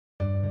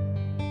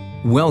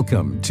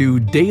Welcome to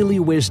Daily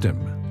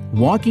Wisdom,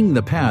 Walking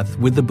the Path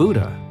with the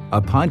Buddha,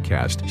 a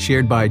podcast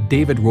shared by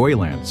David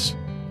Roylance.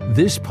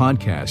 This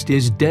podcast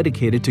is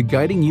dedicated to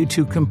guiding you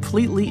to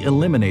completely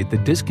eliminate the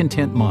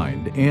discontent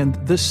mind and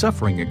the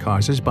suffering it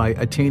causes by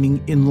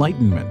attaining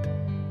enlightenment.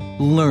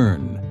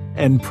 Learn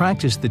and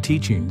practice the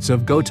teachings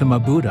of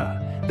Gautama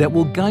Buddha that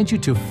will guide you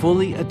to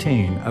fully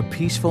attain a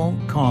peaceful,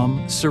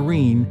 calm,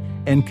 serene,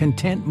 and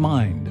content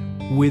mind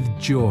with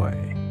joy.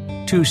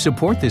 To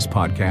support this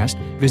podcast,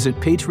 visit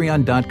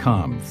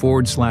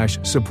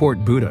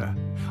patreon.com/support Buddha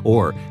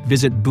or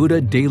visit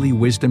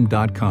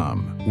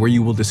buddhadailywisdom.com, where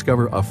you will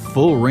discover a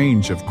full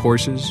range of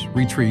courses,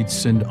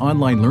 retreats, and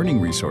online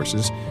learning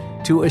resources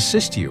to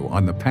assist you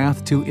on the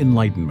path to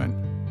enlightenment.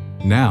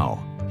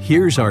 Now,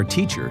 here's our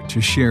teacher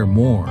to share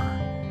more.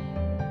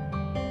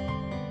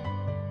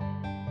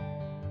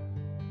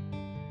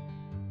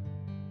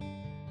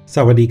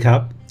 Sawadee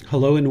Kap.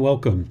 Hello and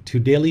welcome to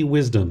Daily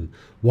Wisdom,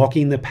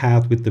 Walking the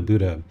Path with the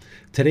Buddha.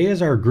 Today is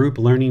our group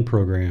learning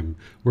program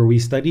where we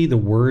study the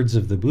words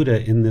of the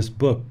Buddha in this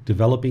book,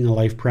 Developing a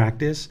Life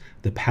Practice,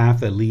 The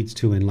Path That Leads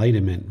to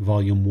Enlightenment,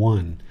 Volume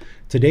 1.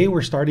 Today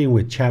we're starting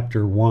with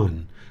Chapter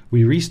 1.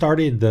 We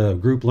restarted the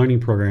group learning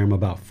program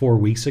about 4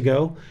 weeks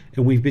ago,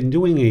 and we've been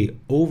doing an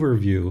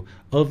overview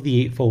of the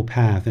Eightfold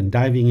Path and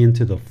diving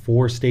into the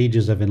 4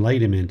 stages of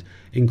enlightenment,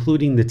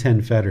 including the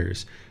 10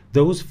 fetters.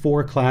 Those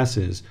 4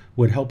 classes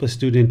would help a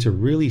student to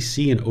really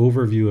see an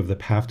overview of the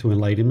path to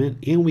enlightenment,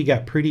 and we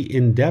got pretty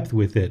in-depth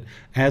with it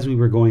as we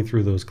were going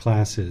through those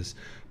classes.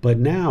 But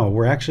now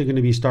we're actually going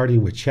to be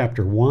starting with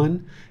Chapter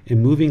 1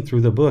 and moving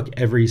through the book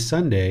every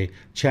Sunday,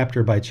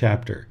 chapter by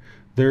chapter.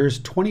 There's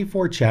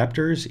 24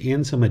 chapters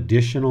and some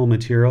additional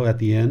material at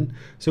the end,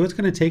 so it's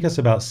going to take us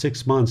about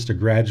 6 months to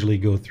gradually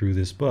go through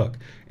this book.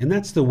 And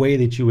that's the way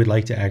that you would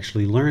like to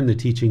actually learn the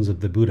teachings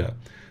of the Buddha.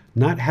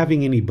 Not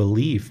having any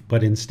belief,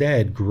 but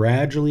instead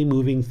gradually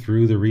moving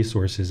through the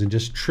resources and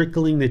just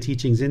trickling the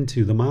teachings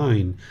into the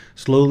mind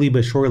slowly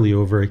but surely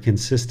over a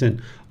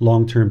consistent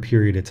long-term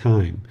period of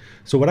time.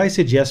 So what I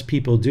suggest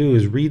people do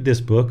is read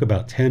this book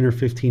about 10 or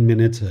 15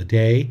 minutes a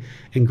day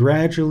and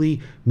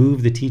gradually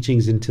move the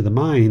teachings into the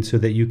mind so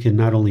that you can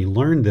not only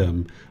learn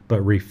them,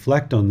 but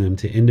reflect on them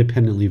to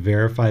independently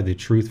verify the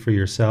truth for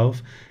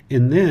yourself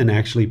and then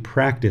actually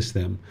practice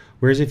them.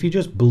 Whereas if you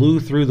just blew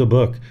through the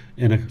book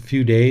in a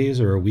few days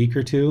or a week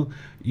or two,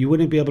 you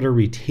wouldn't be able to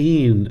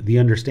retain the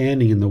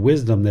understanding and the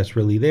wisdom that's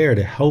really there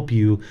to help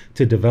you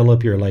to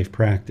develop your life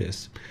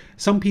practice.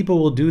 Some people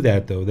will do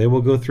that though. They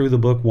will go through the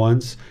book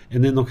once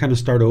and then they'll kind of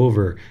start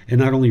over and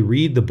not only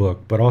read the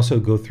book, but also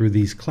go through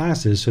these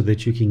classes so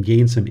that you can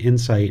gain some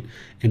insight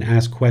and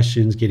ask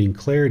questions, getting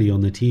clarity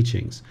on the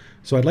teachings.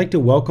 So I'd like to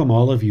welcome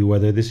all of you,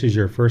 whether this is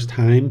your first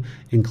time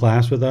in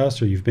class with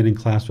us or you've been in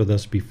class with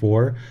us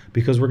before,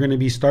 because we're going to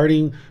be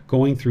starting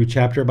going through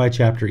chapter by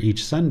chapter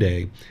each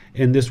Sunday.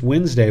 And this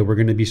Wednesday, we're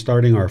going to be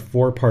starting our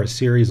 4-part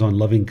series on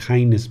loving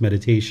kindness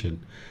meditation.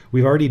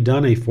 We've already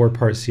done a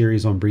 4-part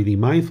series on breathing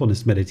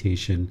mindfulness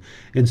meditation,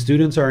 and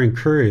students are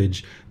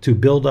encouraged to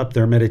build up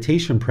their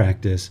meditation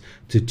practice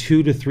to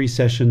 2 to 3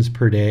 sessions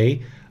per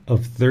day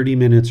of 30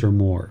 minutes or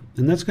more.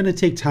 And that's going to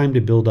take time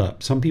to build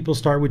up. Some people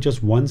start with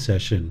just 1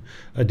 session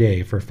a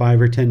day for 5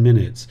 or 10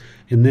 minutes,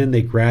 and then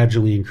they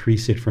gradually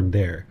increase it from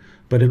there.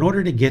 But in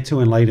order to get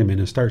to enlightenment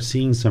and start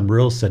seeing some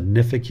real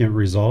significant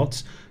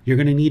results, you're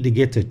going to need to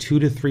get to 2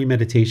 to 3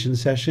 meditation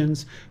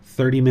sessions,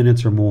 30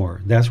 minutes or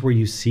more. That's where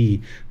you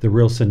see the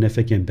real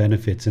significant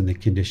benefits in the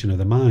condition of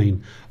the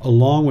mind,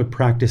 along with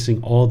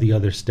practicing all the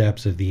other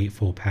steps of the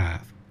Eightfold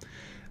Path.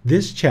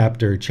 This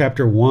chapter,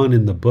 chapter 1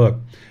 in the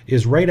book,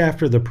 is right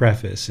after the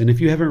preface. And if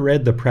you haven't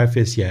read the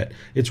preface yet,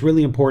 it's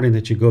really important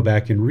that you go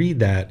back and read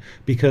that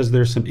because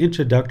there's some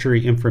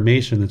introductory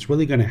information that's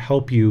really going to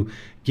help you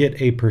get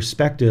a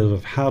perspective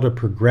of how to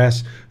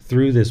progress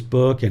through this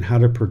book and how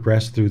to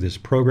progress through this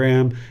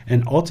program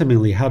and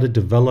ultimately how to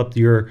develop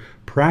your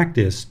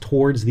practice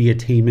towards the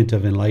attainment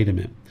of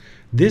enlightenment.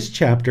 This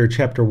chapter,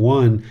 chapter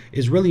 1,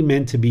 is really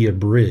meant to be a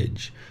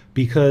bridge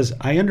because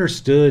I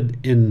understood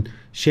in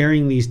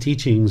sharing these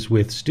teachings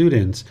with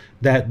students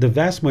that the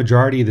vast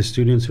majority of the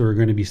students who are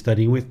going to be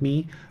studying with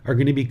me are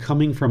going to be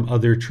coming from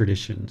other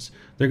traditions.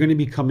 They're going to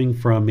be coming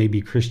from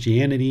maybe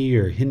Christianity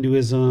or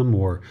Hinduism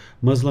or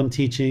Muslim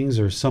teachings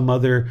or some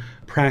other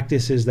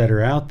practices that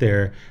are out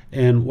there.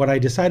 And what I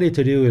decided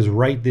to do is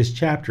write this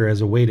chapter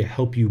as a way to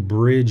help you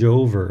bridge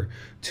over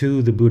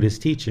to the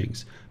Buddhist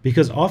teachings.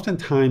 Because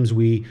oftentimes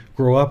we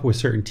grow up with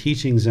certain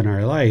teachings in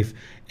our life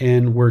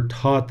and we're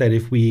taught that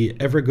if we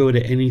ever go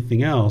to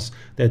anything else,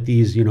 that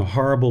these,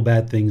 horrible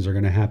bad things are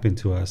going to happen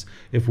to us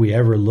if we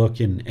ever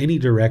look in any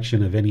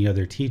direction of any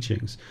other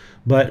teachings.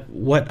 But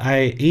what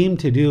I aim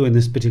to do in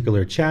this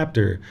particular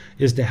chapter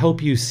is to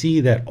help you see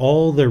that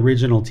all the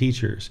original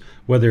teachers,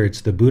 whether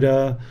it's the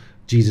Buddha,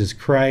 Jesus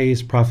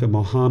Christ, Prophet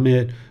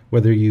Muhammad,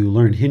 whether you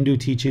learn Hindu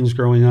teachings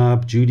growing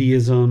up,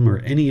 Judaism, or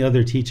any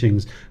other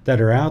teachings that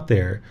are out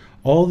there,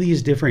 all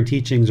these different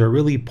teachings are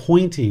really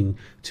pointing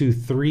to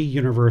 3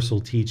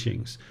 universal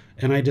teachings.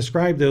 And I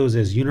describe those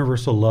as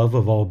universal love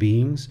of all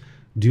beings,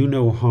 do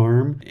no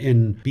harm,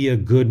 and be a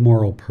good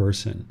moral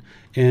person.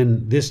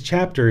 And this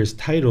chapter is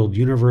titled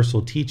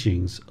Universal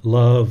Teachings,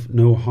 Love,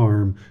 No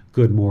Harm,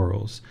 Good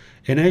Morals.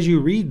 And as you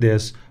read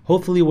this,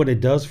 hopefully what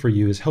it does for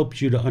you is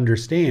helps you to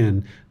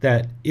understand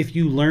that if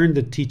you learn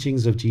the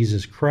teachings of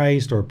Jesus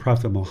Christ or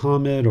Prophet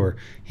Muhammad or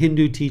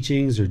Hindu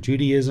teachings or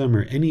Judaism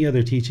or any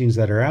other teachings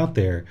that are out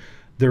there,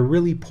 they're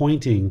really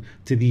pointing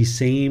to these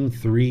same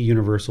three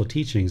universal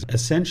teachings,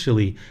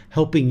 essentially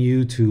helping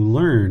you to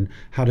learn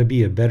how to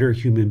be a better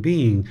human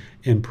being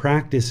and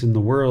practice in the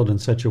world in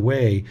such a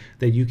way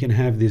that you can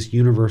have this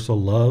universal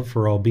love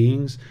for all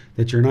beings,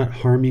 that you're not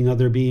harming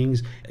other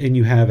beings, and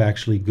you have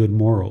actually good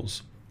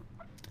morals.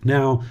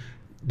 Now,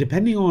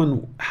 depending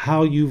on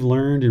how you've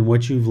learned and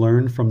what you've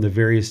learned from the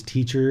various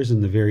teachers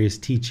and the various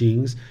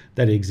teachings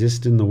that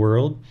exist in the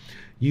world,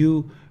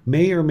 you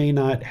may or may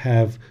not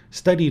have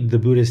studied the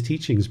Buddhist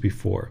teachings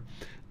before.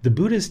 The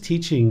Buddhist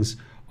teachings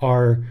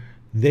are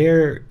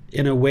there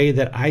in a way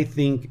that I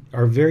think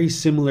are very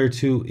similar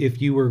to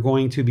if you were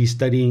going to be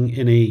studying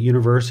in a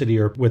university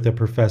or with a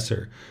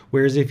professor.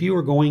 Whereas if you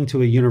were going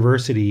to a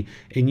university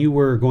and you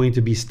were going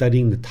to be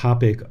studying the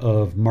topic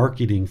of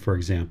marketing, for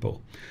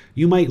example,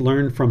 you might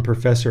learn from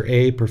Professor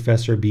A,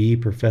 Professor B,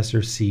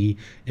 Professor C,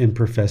 and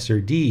Professor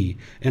D.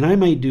 And I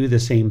might do the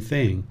same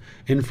thing.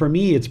 And for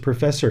me, it's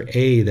Professor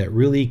A that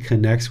really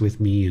connects with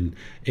me and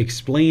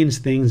explains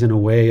things in a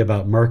way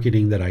about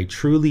marketing that I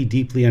truly,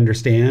 deeply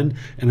understand.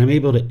 And I'm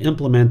able to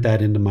implement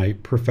that into my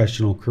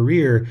professional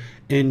career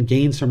and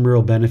gain some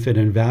real benefit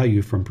and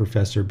value from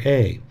Professor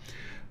A.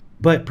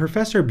 But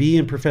Professor B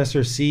and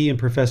Professor C and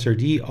Professor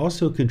D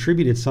also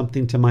contributed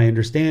something to my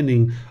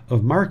understanding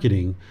of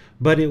marketing,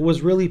 but it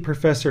was really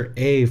Professor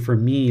A for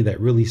me that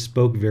really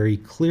spoke very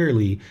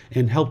clearly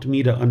and helped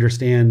me to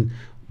understand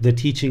the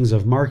teachings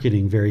of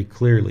marketing very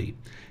clearly.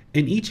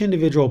 And each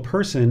individual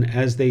person,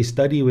 as they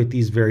study with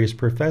these various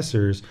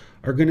professors,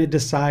 are going to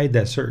decide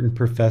that certain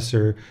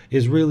professor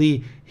is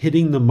really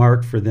hitting the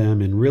mark for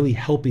them and really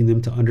helping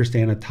them to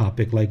understand a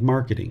topic like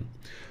marketing.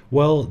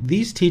 Well,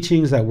 these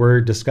teachings that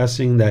we're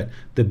discussing that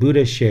the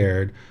Buddha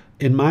shared,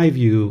 in my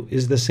view,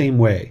 is the same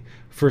way.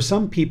 For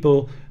some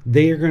people,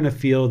 they are going to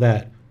feel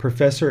that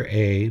Professor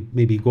A,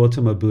 maybe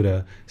Gautama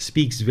Buddha,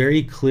 speaks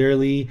very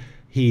clearly.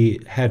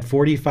 He had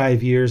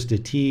 45 years to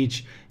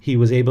teach. He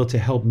was able to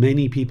help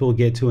many people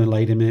get to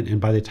enlightenment. And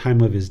by the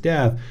time of his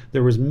death,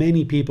 there was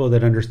many people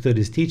that understood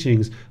his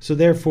teachings. So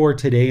therefore,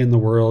 today in the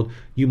world,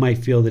 you might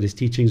feel that his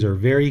teachings are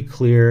very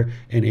clear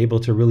and able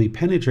to really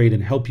penetrate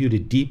and help you to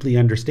deeply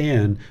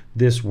understand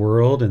this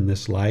world and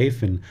this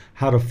life and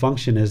how to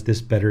function as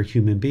this better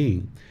human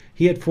being.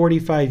 He had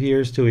 45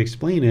 years to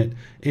explain it,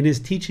 and his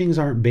teachings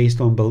aren't based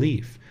on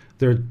belief.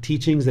 They're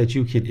teachings that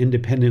you can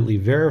independently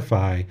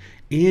verify,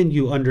 and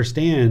you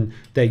understand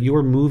that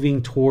you're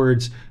moving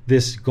towards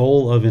this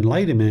goal of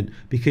enlightenment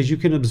because you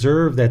can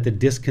observe that the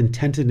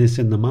discontentedness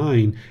in the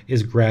mind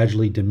is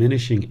gradually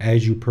diminishing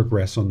as you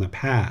progress on the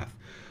path.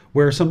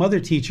 Where some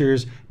other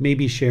teachers may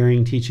be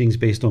sharing teachings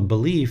based on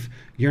belief,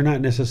 you're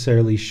not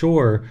necessarily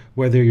sure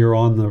whether you're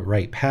on the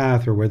right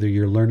path or whether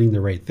you're learning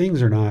the right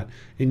things or not,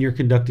 and you're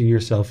conducting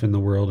yourself in the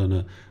world in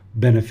a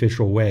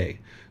beneficial way.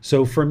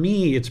 So for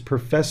me, it's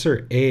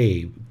Professor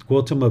A,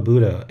 Gautama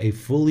Buddha, a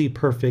fully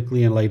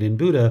perfectly enlightened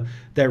Buddha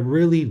that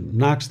really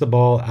knocks the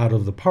ball out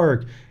of the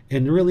park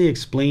and really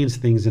explains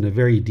things in a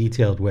very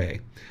detailed way.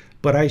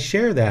 But I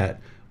share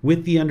that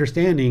with the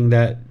understanding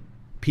that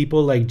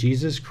people like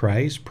Jesus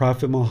Christ,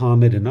 Prophet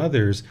Muhammad, and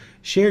others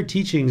shared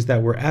teachings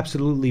that were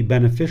absolutely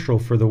beneficial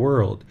for the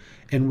world.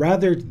 And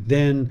rather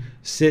than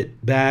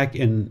sit back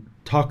and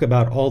talk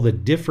about all the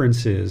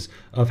differences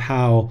of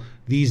how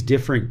these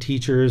different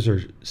teachers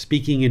are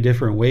speaking in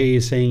different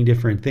ways, saying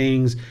different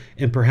things,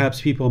 and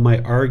perhaps people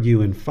might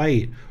argue and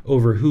fight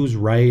over who's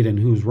right and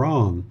who's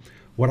wrong.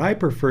 What I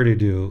prefer to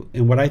do,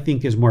 and what I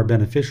think is more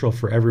beneficial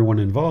for everyone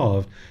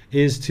involved,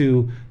 is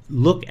to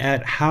look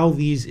at how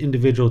these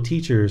individual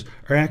teachers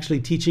are actually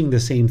teaching the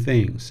same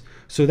things.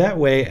 So that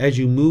way, as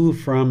you move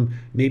from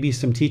maybe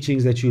some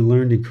teachings that you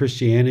learned in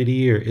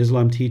Christianity or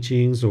Islam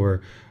teachings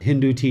or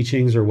Hindu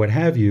teachings or what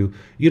have you,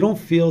 you don't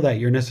feel that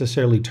you're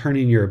necessarily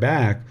turning your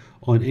back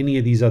on any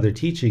of these other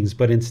teachings,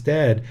 but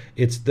instead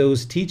it's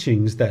those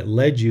teachings that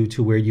led you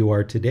to where you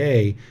are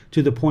today,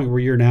 to the point where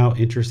you're now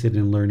interested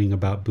in learning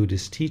about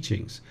Buddhist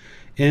teachings.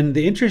 And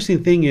the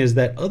interesting thing is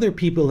that other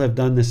people have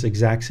done this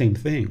exact same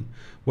thing,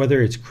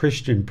 whether it's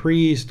Christian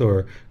priests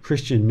or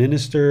Christian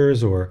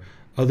ministers or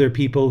other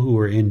people who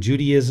are in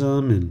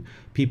Judaism and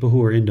people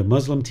who are into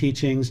Muslim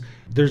teachings.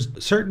 There's a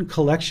certain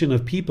collection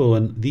of people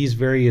in these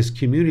various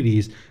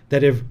communities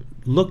that have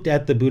looked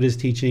at the Buddhist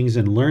teachings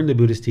and learned the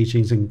Buddhist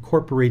teachings and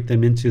incorporate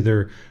them into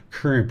their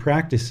current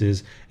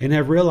practices and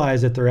have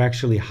realized that they're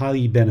actually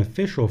highly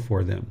beneficial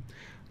for them.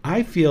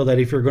 I feel that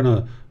if you're going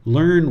to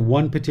learn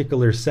one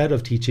particular set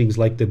of teachings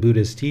like the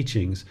Buddhist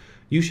teachings,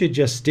 you should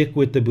just stick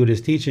with the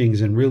Buddhist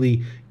teachings and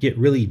really get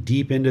really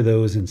deep into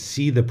those and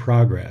see the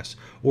progress.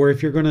 Or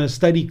if you're going to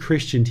study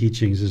Christian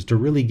teachings, is to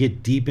really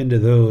get deep into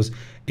those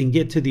and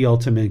get to the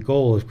ultimate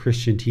goal of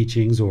Christian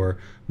teachings or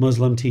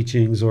Muslim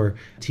teachings or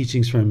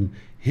teachings from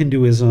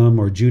Hinduism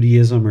or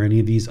Judaism or any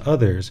of these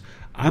others.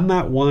 I'm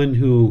not one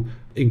who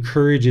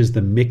encourages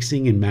the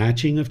mixing and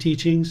matching of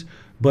teachings,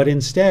 but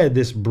instead,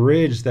 this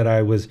bridge that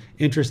I was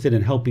interested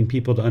in helping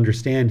people to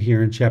understand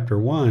here in chapter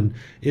 1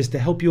 is to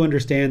help you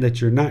understand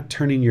that you're not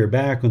turning your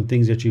back on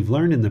things that you've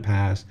learned in the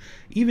past.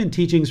 Even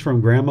teachings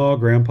from grandma,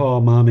 grandpa,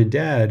 mom, and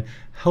dad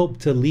help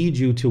to lead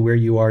you to where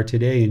you are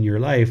today in your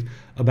life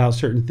about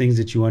certain things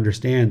that you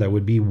understand that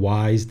would be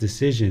wise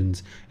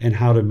decisions and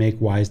how to make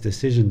wise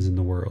decisions in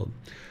the world.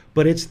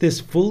 But it's this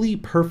fully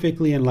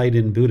perfectly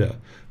enlightened Buddha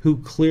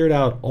who cleared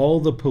out all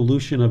the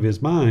pollution of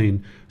his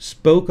mind,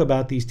 spoke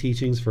about these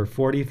teachings for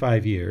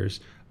 45 years,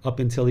 up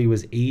until he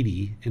was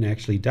 80 and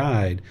actually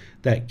died,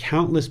 that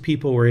countless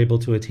people were able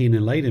to attain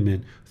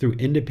enlightenment through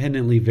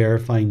independently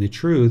verifying the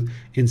truth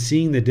and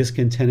seeing the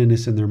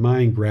discontentedness in their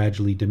mind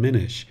gradually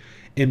diminish.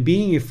 And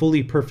being a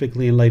fully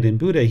perfectly enlightened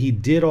Buddha, he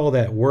did all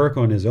that work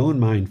on his own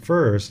mind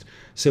first,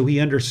 so he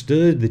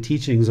understood the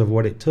teachings of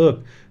what it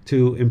took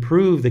to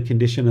improve the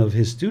condition of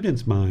his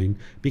student's mind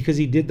because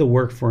he did the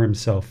work for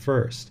himself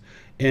first.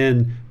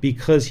 And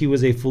because he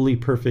was a fully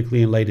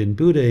perfectly enlightened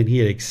Buddha and he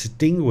had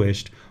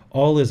extinguished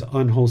all his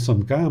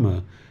unwholesome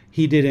karma,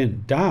 he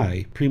didn't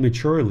die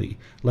prematurely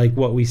like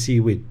what we see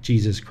with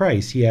Jesus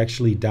Christ. He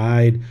actually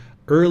died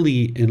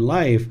early in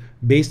life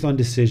based on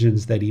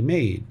decisions that he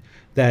made.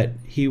 That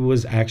he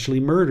was actually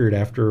murdered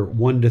after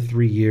 1 to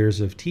 3 years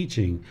of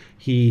teaching.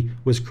 He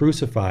was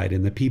crucified,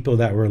 and the people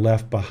that were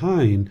left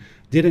behind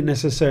didn't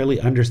necessarily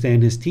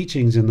understand his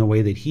teachings in the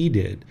way that he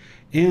did.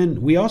 And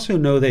we also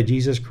know that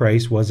Jesus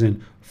Christ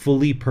wasn't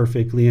fully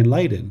perfectly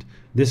enlightened.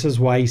 This is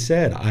why he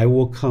said, "I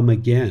will come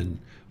again,"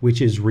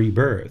 which is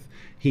rebirth.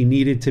 He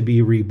needed to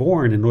be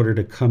reborn in order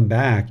to come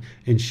back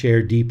and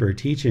share deeper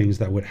teachings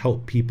that would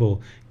help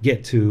people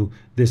get to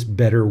this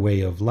better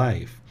way of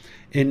life.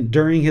 And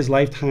during his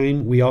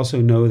lifetime, we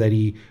also know that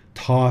he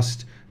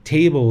tossed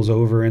tables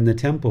over in the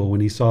temple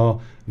when he saw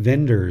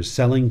vendors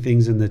selling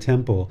things in the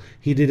temple.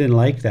 He didn't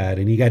like that,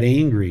 and he got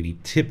angry. And he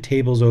tipped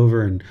tables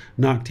over and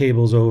knocked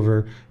tables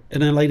over.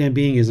 An enlightened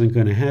being isn't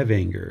going to have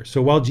anger. So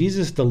while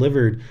Jesus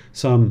delivered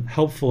some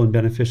helpful and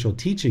beneficial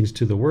teachings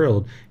to the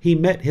world, he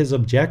met his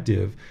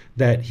objective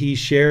that he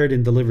shared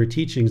and delivered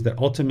teachings that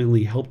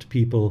ultimately helped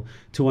people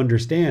to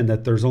understand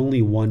that there's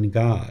only one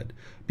God.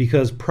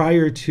 Because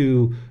prior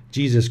to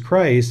Jesus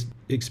Christ,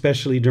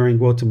 especially during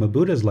Gautama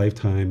Buddha's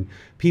lifetime,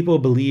 people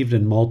believed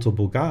in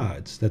multiple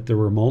gods, that there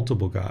were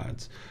multiple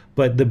gods.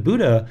 But the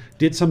Buddha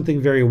did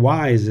something very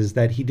wise, is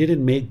that he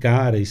didn't make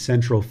God a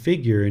central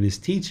figure in his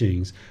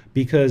teachings,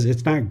 because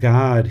it's not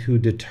God who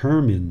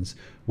determines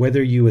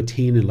whether you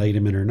attain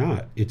enlightenment or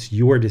not. It's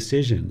your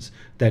decisions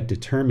that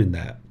determine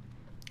that.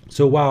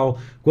 So while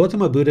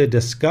Gautama Buddha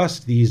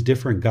discussed these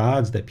different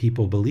gods that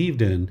people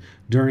believed in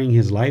during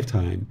his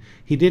lifetime,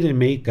 he didn't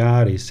make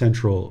God a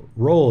central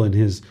role in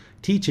his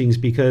teachings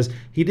because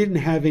he didn't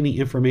have any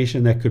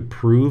information that could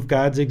prove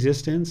God's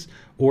existence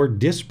or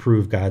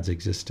disprove God's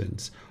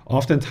existence.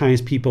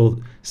 Oftentimes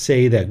people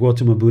say that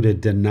Gautama Buddha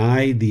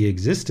denied the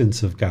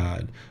existence of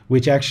God,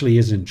 which actually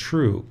isn't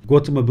true.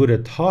 Gautama Buddha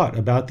taught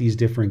about these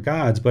different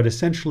gods, but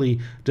essentially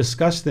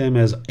discussed them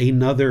as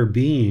another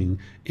being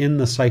in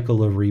the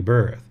cycle of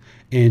rebirth.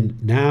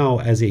 And now,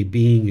 as a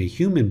being, a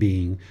human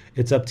being,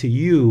 it's up to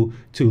you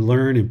to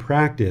learn and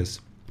practice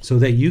so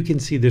that you can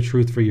see the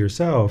truth for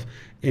yourself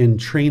and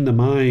train the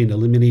mind,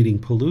 eliminating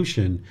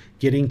pollution,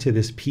 getting to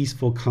this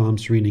peaceful, calm,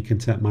 serene, and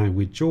content mind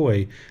with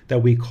joy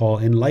that we call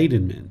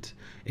enlightenment.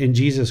 And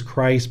Jesus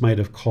Christ might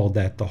have called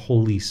that the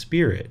Holy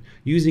Spirit,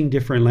 using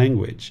different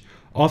language.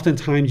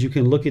 Oftentimes you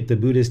can look at the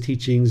Buddhist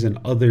teachings and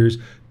others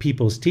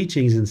people's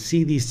teachings and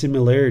see these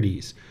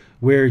similarities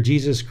where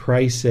Jesus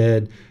Christ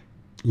said,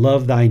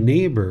 "Love thy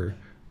neighbor."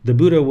 The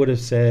Buddha would have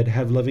said,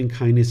 "Have loving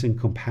kindness and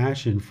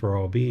compassion for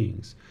all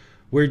beings."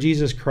 Where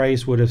Jesus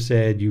Christ would have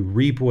said, "You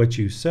reap what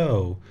you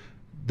sow,"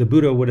 the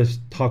Buddha would have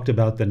talked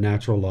about the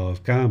natural law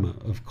of karma,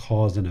 of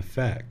cause and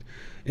effect.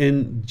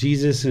 And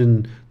Jesus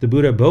and the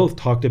Buddha both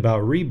talked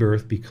about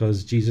rebirth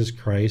because Jesus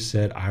Christ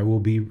said, "I will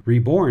be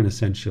reborn,"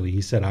 essentially.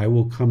 He said, "I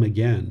will come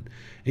again."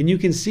 And you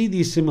can see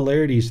these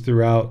similarities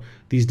throughout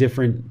these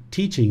different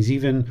teachings.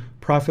 Even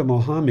Prophet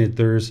Muhammad,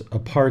 there's a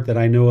part that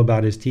I know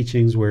about his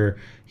teachings where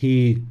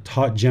he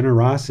taught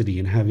generosity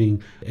and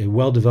having a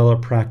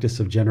well-developed practice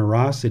of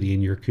generosity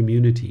in your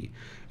community.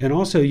 And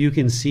also you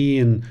can see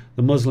in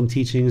the Muslim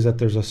teachings that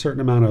there's a certain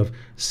amount of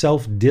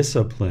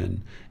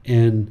self-discipline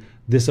and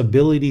this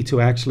ability to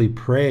actually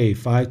pray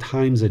 5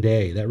 times a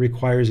day. That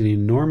requires an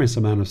enormous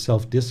amount of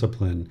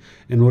self-discipline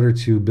in order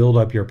to build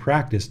up your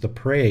practice to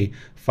pray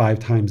 5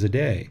 times a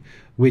day,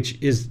 which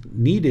is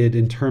needed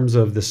in terms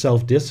of the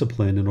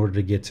self-discipline in order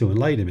to get to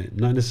enlightenment.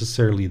 Not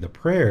necessarily the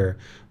prayer,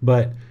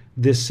 but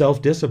this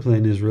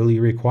self-discipline is really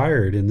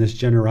required, and this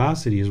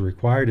generosity is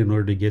required in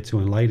order to get to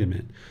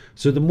enlightenment.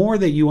 So the more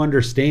that you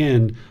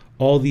understand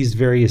all these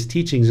various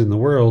teachings in the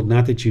world,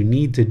 not that you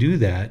need to do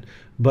that,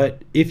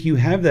 but if you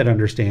have that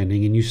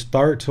understanding and you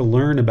start to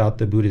learn about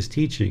the Buddhist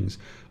teachings,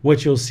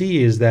 what you'll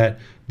see is that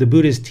the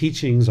Buddhist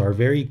teachings are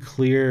very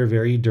clear,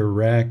 very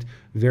direct,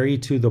 very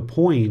to the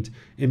point.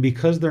 And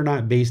because they're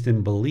not based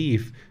in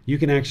belief, you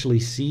can actually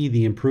see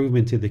the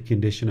improvement to the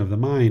condition of the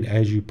mind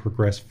as you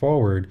progress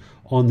forward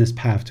on this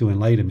path to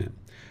enlightenment.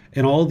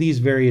 And all these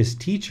various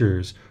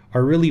teachers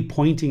are really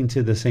pointing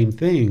to the same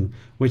thing,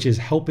 which is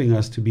helping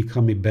us to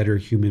become a better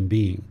human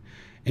being.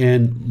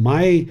 And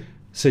my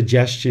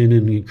suggestion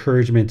and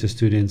encouragement to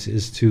students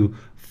is to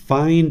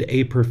find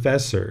a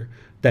professor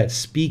that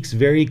speaks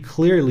very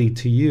clearly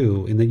to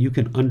you and that you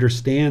can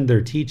understand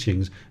their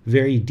teachings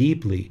very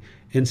deeply,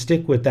 and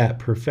stick with that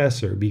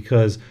professor,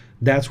 because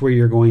that's where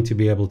you're going to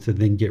be able to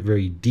then get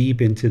very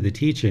deep into the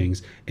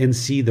teachings and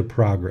see the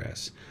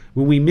progress.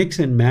 When we mix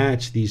and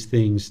match these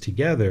things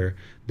together,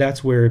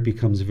 that's where it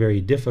becomes very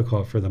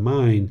difficult for the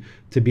mind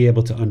to be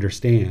able to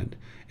understand.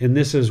 And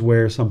this is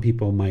where some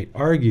people might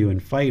argue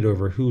and fight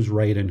over who's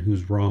right and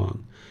who's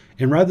wrong.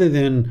 And rather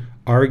than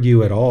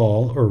argue at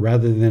all, or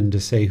rather than to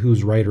say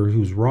who's right or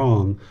who's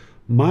wrong,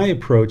 my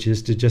approach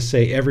is to just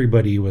say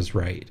everybody was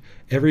right.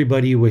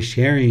 Everybody was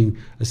sharing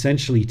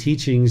essentially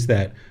teachings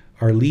that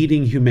are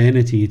leading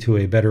humanity to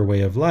a better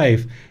way of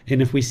life.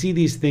 And if we see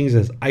these things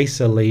as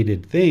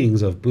isolated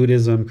things of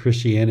Buddhism,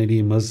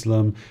 Christianity,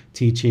 Muslim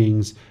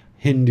teachings,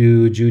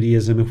 Hindu,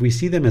 Judaism, if we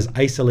see them as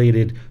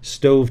isolated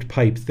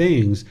stovepipe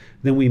things,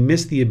 then we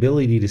miss the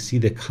ability to see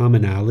the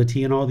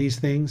commonality in all these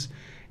things,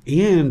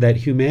 and that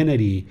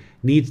humanity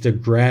needs to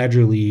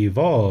gradually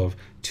evolve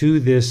to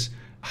this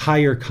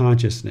higher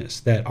consciousness,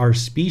 that our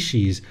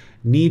species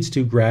needs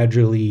to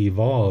gradually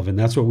evolve. And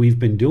that's what we've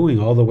been doing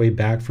all the way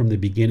back from the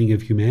beginning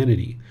of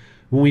humanity.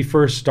 When we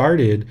first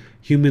started,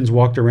 humans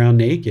walked around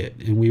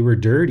naked and we were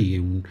dirty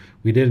and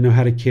we didn't know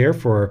how to care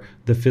for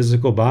the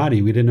physical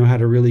body. We didn't know how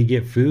to really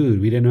get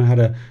food. We didn't know how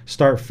to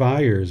start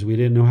fires. We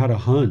didn't know how to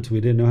hunt. We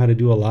didn't know how to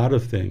do a lot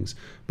of things.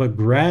 But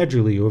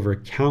gradually, over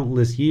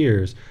countless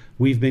years,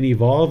 we've been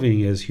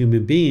evolving as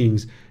human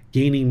beings,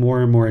 gaining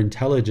more and more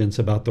intelligence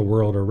about the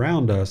world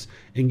around us,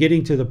 and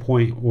getting to the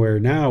point where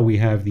now we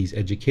have these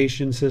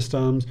education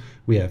systems,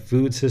 we have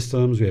food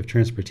systems, we have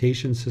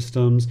transportation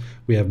systems,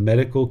 we have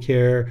medical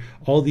care,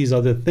 all these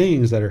other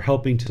things that are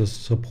helping to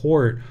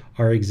support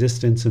our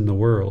existence in the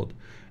world.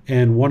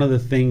 And one of the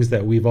things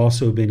that we've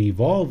also been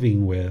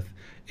evolving with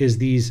is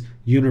these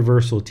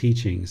universal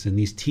teachings and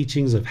these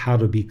teachings of how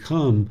to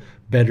become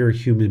better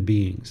human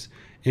beings.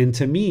 And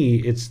to me,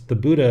 it's the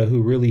Buddha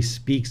who really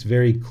speaks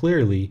very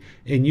clearly,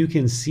 and you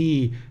can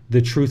see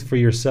the truth for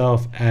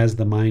yourself as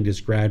the mind is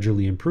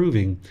gradually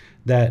improving,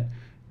 that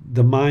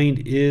the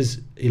mind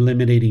is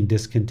eliminating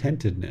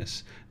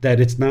discontentedness, that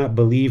it's not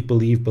believe,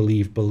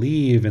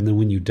 and then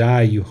when you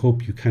die, you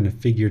hope you kind of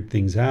figured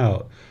things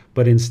out.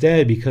 But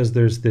instead, because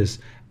there's this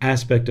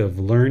aspect of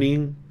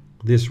learning,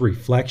 this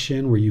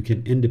reflection where you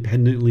can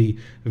independently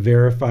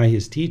verify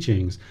his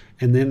teachings,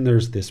 and then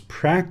there's this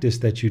practice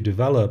that you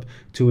develop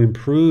to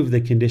improve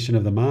the condition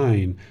of the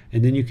mind,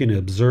 and then you can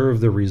observe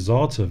the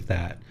results of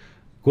that.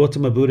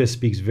 Gautama Buddha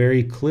speaks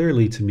very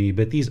clearly to me,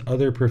 but these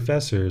other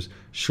professors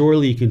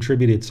surely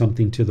contributed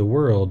something to the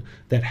world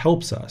that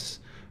helps us.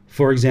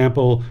 For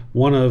example,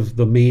 one of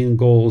the main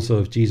goals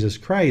of Jesus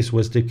Christ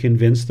was to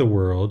convince the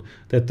world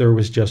that there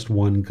was just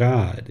one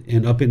God.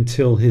 And up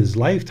until his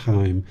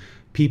lifetime,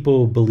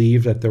 people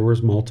believed that there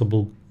was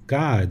multiple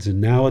gods. And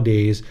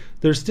nowadays,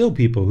 there's still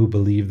people who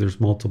believe there's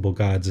multiple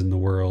gods in the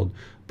world.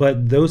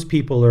 But those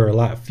people are a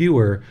lot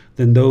fewer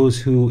than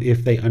those who,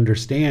 if they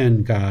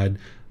understand God,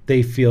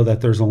 they feel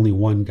that there's only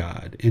one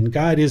God. And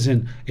God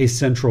isn't a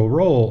central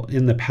role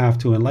in the path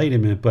to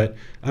enlightenment, but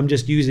I'm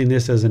just using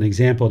this as an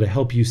example to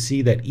help you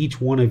see that each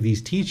one of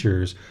these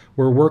teachers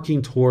were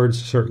working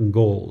towards certain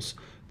goals.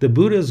 The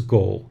Buddha's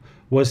goal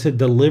was to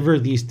deliver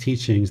these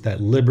teachings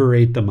that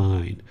liberate the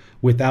mind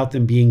without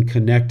them being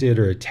connected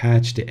or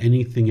attached to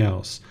anything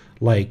else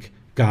like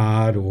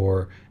God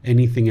or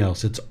anything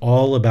else. It's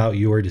all about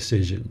your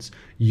decisions.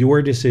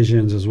 Your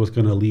decisions is what's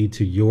going to lead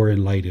to your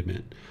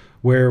enlightenment.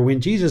 Where when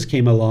Jesus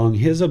came along,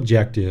 his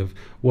objective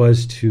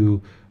was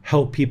to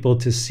help people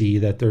to see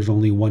that there's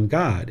only one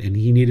God, and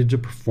he needed to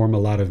perform a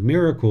lot of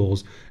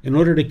miracles in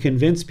order to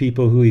convince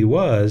people who he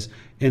was.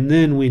 And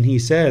then when he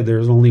said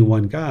there's only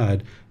one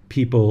God,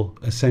 people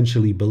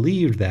essentially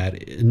believed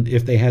that. And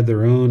if they had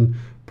their own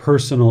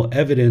personal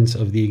evidence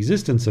of the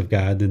existence of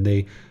God, then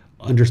they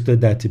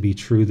understood that to be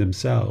true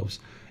themselves.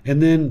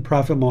 And then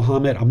Prophet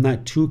Muhammad, I'm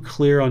not too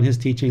clear on his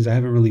teachings. I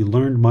haven't really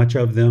learned much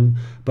of them,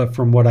 but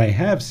from what I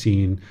have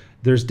seen,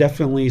 there's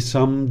definitely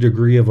some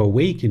degree of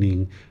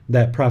awakening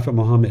that Prophet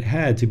Muhammad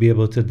had to be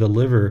able to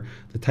deliver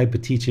the type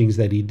of teachings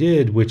that he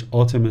did, which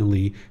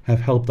ultimately have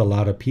helped a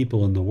lot of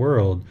people in the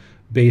world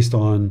based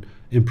on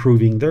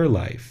improving their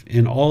life.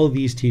 And all of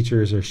these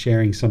teachers are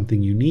sharing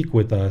something unique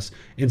with us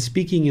and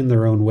speaking in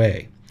their own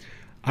way.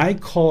 I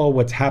call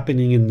what's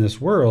happening in this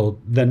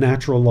world the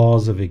natural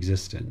laws of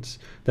existence.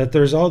 That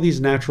there's all these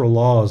natural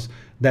laws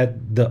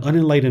that the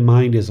unenlightened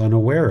mind is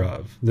unaware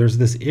of. There's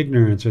this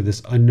ignorance or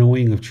this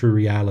unknowing of true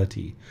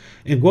reality.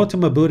 And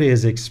Gautama Buddha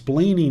is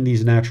explaining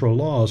these natural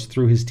laws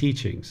through his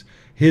teachings.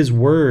 His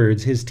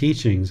words, his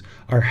teachings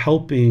are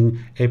helping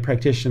a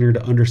practitioner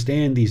to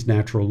understand these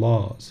natural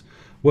laws.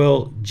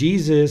 Well,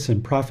 Jesus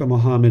and Prophet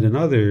Muhammad and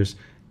others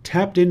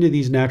tapped into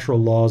these natural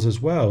laws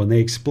as well, and they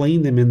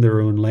explained them in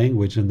their own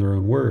language and their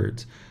own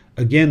words.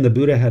 Again, the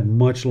Buddha had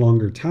much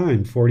longer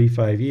time,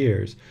 45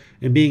 years.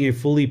 And being a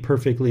fully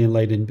perfectly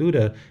enlightened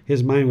Buddha,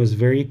 his mind was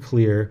very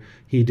clear.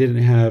 He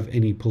didn't have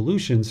any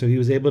pollution, so he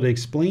was able to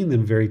explain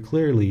them very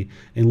clearly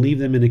and leave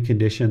them in a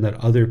condition that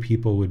other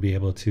people would be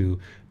able to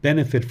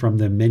benefit from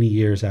them many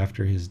years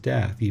after his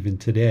death, even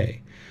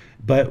today.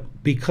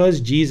 But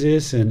because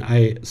Jesus, and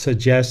I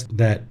suggest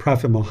that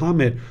Prophet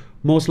Muhammad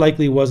most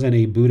likely wasn't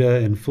a Buddha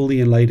and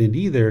fully enlightened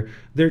either,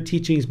 their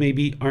teachings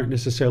maybe aren't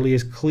necessarily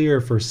as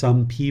clear for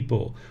some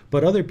people.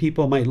 But other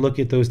people might look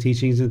at those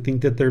teachings and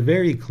think that they're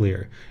very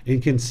clear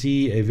and can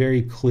see a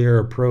very clear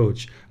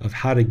approach of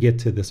how to get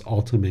to this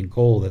ultimate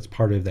goal that's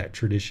part of that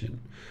tradition.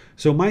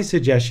 So my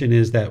suggestion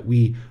is that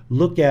we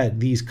look at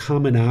these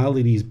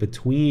commonalities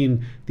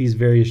between these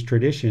various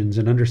traditions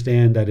and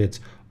understand that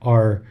it's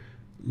our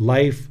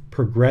life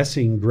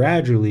progressing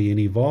gradually and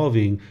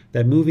evolving,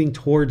 that moving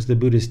towards the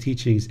Buddhist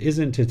teachings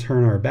isn't to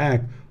turn our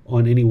back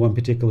on any one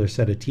particular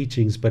set of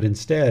teachings, but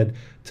instead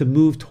to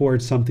move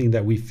towards something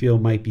that we feel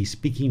might be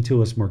speaking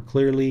to us more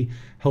clearly,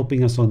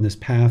 helping us on this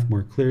path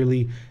more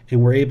clearly, and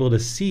we're able to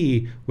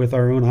see with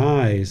our own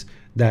eyes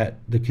that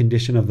the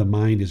condition of the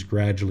mind is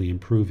gradually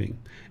improving.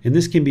 And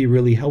this can be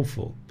really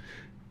helpful.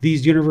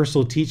 These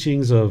universal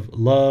teachings of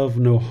love,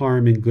 no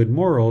harm, and good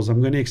morals, I'm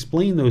going to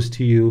explain those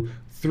to you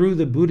through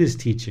the Buddhist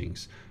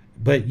teachings.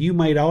 But you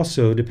might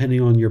also,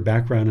 depending on your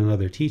background and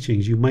other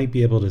teachings, you might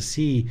be able to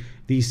see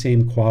these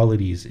same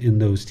qualities in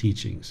those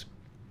teachings.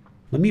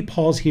 Let me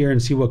pause here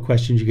and see what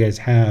questions you guys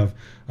have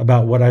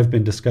about what I've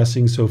been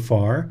discussing so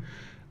far.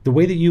 The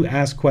way that you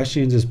ask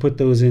questions is put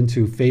those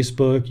into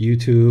Facebook,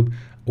 YouTube,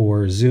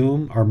 or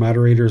Zoom. Our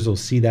moderators will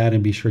see that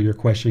and be sure your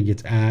question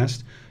gets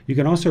asked. You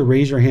can also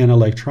raise your hand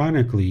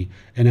electronically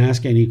and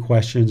ask any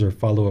questions or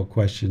follow-up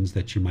questions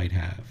that you might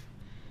have.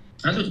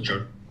 Hello,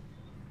 teacher.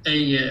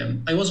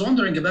 I was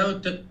wondering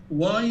about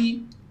why,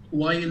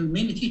 while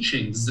many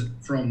teachings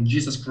from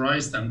Jesus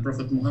Christ and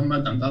Prophet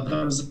Muhammad and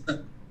others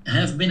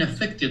have been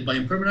affected by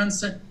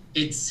impermanence,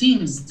 it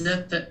seems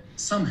that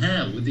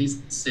somehow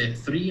these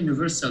three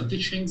universal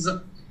teachings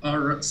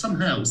are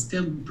somehow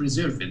still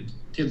preserved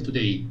till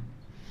today.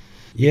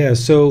 Yeah,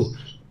 so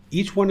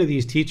each one of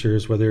these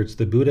teachers, whether it's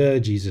the Buddha,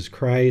 Jesus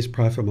Christ,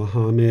 Prophet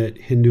Muhammad,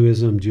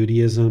 Hinduism,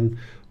 Judaism,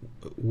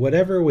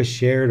 whatever was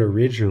shared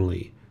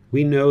originally,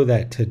 we know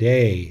that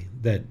today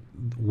that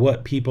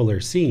what people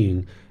are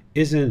seeing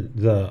isn't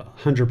the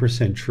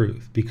 100%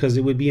 truth, because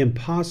it would be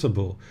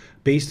impossible,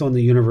 based on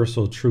the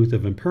universal truth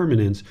of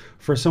impermanence,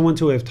 for someone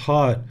to have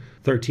taught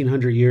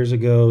 1,300 years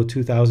ago,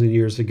 2,000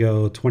 years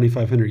ago,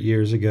 2,500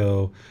 years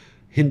ago.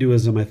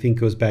 Hinduism, I think,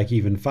 goes back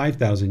even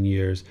 5,000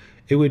 years.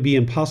 It would be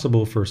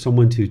impossible for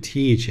someone to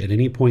teach at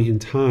any point in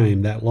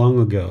time that long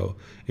ago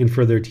and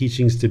for their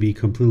teachings to be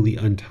completely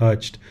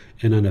untouched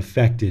and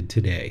unaffected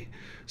today.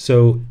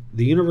 So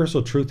the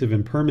universal truth of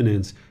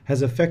impermanence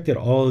has affected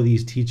all of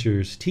these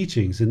teachers'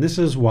 teachings. And this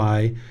is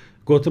why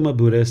Gautama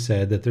Buddha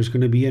said that there's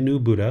going to be a new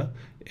Buddha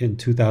in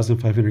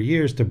 2,500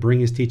 years to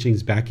bring his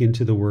teachings back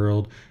into the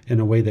world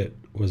in a way that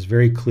was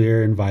very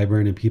clear and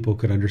vibrant and people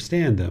could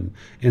understand them.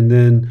 And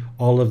then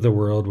all of the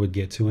world would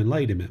get to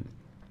enlightenment.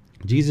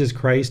 Jesus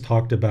Christ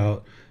talked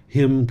about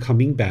him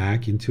coming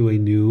back into a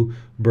new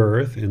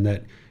birth, and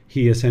that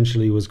he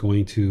essentially was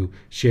going to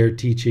share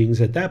teachings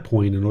at that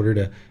point in order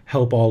to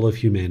help all of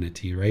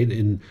humanity, right?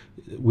 And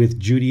with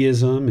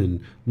Judaism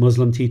and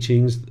Muslim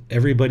teachings,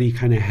 everybody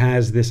kind of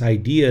has this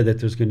idea that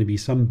there's going to be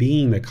some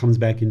being that comes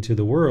back into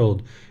the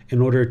world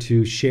in order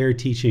to share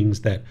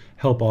teachings that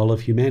help all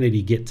of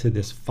humanity get to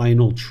this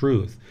final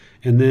truth.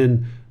 And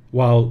then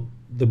while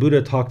the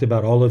Buddha talked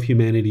about all of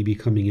humanity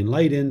becoming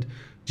enlightened,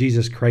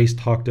 Jesus Christ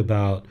talked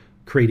about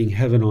creating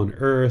heaven on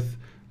earth.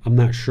 I'm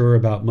not sure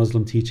about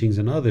Muslim teachings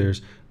and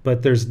others,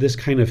 but there's this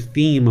kind of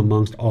theme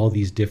amongst all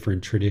these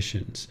different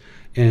traditions.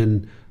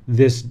 And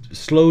this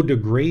slow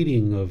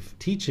degrading of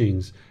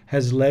teachings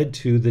has led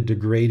to the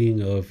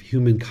degrading of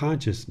human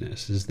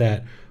consciousness, is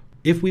that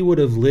if we would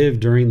have lived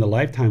during the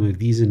lifetime of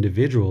these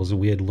individuals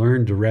and we had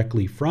learned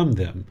directly from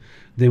them,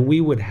 then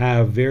we would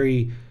have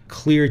very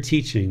clear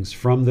teachings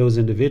from those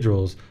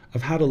individuals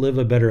of how to live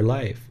a better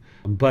life.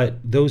 But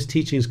those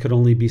teachings could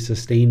only be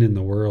sustained in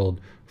the world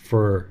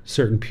for a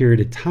certain period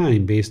of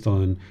time based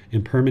on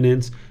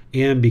impermanence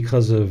and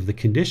because of the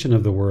condition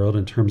of the world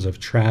in terms of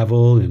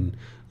travel and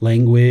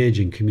language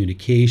and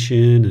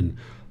communication and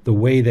the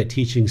way that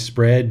teaching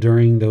spread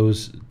during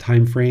those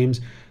time frames.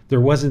 There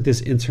wasn't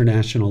this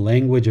international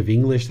language of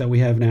English that we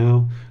have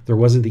now. There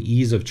wasn't the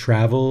ease of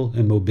travel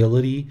and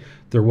mobility.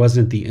 There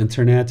wasn't the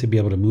internet to be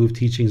able to move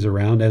teachings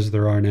around as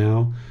there are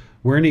now.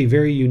 we're in a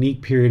very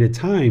unique period of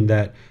time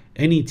that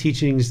any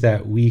teachings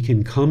that we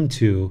can come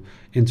to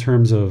in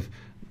terms of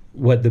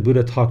what the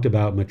Buddha talked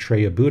about,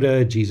 Maitreya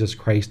Buddha, Jesus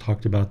Christ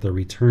talked about the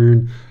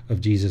return of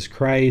Jesus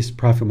Christ,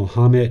 Prophet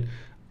Muhammad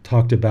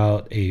talked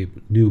about a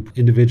new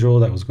individual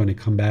that was going to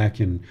come back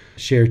and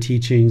share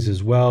teachings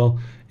as well.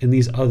 And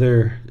these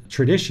other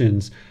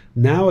traditions,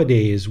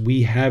 nowadays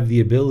we have the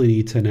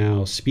ability to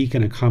now speak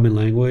in a common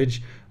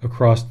language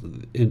across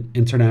the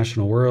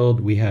international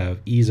world. We have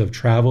ease of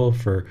travel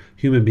for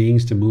human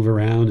beings to move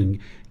around and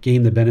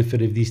gain the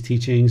benefit of these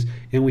teachings.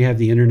 And we have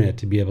the internet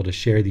to be able to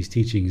share these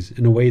teachings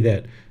in a way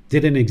that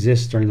didn't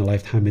exist during the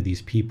lifetime of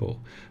these people.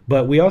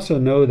 But we also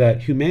know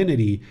that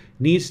humanity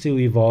needs to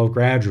evolve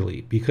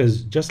gradually,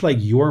 because just like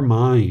your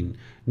mind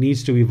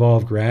needs to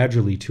evolve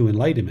gradually to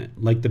enlightenment,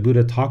 like the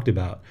Buddha talked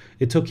about.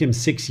 It took him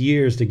 6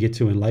 years to get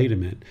to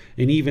enlightenment,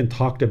 and he even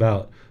talked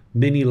about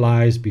many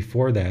lives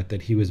before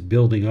that he was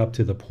building up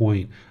to the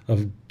point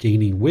of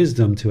gaining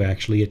wisdom to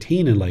actually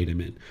attain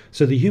enlightenment.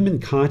 So the human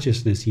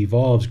consciousness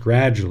evolves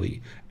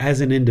gradually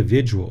as an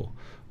individual,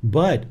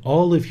 but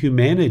all of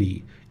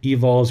humanity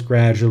evolves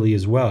gradually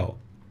as well.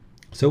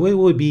 So it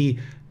would be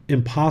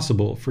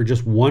impossible for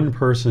just one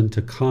person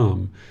to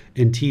come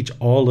and teach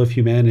all of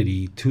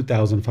humanity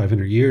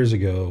 2,500 years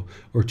ago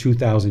or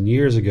 2,000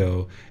 years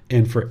ago,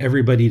 and for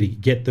everybody to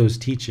get those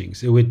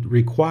teachings. It would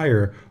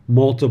require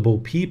multiple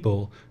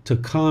people to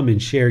come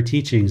and share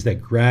teachings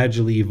that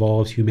gradually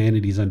evolves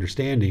humanity's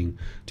understanding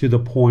to the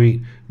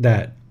point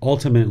that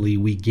ultimately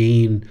we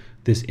gain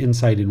this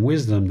insight and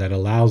wisdom that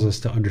allows us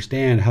to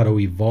understand how to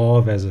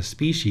evolve as a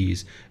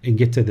species and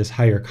get to this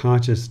higher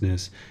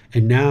consciousness.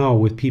 And now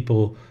with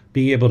people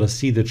being able to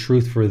see the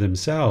truth for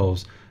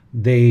themselves,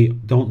 they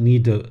don't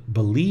need to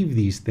believe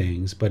these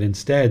things, but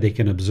instead they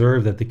can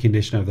observe that the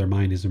condition of their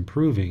mind is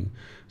improving.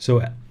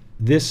 So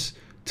this,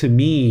 to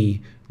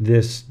me,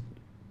 this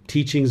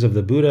teachings of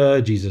the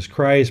Buddha, Jesus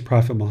Christ,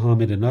 Prophet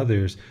Muhammad, and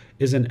others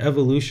is an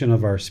evolution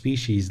of our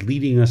species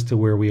leading us to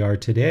where we are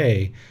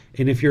today.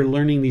 And if you're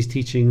learning these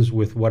teachings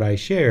with what I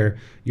share,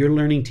 you're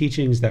learning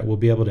teachings that will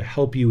be able to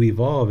help you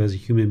evolve as a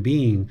human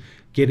being,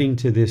 getting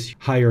to this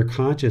higher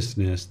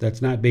consciousness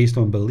that's not based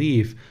on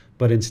belief,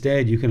 but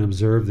instead you can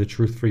observe the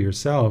truth for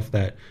yourself,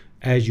 that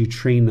as you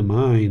train the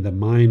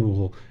mind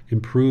will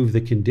improve the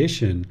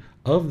condition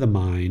of the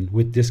mind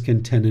with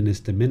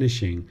discontentedness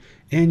diminishing.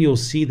 And you'll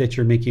see that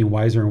you're making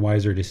wiser and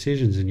wiser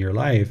decisions in your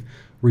life,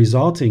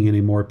 resulting in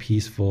a more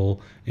peaceful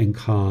and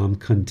calm,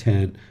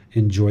 content,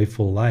 and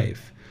joyful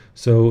life.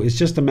 So it's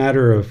just a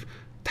matter of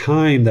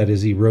time that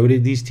has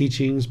eroded these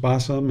teachings,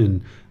 Bassam,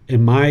 and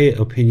in my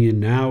opinion,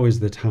 now is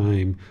the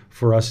time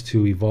for us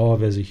to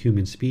evolve as a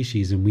human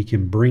species, and we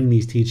can bring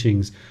these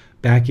teachings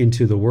back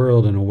into the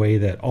world in a way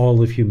that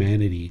all of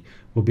humanity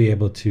will be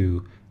able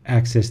to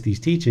access these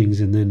teachings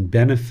and then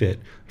benefit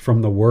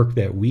from the work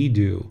that we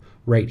do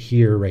right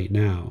here, right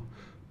now.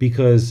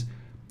 Because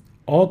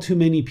all too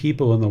many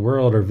people in the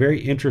world are very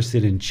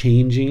interested in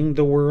changing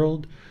the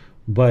world,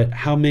 but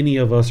how many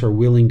of us are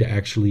willing to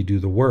actually do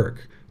the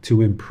work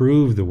to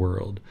improve the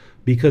world?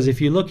 Because if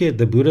you look at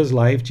the Buddha's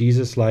life,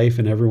 Jesus' life,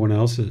 and everyone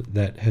else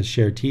that has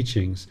shared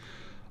teachings,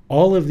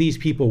 all of these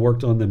people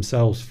worked on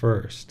themselves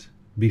first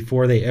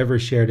before they ever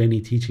shared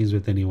any teachings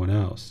with anyone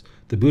else.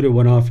 The Buddha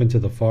went off into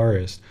the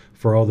forest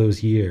for all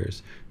those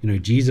years.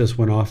 Jesus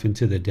went off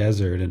into the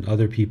desert, and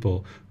other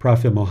people,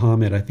 Prophet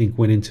Muhammad, I think,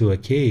 went into a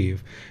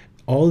cave.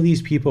 All of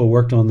these people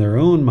worked on their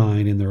own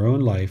mind in their own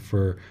life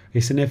for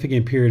a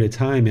significant period of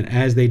time. And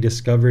as they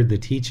discovered the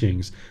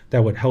teachings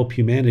that would help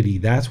humanity,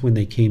 that's when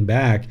they came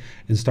back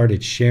and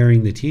started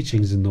sharing the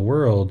teachings in the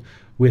world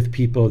with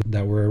people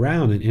that were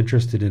around and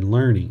interested in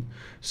learning.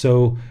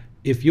 So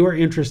if you're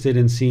interested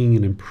in seeing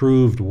an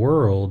improved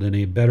world and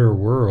a better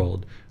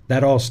world,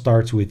 that all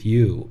starts with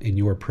you in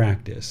your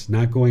practice,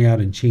 not going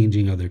out and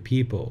changing other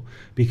people,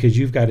 because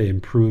you've got to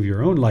improve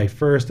your own life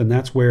first. And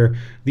that's where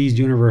these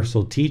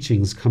universal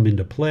teachings come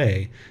into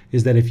play,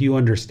 is that if you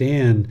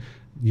understand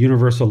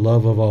universal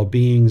love of all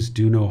beings,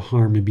 do no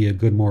harm, and be a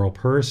good moral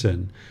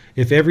person,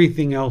 if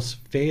everything else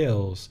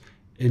fails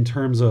in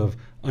terms of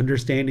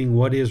understanding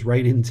what is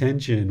right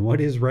intention, what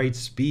is right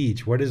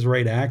speech, what is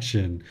right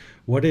action,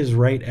 what is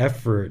right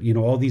effort,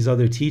 all these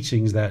other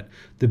teachings that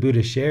the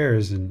Buddha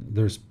shares, and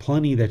there's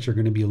plenty that you're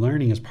going to be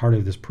learning as part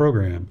of this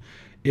program.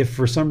 If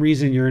for some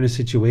reason you're in a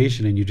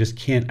situation and you just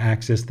can't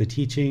access the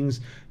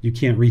teachings, you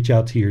can't reach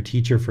out to your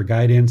teacher for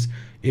guidance,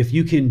 if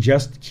you can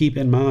just keep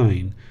in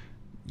mind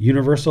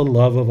universal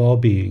love of all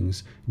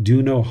beings,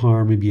 do no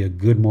harm, and be a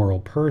good moral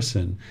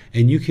person,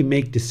 and you can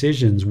make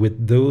decisions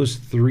with those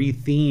three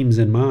themes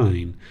in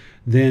mind,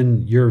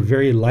 then you're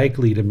very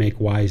likely to make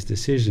wise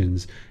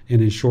decisions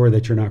and ensure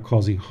that you're not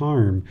causing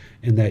harm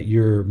and that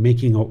you're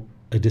making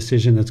a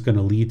decision that's going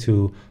to lead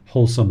to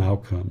wholesome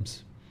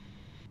outcomes.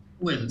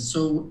 Well,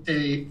 so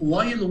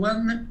while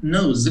one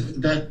knows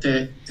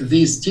that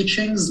these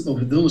teachings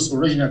of those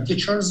original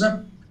teachers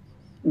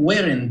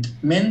weren't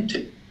meant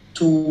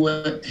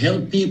to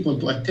help people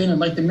to attain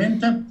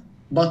enlightenment,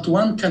 but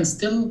one can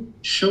still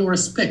show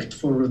respect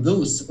for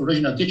those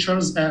original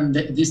teachers and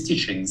these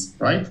teachings,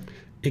 right?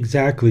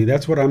 Exactly.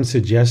 That's what I'm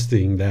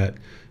suggesting, that,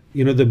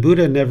 the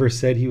Buddha never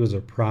said he was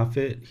a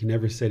prophet. He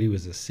never said he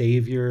was a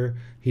savior.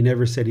 He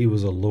never said he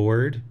was a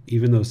Lord,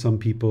 even though some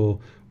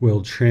people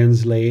will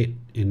translate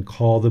and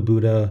call the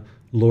Buddha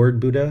Lord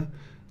Buddha.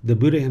 The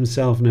Buddha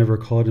himself never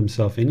called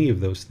himself any of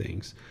those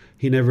things.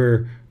 He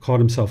never called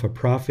himself a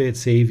prophet,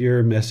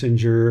 savior,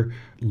 messenger,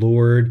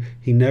 Lord.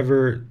 He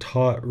never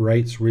taught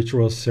rites,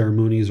 rituals,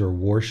 ceremonies, or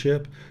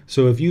worship.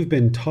 So if you've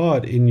been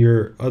taught in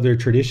your other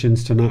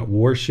traditions to not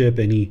worship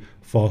any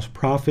false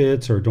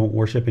prophets or don't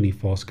worship any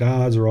false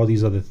gods or all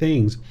these other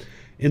things,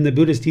 in the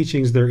Buddha's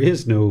teachings, there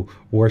is no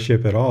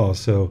worship at all.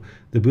 So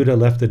the Buddha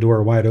left the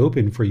door wide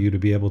open for you to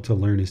be able to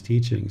learn his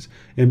teachings.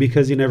 And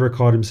because he never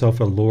called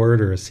himself a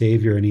Lord or a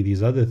Savior or any of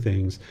these other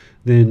things,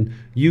 then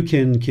you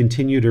can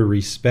continue to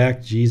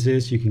respect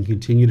Jesus, you can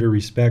continue to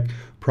respect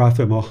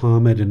Prophet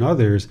Muhammad and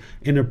others,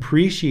 and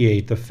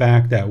appreciate the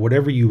fact that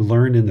whatever you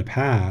learned in the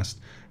past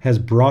has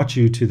brought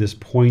you to this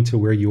point to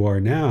where you are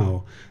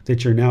now,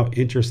 that you're now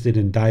interested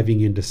in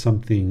diving into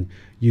something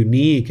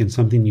unique and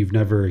something you've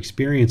never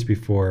experienced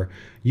before.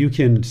 You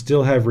can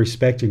still have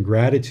respect and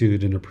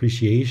gratitude and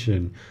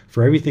appreciation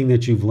for everything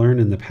that you've learned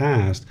in the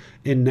past,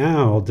 and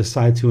now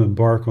decide to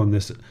embark on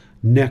this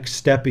next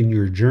step in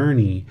your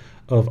journey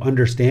of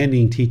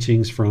understanding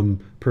teachings from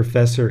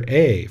Professor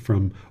A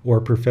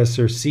or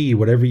Professor C,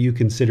 whatever you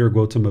consider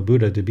Gautama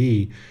Buddha to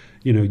be.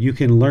 You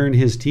can learn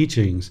his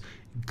teachings,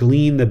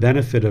 glean the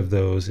benefit of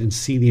those, and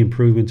see the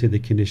improvement to the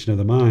condition of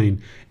the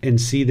mind,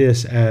 and see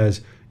this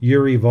as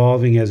you're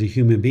evolving as a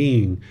human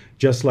being,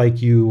 just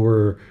like you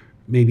were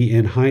maybe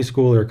in high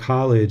school or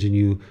college and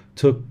you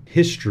took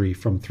history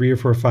from 3 or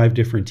 4 or 5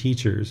 different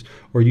teachers,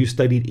 or you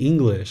studied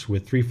English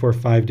with 3, 4,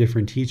 5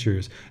 different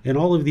teachers, and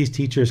all of these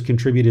teachers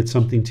contributed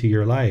something to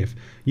your life.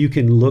 You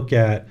can look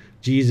at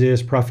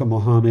Jesus, Prophet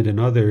Muhammad, and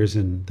others,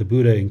 and the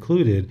Buddha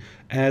included,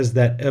 as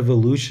that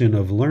evolution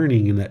of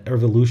learning and that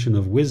evolution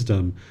of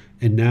wisdom.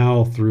 And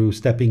now, through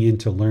stepping in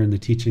to learn the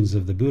teachings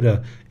of the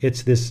Buddha,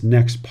 it's this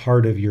next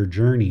part of your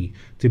journey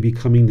to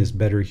becoming this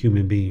better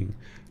human being.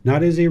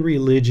 Not as a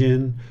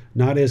religion,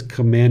 not as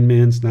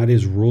commandments, not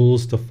as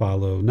rules to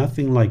follow,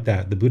 nothing like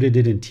that. The Buddha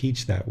didn't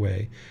teach that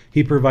way.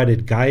 He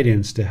provided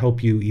guidance to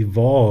help you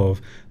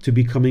evolve to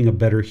becoming a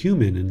better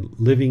human and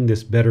living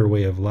this better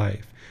way of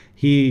life.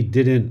 He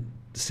didn't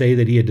say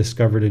that he had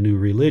discovered a new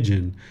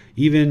religion.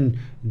 Even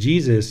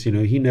Jesus,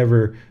 he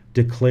never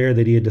declare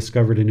that he had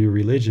discovered a new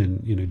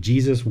religion.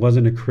 Jesus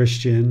wasn't a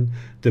Christian.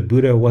 The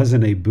Buddha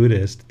wasn't a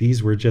Buddhist.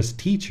 These were just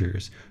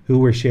teachers who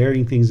were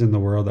sharing things in the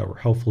world that were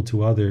helpful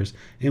to others.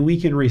 And we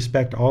can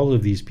respect all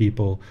of these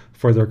people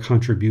for their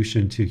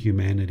contribution to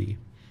humanity.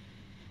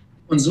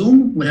 On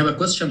Zoom, we have a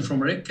question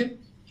from Rick.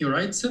 He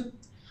writes,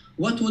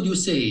 what would you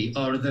say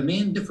are the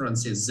main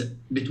differences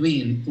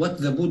between what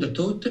the Buddha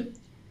taught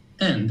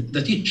and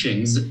the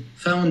teachings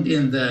found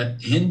in the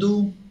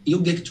Hindu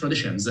yogic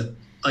traditions?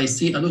 I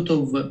see a lot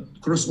of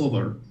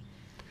crossover.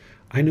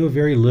 I know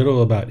very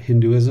little about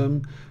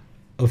Hinduism.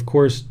 Of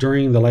course,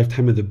 during the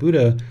lifetime of the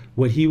Buddha,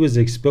 what he was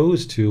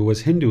exposed to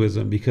was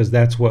Hinduism, because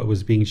that's what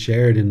was being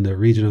shared in the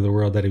region of the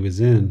world that he was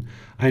in.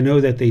 I know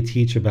that they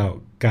teach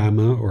about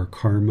Kama or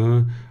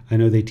karma. I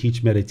know they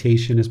teach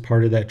meditation as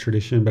part of that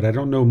tradition, but I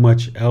don't know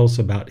much else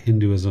about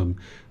Hinduism.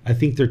 I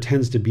think there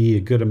tends to be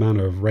a good amount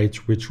of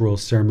rites,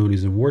 rituals,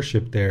 ceremonies, and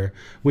worship there,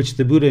 which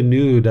the Buddha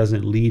knew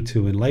doesn't lead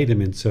to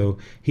enlightenment. So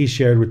he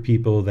shared with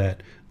people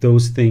that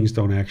those things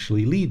don't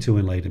actually lead to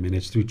enlightenment.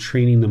 It's through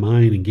training the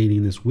mind and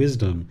gaining this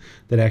wisdom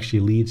that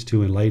actually leads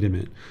to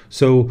enlightenment.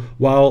 So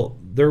while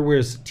there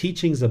was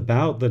teachings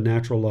about the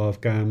natural law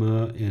of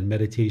karma and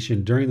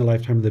meditation during the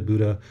lifetime of the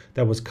Buddha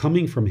that was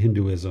coming from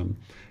Hinduism,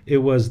 it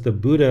was the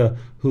Buddha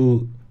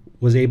who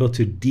was able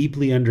to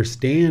deeply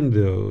understand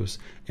those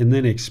and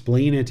then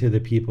explain it to the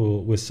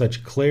people with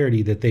such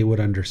clarity that they would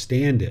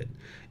understand it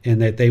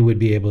and that they would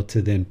be able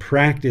to then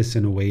practice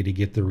in a way to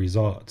get the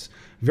results.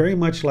 Very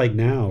much like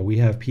now, we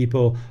have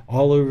people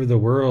all over the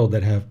world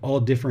that have all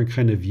different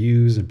kind of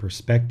views and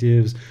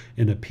perspectives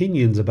and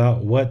opinions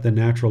about what the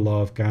natural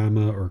law of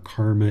karma or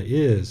karma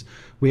is.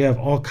 We have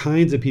all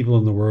kinds of people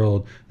in the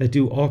world that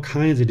do all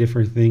kinds of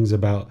different things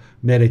about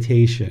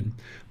meditation.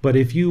 But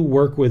if you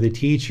work with a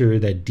teacher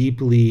that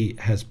deeply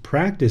has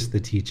practiced the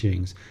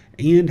teachings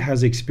and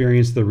has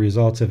experienced the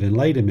results of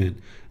enlightenment,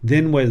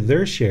 then what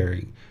they're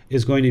sharing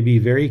is going to be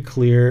very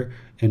clear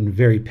and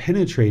very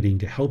penetrating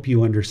to help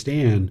you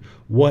understand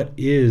what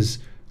is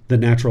the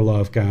natural law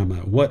of karma,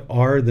 what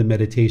are the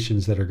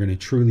meditations that are going to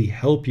truly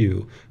help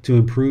you to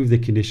improve the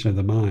condition of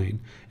the mind.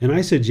 And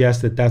I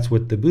suggest that that's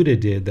what the Buddha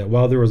did, that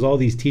while there was all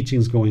these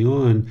teachings going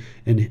on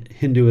in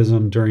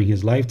Hinduism during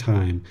his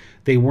lifetime,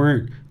 they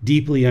weren't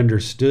deeply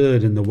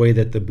understood in the way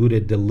that the Buddha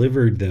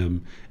delivered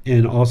them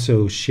and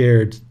also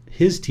shared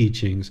his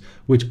teachings,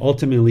 which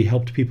ultimately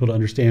helped people to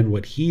understand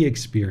what he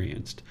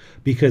experienced,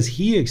 because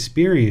he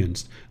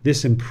experienced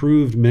this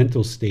improved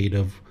mental state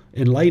of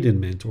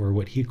enlightenment, or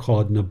what he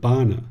called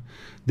nibbana.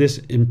 this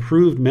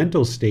improved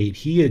mental state,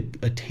 he had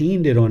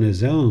attained it on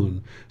his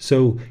own.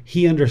 So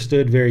he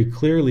understood very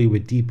clearly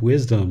with deep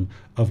wisdom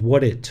of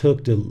what it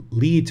took to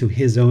lead to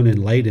his own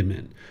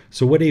enlightenment.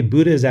 So what a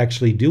Buddha is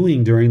actually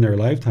doing during their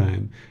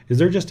lifetime is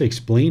they're just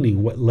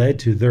explaining what led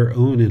to their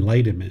own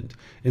enlightenment.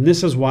 And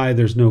this is why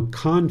there's no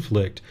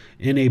conflict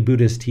in a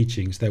Buddhist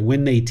teachings, that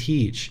when they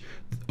teach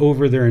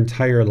over their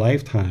entire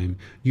lifetime,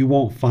 you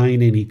won't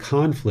find any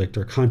conflict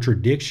or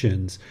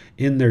contradictions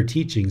in their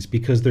teachings,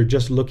 because they're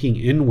just looking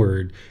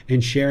inward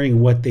and sharing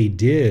what they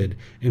did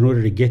in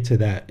order to get to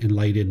that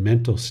enlightened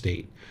mental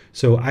state.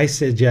 So I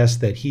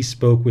suggest that he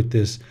spoke with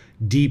this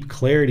deep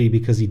clarity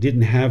because he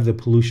didn't have the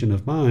pollution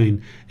of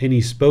mind, and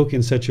he spoke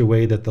in such a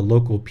way that the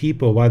local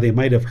people, while they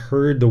might have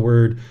heard the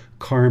word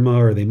karma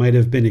or they might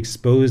have been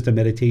exposed to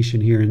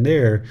meditation here and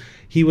there,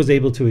 he was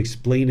able to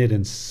explain it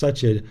in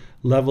such a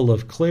level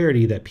of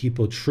clarity that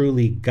people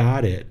truly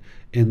got it,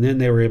 and then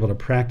they were able to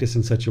practice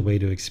in such a way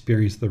to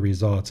experience the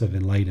results of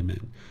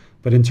enlightenment.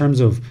 But in terms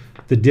of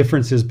the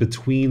differences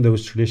between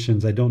those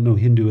traditions, I don't know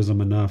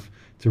Hinduism enough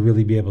to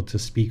really be able to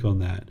speak on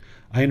that.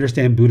 I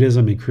understand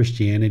Buddhism and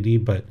Christianity,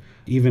 but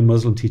even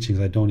Muslim teachings,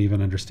 I don't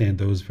even understand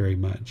those very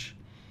much.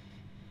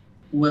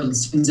 Well,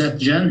 since that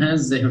Jan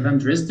has her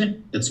hand raised,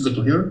 let's go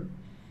to her.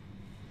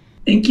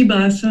 Thank you,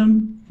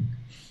 Bassam.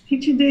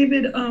 Teacher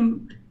David,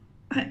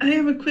 I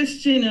have a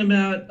question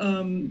about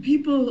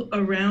people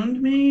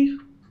around me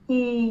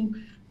who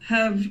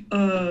have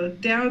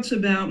doubts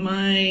about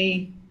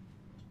I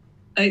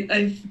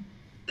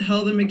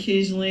tell them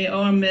occasionally,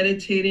 oh, I'm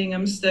meditating,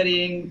 I'm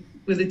studying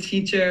with a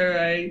teacher,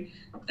 I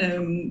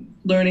am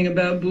learning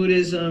about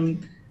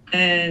Buddhism,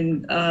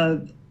 and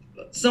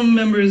some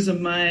members of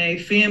my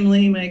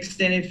family, my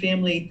extended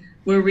family,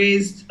 were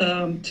raised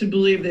to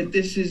believe that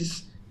this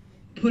is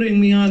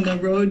putting me on the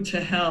road to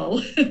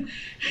hell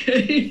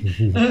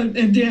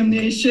and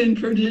damnation,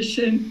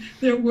 perdition.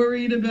 They're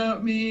worried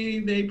about me.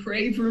 They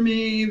pray for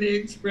me. They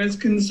express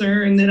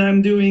concern that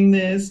I'm doing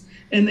this,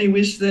 and they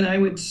wish that I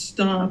would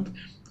stop.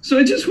 So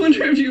I just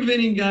wonder if you have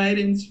any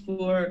guidance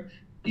for,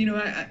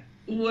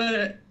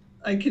 what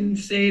I can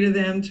say to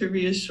them to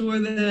reassure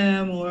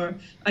them, or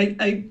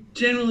I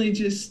generally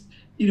just,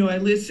 I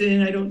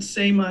listen, I don't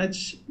say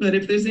much, but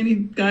if there's any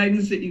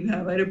guidance that you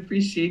have, I'd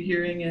appreciate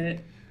hearing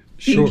it.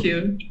 Thank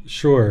you.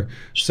 Sure.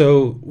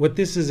 So what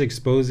this is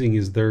exposing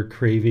is their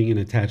craving and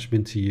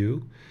attachment to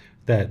you,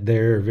 that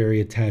they're very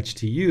attached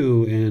to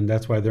you, and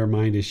that's why their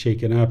mind is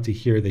shaken up to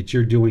hear that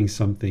you're doing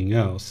something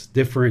else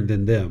different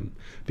than them,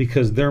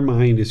 because their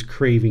mind is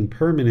craving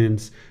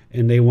permanence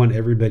and they want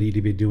everybody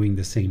to be doing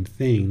the same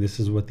thing. This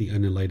is what the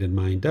unenlightened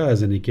mind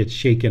does, and it gets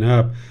shaken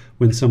up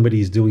when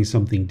somebody's doing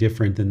something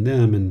different than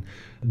them, and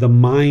the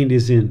mind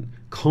isn't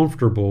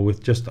comfortable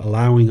with just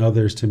allowing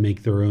others to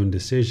make their own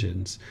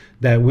decisions.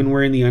 That when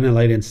we're in the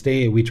unenlightened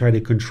state, we try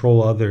to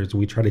control others,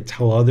 we try to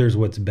tell others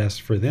what's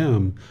best for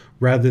them,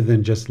 rather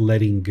than just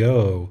letting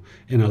go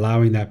and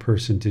allowing that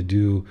person to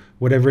do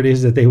whatever it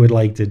is that they would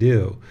like to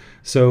do.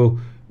 So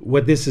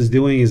what this is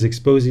doing is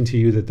exposing to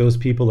you that those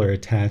people are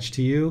attached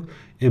to you,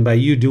 and by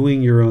you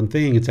doing your own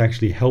thing, it's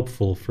actually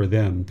helpful for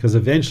them, because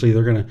eventually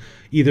they're going to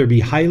either be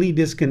highly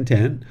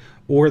discontent,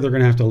 or they're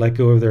going to have to let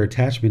go of their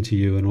attachment to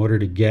you in order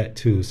to get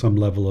to some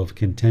level of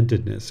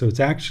contentedness. So it's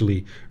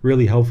actually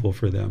really helpful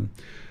for them.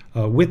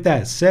 With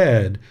that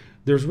said,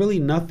 there's really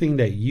nothing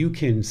that you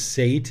can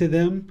say to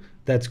them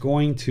that's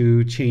going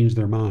to change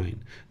their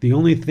mind. The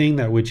only thing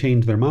that would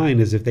change their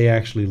mind is if they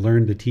actually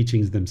learned the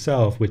teachings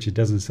themselves, which it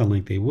doesn't sound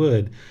like they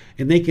would,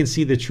 and they can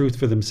see the truth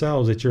for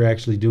themselves, that you're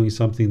actually doing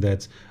something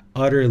that's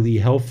utterly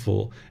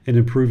helpful in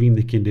improving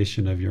the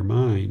condition of your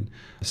mind.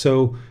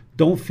 So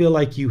don't feel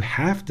like you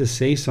have to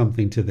say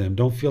something to them.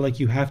 Don't feel like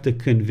you have to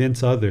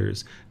convince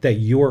others that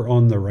you're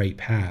on the right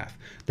path.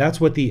 That's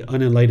what the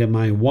unenlightened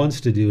mind wants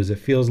to do, is it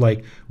feels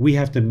like we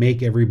have to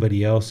make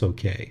everybody else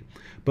okay.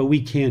 But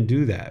we can't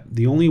do that.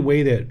 The only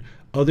way that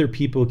other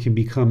people can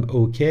become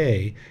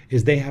okay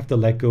is they have to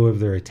let go of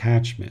their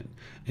attachment.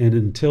 And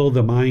until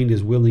the mind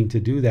is willing to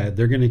do that,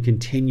 they're going to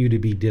continue to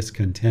be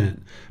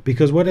discontent.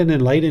 Because what an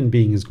enlightened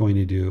being is going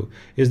to do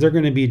is they're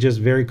going to be just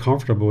very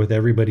comfortable with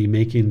everybody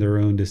making their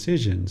own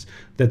decisions,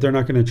 that they're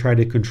not going to try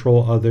to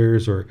control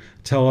others or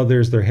tell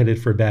others they're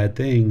headed for bad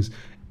things.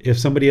 If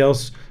somebody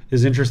else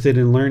is interested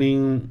in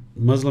learning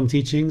Muslim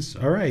teachings,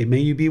 all right, may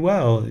you be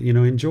well,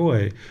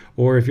 enjoy.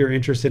 Or if you're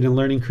interested in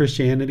learning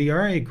Christianity, all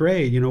right,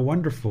 great,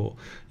 wonderful.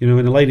 An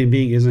enlightened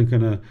being isn't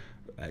going to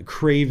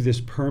crave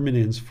this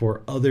permanence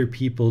for other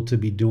people to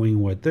be doing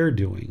what they're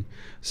doing.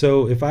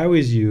 So if I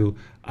was you,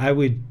 I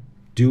would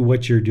do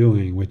what you're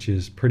doing, which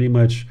is pretty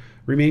much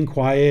remain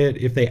quiet.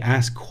 If they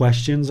ask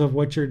questions of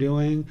what you're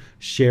doing,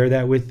 share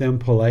that with them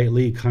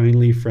politely,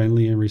 kindly,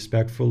 friendly, and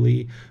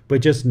respectfully.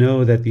 But just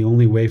know that the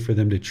only way for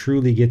them to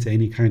truly get to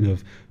any kind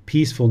of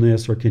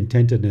peacefulness or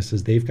contentedness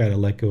is they've got to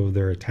let go of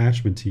their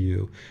attachment to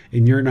you.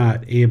 And you're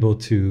not able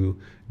to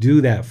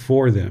do that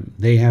for them.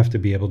 They have to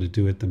be able to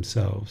do it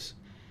themselves.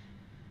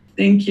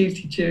 Thank you,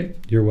 teacher.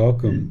 You're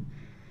welcome.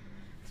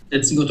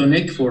 Let's go to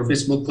Nick for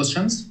Facebook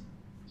questions.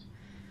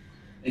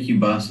 Thank you,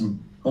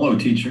 Bassam. Hello,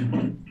 teacher.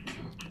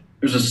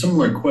 There's a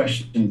similar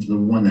question to the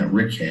one that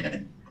Rick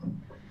had.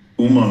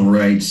 Uma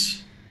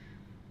writes,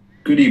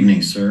 "Good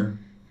evening, sir.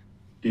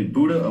 Did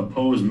Buddha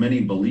oppose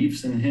many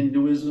beliefs in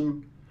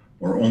Hinduism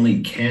or only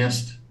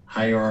caste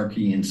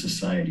hierarchy in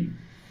society?"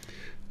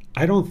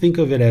 I don't think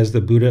of it as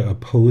the Buddha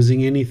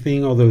opposing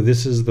anything, although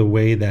this is the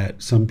way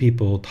that some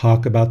people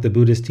talk about the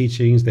Buddha's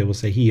teachings. They will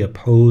say he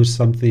opposed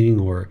something,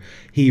 or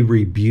he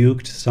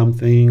rebuked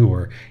something,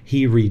 or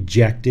he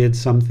rejected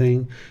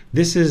something.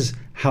 This is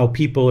how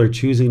people are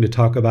choosing to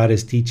talk about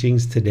his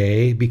teachings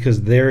today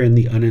because they're in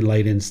the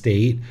unenlightened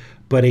state.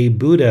 But a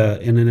Buddha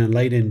and an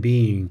enlightened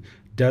being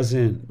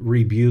doesn't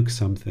rebuke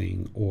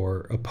something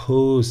or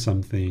oppose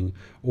something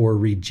or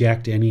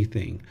reject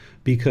anything,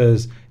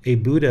 because a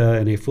Buddha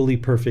and a fully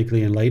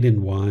perfectly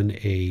enlightened one,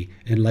 a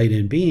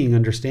enlightened being,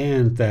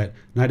 understands that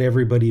not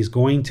everybody's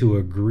going to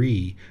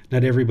agree,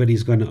 not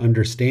everybody's going to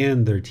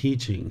understand their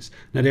teachings,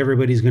 not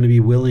everybody's going to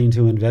be willing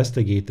to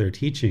investigate their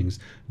teachings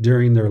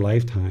during their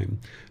lifetime.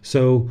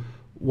 So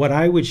what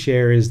I would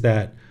share is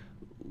that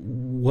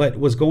what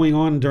was going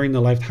on during the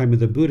lifetime of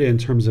the Buddha in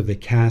terms of the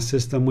caste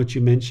system, which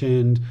you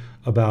mentioned,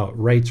 about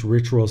rites,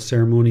 rituals,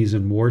 ceremonies,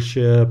 and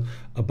worship,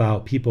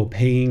 about people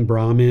paying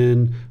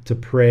Brahmin to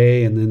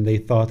pray, and then they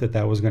thought that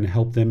that was going to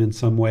help them in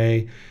some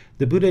way.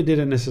 The Buddha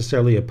didn't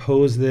necessarily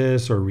oppose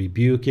this or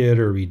rebuke it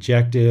or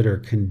reject it or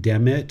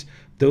condemn it.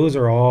 Those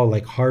are all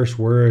like harsh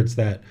words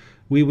that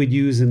we would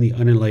use in the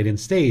unenlightened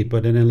state,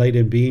 but an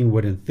enlightened being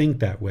wouldn't think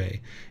that way.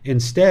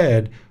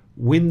 Instead,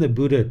 when the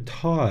Buddha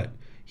taught,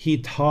 he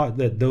taught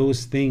that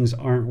those things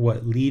aren't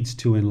what leads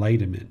to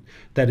enlightenment.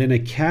 That in a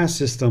caste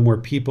system where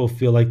people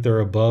feel like they're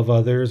above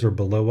others or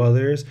below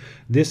others,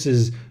 this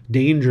is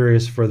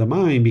dangerous for the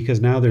mind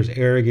because now there's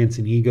arrogance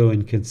and ego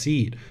and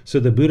conceit. So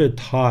the Buddha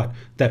taught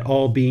that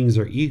all beings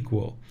are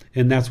equal.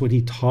 And that's what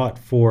he taught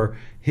for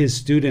his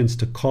students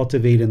to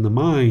cultivate in the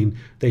mind,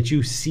 that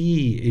you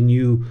see and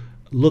you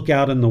look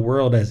out in the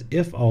world as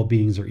if all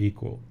beings are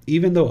equal.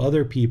 Even though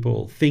other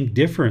people think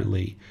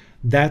differently,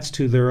 that's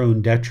to their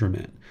own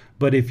detriment.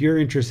 But if you're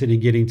interested in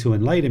getting to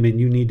enlightenment,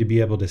 you need to be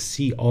able to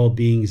see all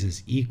beings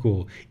as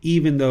equal,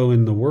 even though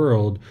in the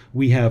world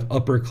we have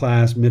upper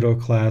class, middle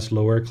class,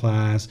 lower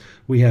class,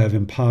 we have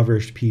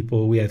impoverished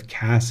people, we have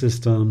caste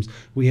systems,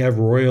 we have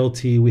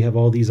royalty, we have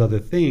all these other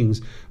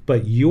things.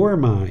 But your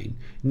mind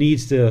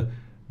needs to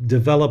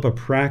develop a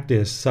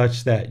practice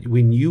such that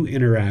when you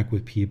interact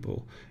with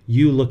people,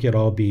 you look at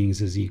all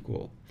beings as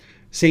equal.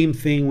 Same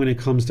thing when it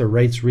comes to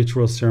rites,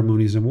 rituals,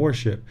 ceremonies, and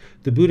worship.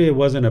 The Buddha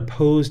wasn't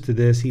opposed to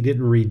this. He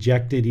didn't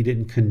reject it. He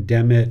didn't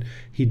condemn it.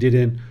 He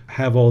didn't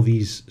have all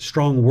these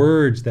strong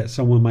words that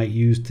someone might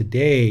use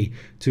today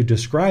to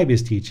describe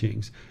his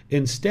teachings.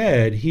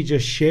 Instead, he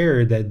just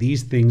shared that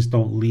these things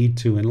don't lead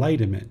to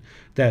enlightenment.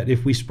 That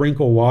if we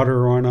sprinkle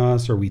water on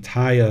us, or we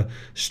tie a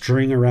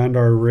string around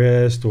our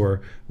wrist,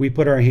 or we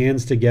put our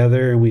hands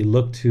together and we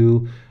look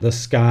to the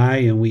sky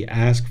and we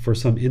ask for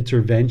some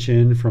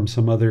intervention from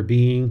some other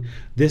being,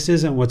 this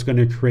isn't what's going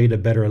to create a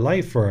better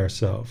life for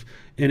ourselves.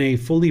 And a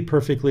fully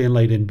perfectly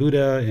enlightened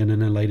Buddha and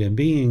an enlightened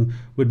being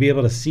would be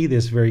able to see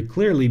this very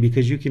clearly,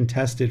 because you can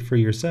test it for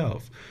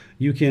yourself.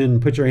 You can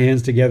put your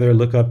hands together,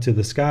 look up to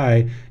the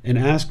sky, and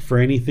ask for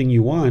anything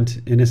you want,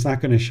 and it's not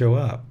going to show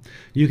up.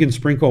 You can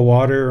sprinkle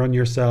water on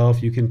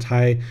yourself. You can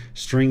tie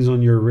strings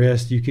on your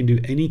wrist. You can do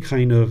any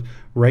kind of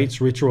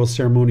rites, rituals,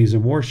 ceremonies,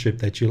 and worship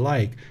that you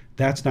like.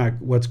 That's not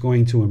what's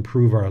going to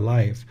improve our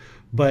life.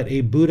 But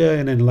a Buddha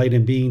and an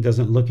enlightened being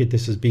doesn't look at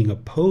this as being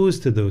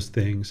opposed to those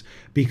things,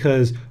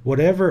 because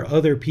whatever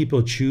other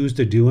people choose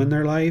to do in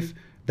their life,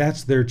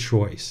 that's their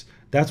choice.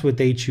 That's what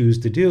they choose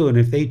to do. And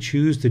if they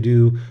choose to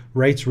do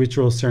rites,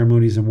 rituals,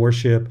 ceremonies, and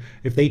worship,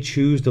 if they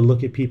choose to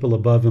look at people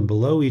above and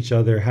below each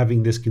other,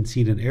 having this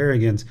conceit and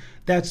arrogance,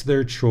 that's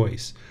their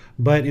choice.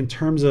 But in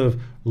terms of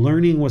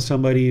learning with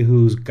somebody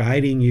who's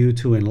guiding you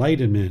to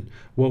enlightenment,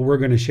 what we're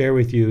going to share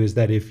with you is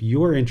that if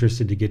you're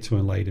interested to get to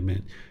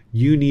enlightenment,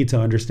 you need to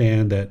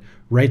understand that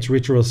rites,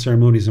 rituals,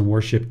 ceremonies, and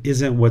worship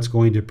isn't what's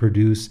going to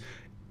produce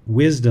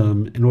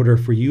wisdom in order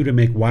for you to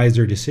make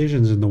wiser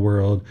decisions in the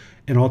world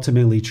and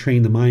ultimately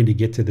train the mind to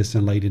get to this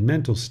enlightened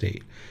mental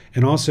state.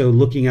 And also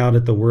looking out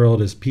at the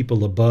world as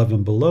people above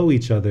and below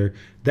each other,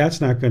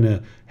 that's not going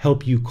to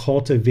help you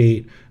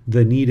cultivate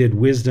the needed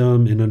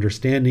wisdom and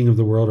understanding of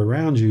the world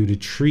around you to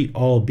treat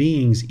all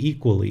beings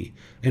equally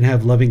and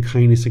have loving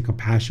kindness and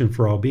compassion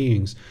for all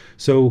beings.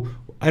 So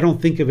I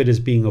don't think of it as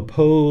being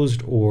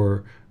opposed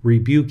or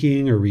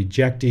rebuking or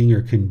rejecting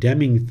or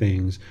condemning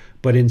things,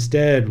 but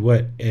instead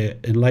what an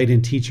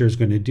enlightened teacher is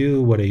going to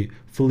do, what a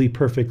fully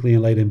perfectly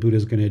enlightened Buddha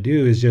is going to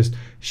do, is just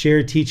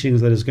share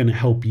teachings that is going to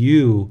help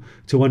you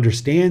to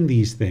understand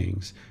these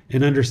things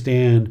and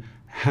understand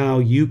how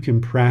you can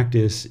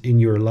practice in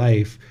your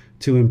life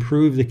to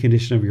improve the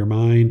condition of your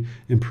mind,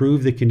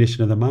 improve the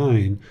condition of the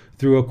mind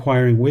through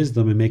acquiring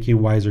wisdom and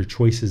making wiser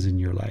choices in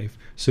your life,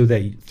 so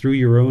that through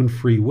your own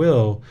free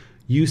will,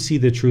 you see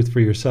the truth for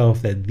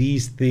yourself that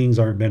these things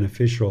aren't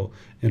beneficial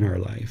in our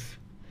life.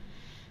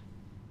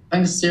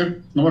 Thanks,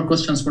 sir. No more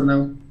questions for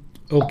now.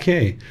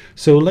 Okay,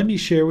 so let me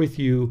share with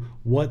you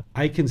what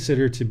I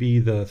consider to be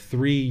the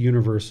three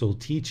universal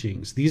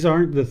teachings. These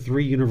aren't the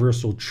three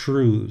universal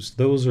truths.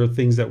 Those are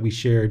things that we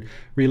shared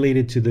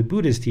related to the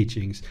Buddha's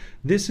teachings.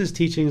 This is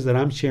teachings that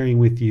I'm sharing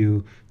with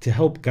you to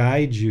help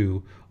guide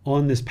you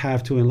on this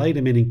path to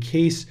enlightenment in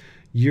case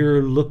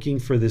you're looking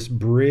for this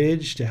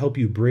bridge to help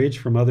you bridge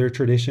from other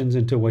traditions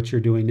into what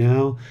you're doing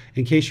now,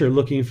 in case you're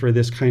looking for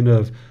this kind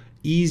of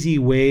easy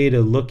way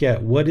to look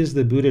at what is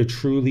the Buddha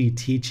truly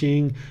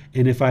teaching,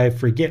 and if I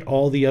forget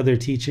all the other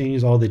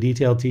teachings, all the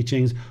detailed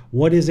teachings,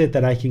 what is it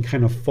that I can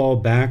kind of fall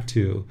back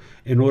to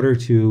in order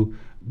to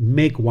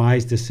make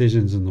wise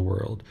decisions in the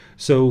world.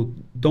 So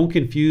don't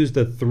confuse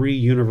the three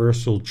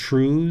universal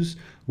truths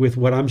with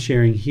what I'm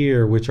sharing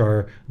here, which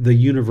are the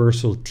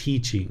universal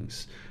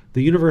teachings.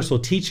 The universal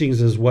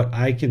teachings is what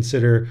I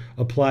consider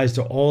applies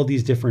to all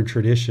these different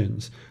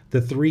traditions.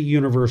 The three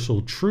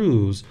universal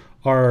truths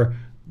are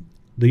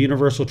the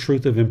universal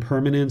truth of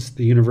impermanence,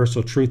 the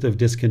universal truth of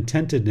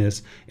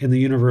discontentedness, and the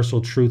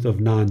universal truth of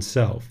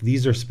non-self.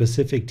 These are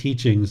specific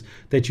teachings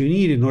that you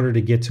need in order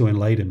to get to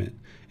enlightenment.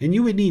 And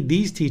you would need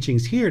these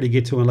teachings here to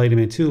get to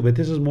enlightenment too, but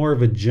this is more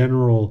of a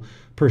general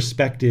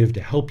perspective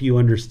to help you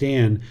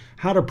understand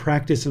how to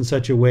practice in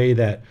such a way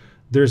that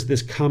there's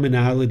this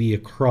commonality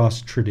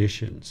across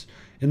traditions.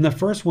 And the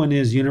first one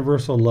is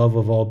universal love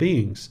of all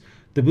beings.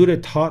 The Buddha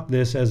taught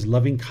this as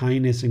loving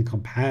kindness and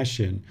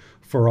compassion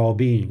for all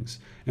beings.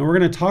 And we're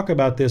going to talk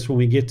about this when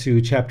we get to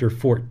chapter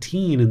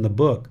 14 in the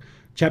book.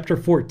 Chapter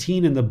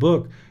 14 in the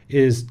book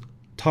is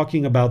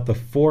talking about the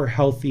four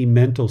healthy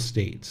mental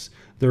states.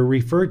 They're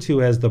referred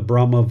to as the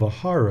Brahma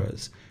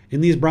Viharas.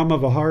 And these Brahma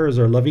Viharas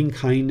are loving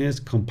kindness,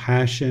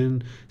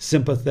 compassion,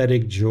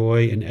 sympathetic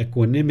joy, and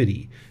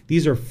equanimity.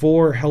 These are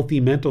four healthy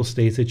mental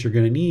states that you're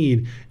going to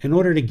need in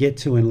order to get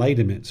to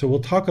enlightenment. So we'll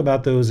talk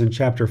about those in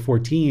chapter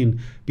 14.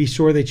 Be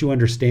sure that you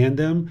understand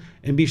them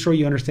and be sure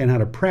you understand how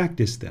to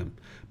practice them,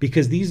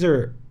 because these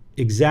are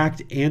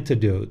exact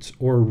antidotes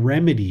or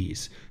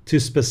remedies to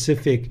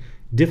specific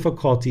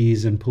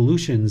difficulties and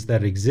pollutions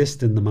that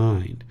exist in the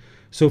mind.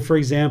 So for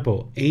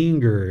example,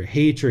 anger,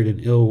 hatred,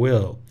 and ill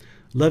will.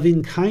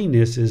 Loving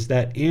kindness is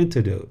that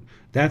antidote.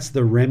 That's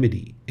the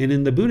remedy. And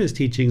in the Buddha's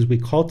teachings, we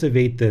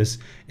cultivate this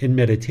in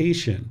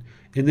meditation,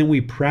 and then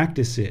we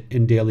practice it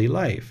in daily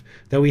life,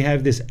 that we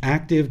have this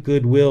active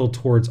goodwill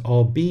towards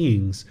all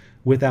beings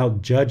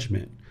without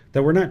judgment,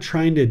 that we're not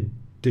trying to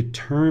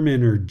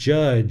determine or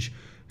judge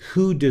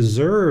who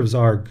deserves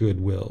our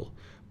goodwill,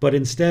 but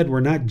instead we're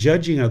not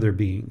judging other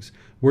beings.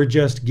 We're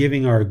just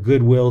giving our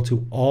goodwill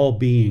to all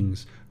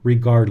beings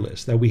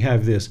regardless, that we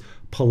have this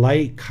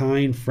polite,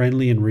 kind,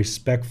 friendly, and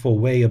respectful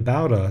way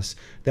about us,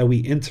 that we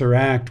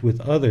interact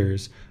with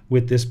others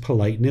with this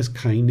politeness,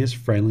 kindness,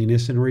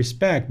 friendliness, and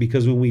respect.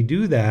 Because when we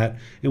do that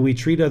and we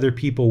treat other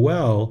people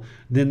well,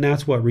 then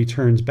that's what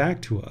returns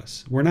back to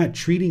us. We're not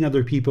treating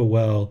other people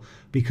well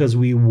because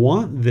we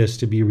want this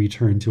to be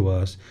returned to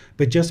us,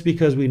 but just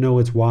because we know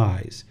it's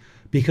wise.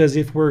 Because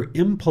if we're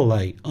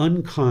impolite,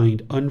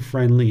 unkind,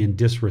 unfriendly, and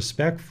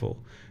disrespectful,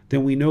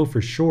 then we know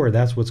for sure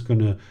that's what's going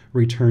to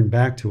return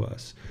back to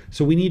us.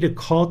 So we need to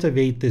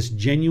cultivate this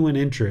genuine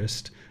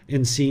interest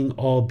in seeing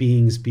all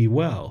beings be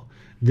well.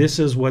 This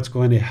is what's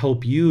going to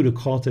help you to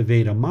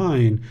cultivate a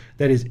mind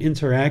that is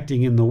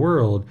interacting in the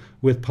world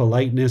with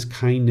politeness,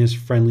 kindness,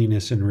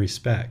 friendliness, and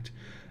respect,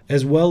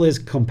 as well as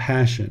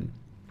compassion.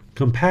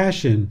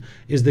 Compassion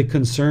is the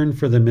concern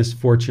for the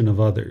misfortune of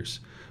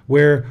others,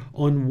 where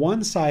on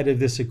one side of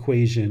this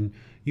equation,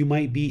 you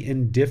might be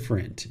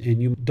indifferent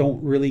and you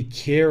don't really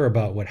care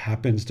about what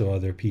happens to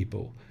other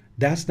people.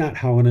 That's not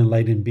how an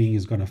enlightened being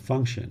is going to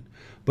function.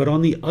 But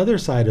on the other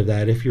side of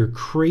that, if you're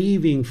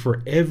craving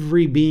for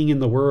every being in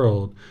the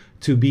world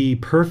to be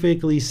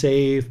perfectly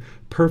safe,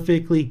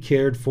 perfectly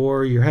cared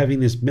for, you're having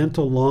this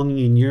mental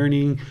longing and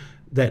yearning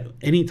that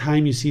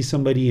anytime you see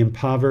somebody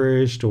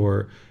impoverished,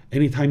 or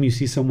anytime you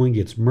see someone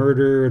gets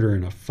murdered or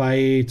in a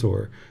fight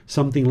or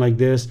something like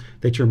this,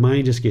 that your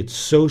mind just gets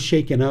so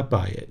shaken up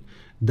by it.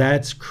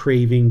 That's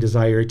craving,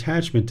 desire,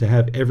 attachment to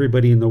have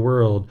everybody in the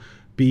world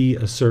be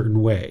a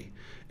certain way.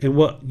 And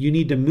what you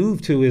need to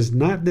move to is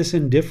not this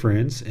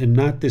indifference and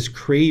not this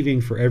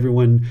craving for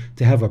everyone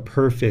to have a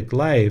perfect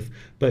life,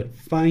 but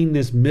find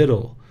this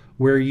middle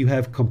where you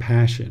have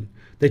compassion,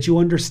 that you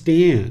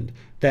understand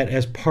that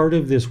as part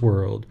of this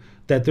world,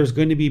 that there's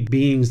going to be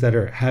beings that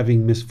are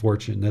having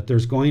misfortune, that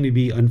there's going to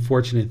be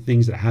unfortunate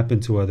things that happen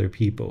to other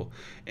people.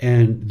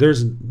 And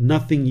there's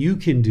nothing you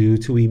can do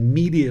to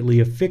immediately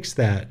affix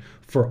that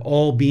for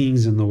all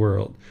beings in the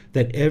world,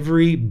 that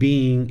every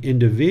being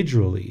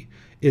individually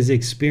is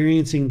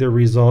experiencing the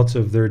results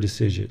of their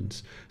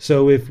decisions.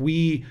 So if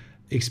we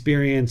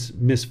experience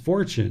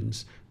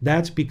misfortunes,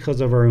 that's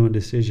because of our own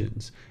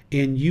decisions.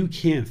 And you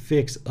can't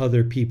fix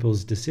other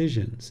people's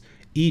decisions.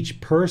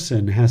 Each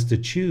person has to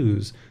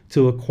choose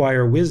to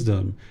acquire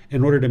wisdom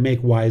in order to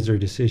make wiser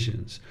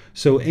decisions.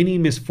 So any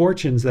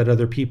misfortunes that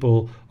other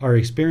people are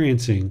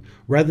experiencing,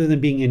 rather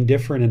than being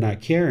indifferent and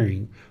not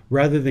caring,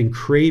 rather than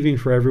craving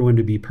for everyone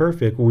to be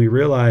perfect, when we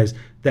realize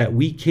that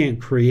we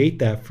can't create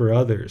that for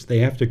others, they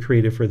have to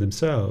create it for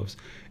themselves.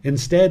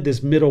 Instead,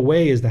 this middle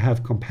way is to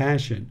have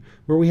compassion,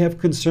 where we have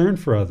concern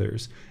for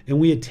others, and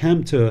we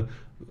attempt to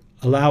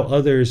allow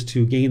others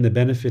to gain the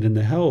benefit and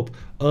the help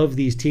of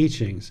these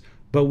teachings.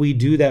 But we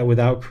do that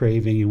without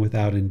craving and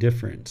without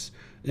indifference.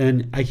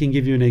 And I can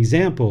give you an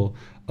example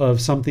of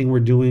something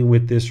we're doing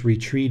with this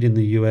retreat in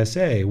the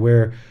USA,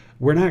 where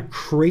we're not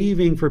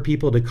craving for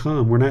people to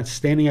come. We're not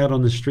standing out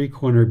on the street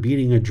corner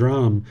beating a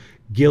drum,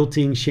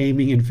 guilting,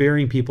 shaming, and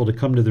fearing people to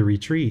come to the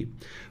retreat.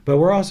 But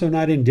we're also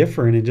not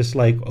indifferent and just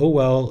like, oh,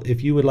 well,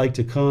 if you would like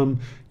to come,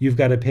 you've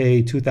got to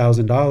pay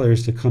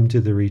 $2,000 to come to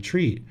the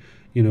retreat.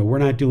 We're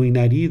not doing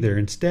that either.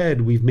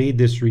 Instead, we've made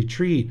this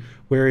retreat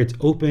where it's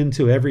open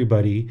to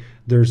everybody.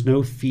 There's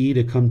no fee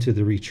to come to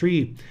the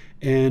retreat.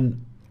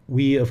 And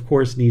we, of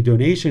course, need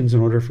donations in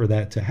order for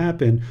that to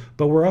happen.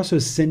 But we're also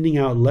sending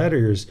out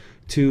letters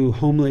to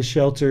homeless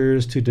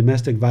shelters, to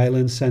domestic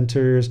violence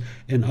centers,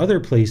 and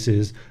other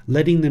places,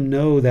 letting them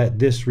know that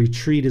this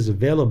retreat is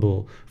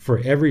available for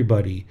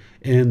everybody,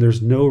 and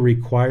there's no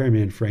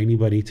requirement for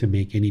anybody to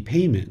make any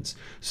payments.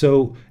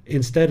 So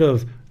instead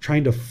of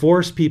trying to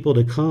force people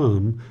to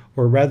come,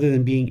 or rather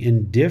than being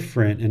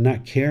indifferent and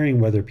not caring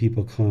whether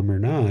people come or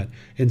not,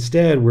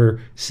 instead we're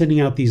sending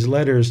out these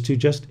letters to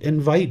just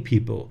invite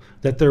people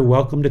that they're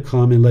welcome to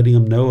come and letting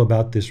them know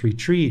about this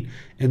retreat,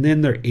 and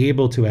then they're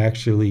able to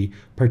actually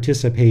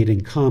participate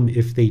and come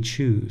if they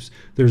choose.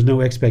 There's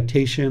no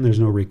expectation, there's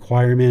no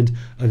requirement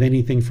of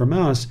anything from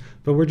us,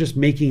 but we're just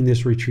making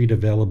this retreat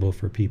available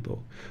for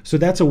people. So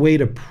that's a way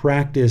to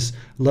practice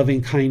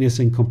loving kindness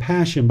and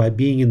compassion, by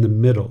being in the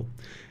middle.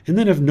 And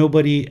then if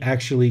nobody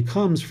actually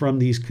comes from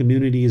these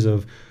communities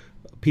of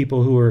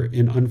people who are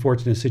in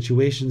unfortunate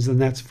situations, then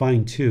that's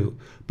fine too.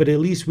 But at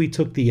least we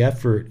took the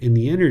effort and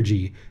the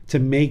energy to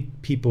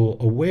make people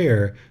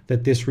aware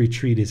that this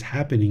retreat is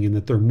happening and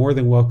that they're more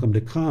than welcome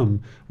to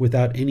come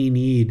without any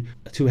need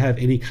to have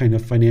any kind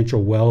of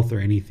financial wealth or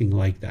anything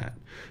like that.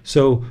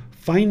 So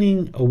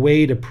finding a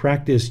way to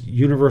practice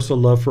universal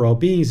love for all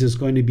beings is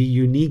going to be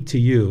unique to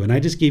you. And I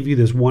just gave you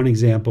this one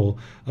example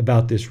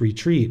about this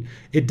retreat.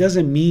 It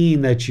doesn't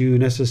mean that you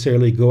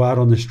necessarily go out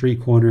on the street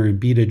corner and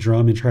beat a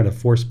drum and try to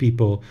force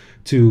people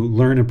to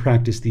learn and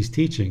practice these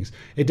teachings.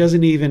 It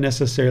doesn't even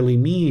necessarily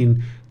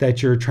mean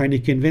that you're trying to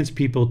convince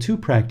people to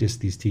practice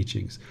these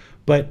teachings.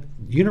 But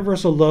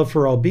universal love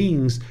for all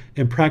beings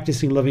and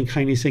practicing loving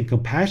kindness and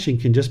compassion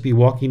can just be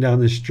walking down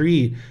the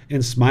street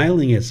and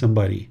smiling at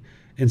somebody,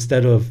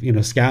 instead of,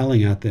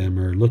 scowling at them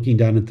or looking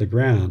down at the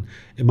ground.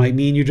 It might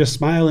mean you just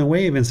smile and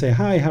wave and say,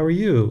 hi, how are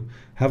you?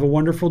 Have a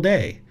wonderful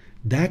day.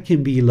 That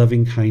can be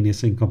loving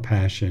kindness and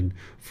compassion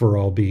for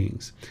all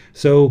beings.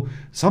 So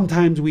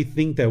sometimes we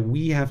think that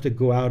we have to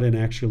go out and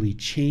actually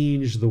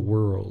change the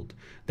world.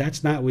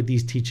 That's not what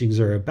these teachings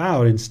are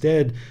about.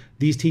 Instead,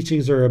 these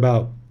teachings are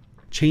about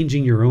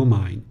changing your own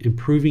mind,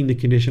 improving the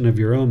condition of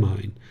your own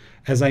mind.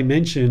 As I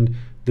mentioned,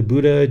 the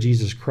Buddha,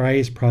 Jesus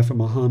Christ, Prophet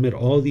Muhammad,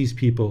 all these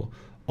people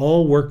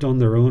all worked on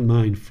their own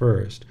mind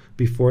first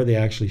before they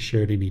actually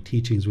shared any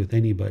teachings with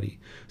anybody.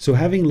 So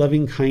having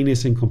loving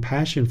kindness and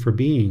compassion for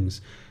beings,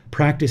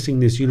 practicing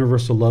this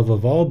universal love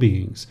of all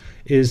beings,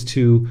 is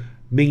to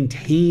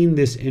maintain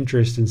this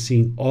interest in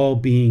seeing all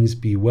beings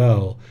be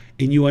well.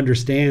 And you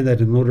understand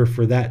that in order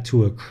for that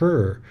to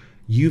occur,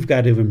 you've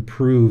got to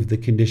improve the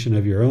condition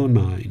of your own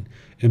mind.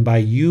 And by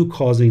you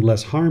causing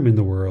less harm in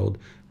the world,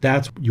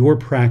 that's your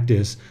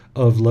practice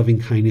of loving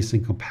kindness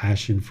and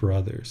compassion for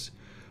others.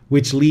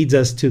 Which leads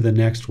us to the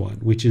next one,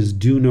 which is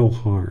do no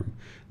harm.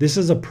 This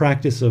is a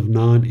practice of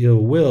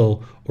non-ill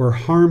will or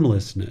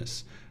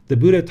harmlessness. The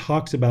Buddha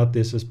talks about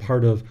this as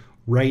part of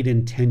right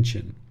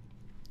intention.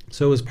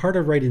 So as part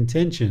of right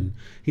intention,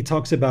 he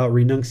talks about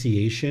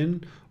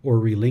renunciation or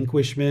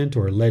relinquishment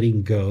or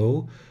letting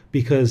go,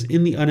 because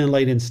in the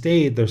unenlightened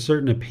state, there's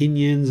certain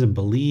opinions and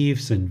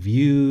beliefs and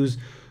views,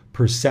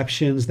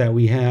 perceptions that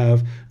we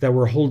have that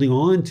we're holding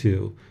on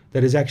to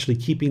that is actually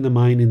keeping the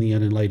mind in the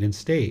unenlightened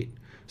state.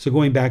 So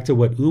going back to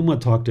what Uma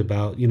talked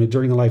about,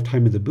 during the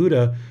lifetime of the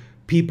Buddha,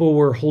 people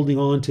were holding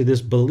on to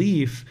this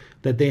belief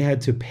that they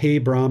had to pay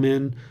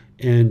Brahman,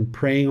 and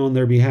praying on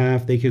their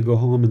behalf, they could go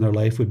home and their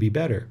life would be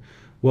better.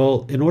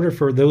 Well, in order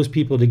for those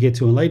people to get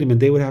to enlightenment,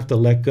 they would have to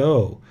let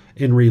go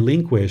and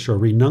relinquish or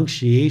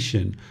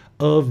renunciation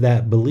of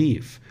that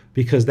belief,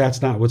 because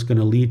that's not what's going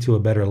to lead to a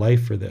better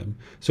life for them.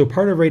 So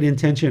part of right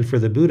intention for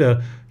the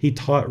Buddha, he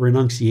taught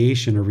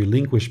renunciation or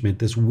relinquishment,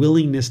 this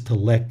willingness to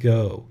let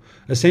go,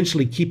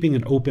 essentially keeping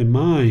an open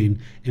mind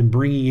and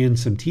bringing in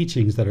some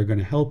teachings that are going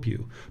to help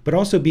you, but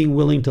also being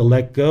willing to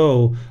let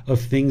go of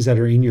things that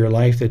are in your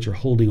life that you're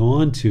holding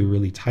on to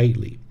really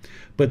tightly.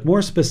 But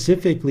more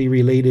specifically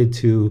related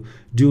to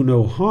do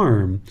no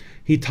harm,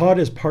 he taught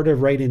as part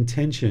of right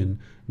intention,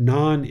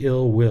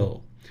 non-ill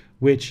will,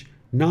 which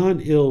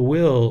Non-ill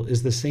will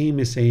is the same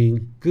as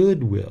saying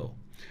goodwill.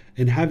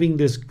 And having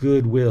this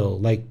goodwill,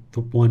 like the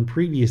one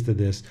previous to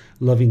this,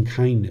 loving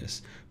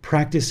kindness,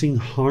 practicing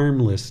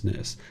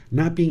harmlessness,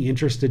 not being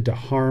interested to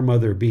harm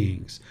other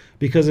beings.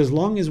 Because as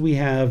long as we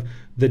have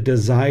the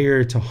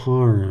desire to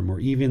harm, or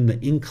even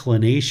the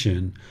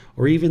inclination,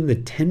 or even the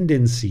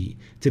tendency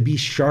to be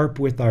sharp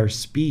with our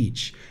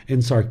speech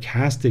and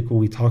sarcastic when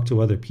we talk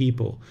to other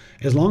people,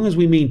 as long as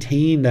we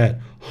maintain that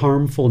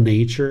harmful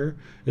nature,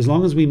 as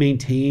long as we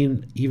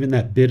maintain even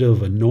that bit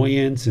of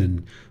annoyance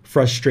and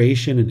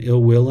frustration and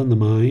ill will in the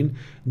mind,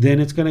 then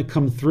it's going to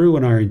come through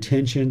in our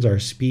intentions, our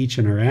speech,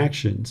 and our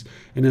actions.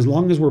 And as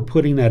long as we're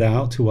putting that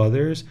out to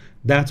others,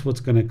 that's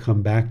what's going to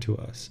come back to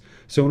us.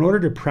 So in order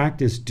to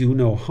practice do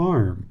no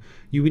harm,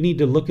 you would need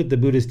to look at the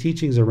Buddha's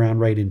teachings around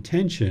right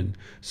intention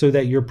so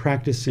that you're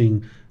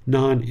practicing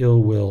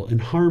non-ill will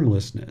and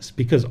harmlessness,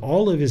 because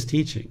all of his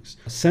teachings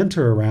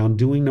center around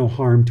doing no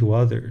harm to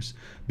others,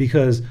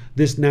 because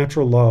this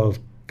natural law of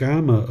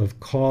gamma, of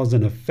cause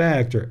and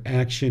effect, or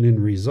action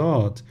and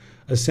result,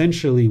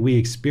 essentially we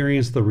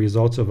experience the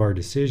results of our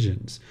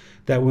decisions,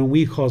 that when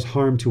we cause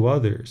harm to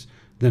others,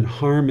 then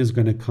harm is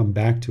going to come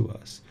back to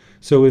us.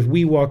 So if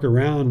we walk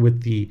around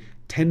with the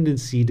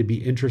tendency to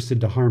be interested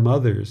to harm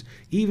others,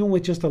 even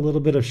with just a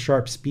little bit of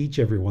sharp speech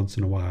every once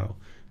in a while,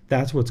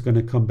 that's what's going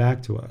to come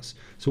back to us.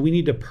 So we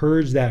need to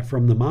purge that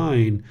from the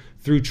mind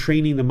through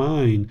training the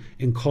mind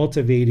and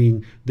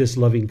cultivating this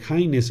loving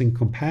kindness and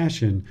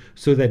compassion,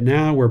 so that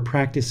now we're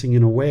practicing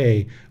in a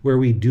way where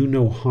we do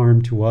no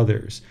harm to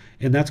others.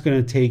 And that's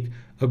going to take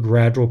a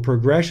gradual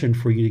progression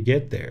for you to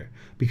get there.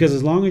 Because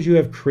as long as you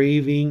have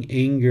craving,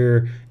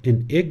 anger,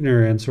 and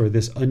ignorance, or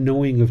this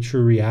unknowing of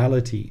true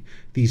reality,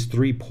 these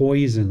three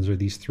poisons or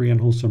these three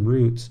unwholesome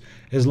roots,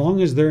 as long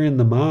as they're in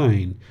the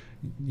mind,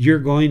 you're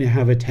going to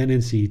have a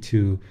tendency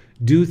to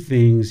do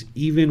things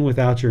even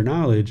without your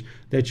knowledge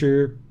that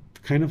you're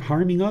kind of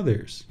harming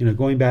others.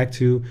 Going back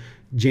to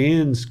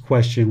Jan's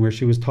question where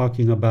she was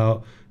talking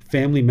about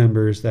family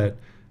members that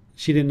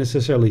she didn't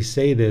necessarily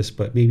say this,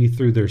 but maybe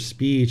through their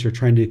speech or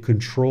trying to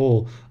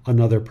control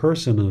another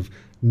person of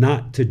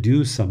not to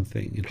do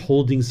something and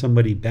holding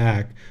somebody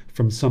back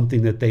from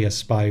something that they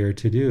aspire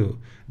to do.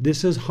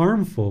 This is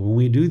harmful when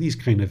we do these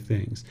kind of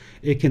things.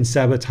 It can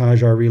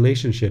sabotage our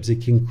relationships.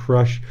 It can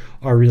crush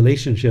our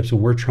relationships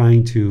when we're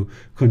trying to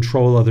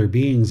control other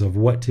beings of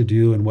what to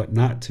do and what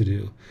not to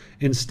do.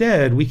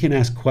 Instead, we can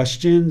ask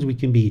questions. We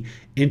can be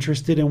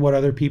interested in what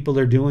other people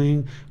are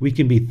doing. We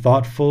can be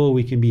thoughtful.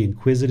 We can be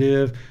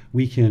inquisitive.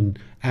 We can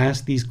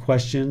ask these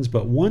questions.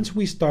 But once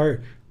we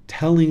start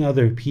telling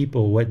other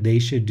people what they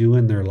should do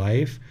in their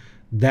life,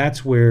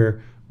 that's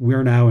where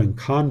we're now in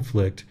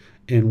conflict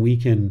and we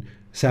can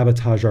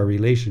sabotage our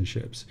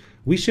relationships.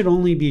 We should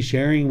only be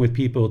sharing with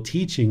people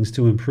teachings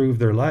to improve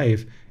their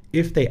life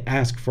if they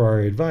ask for our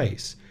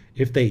advice.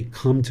 If they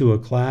come to a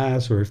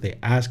class or if they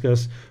ask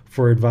us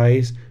for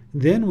advice,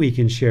 then we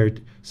can share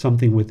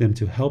something with them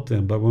to help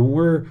them. But when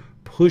we're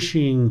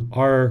pushing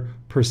our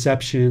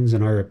perceptions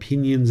and our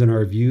opinions and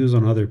our views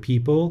on other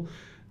people,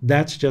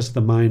 that's just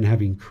the mind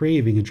having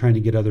craving and trying to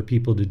get other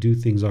people to do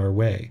things our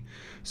way.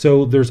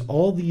 So there's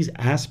all these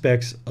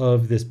aspects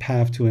of this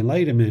path to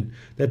enlightenment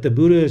that the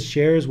Buddha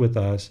shares with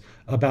us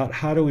about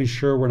how to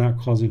ensure we're not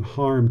causing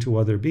harm to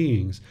other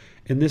beings.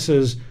 And this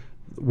is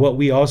what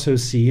we also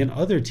see in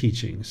other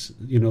teachings.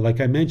 Like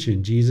I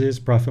mentioned, Jesus,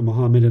 Prophet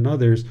Muhammad, and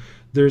others,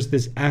 there's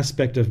this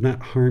aspect of not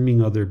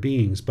harming other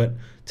beings. But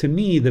to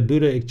me, the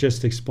Buddha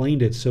just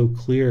explained it so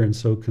clear and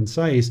so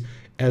concise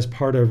as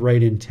part of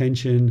right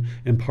intention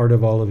and part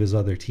of all of his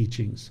other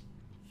teachings.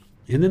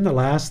 And then the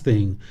last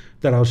thing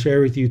that I'll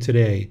share with you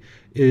today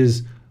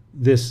is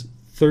this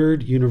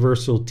third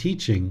universal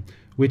teaching,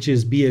 which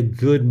is be a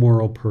good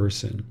moral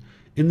person.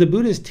 In the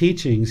Buddha's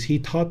teachings, he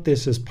taught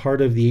this as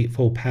part of the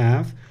Eightfold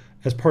Path,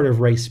 as part of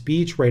right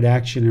speech, right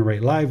action, and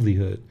right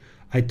livelihood.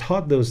 I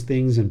taught those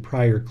things in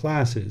prior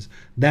classes.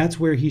 That's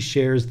where he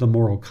shares the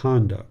moral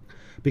conduct.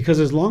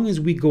 Because as long as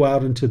we go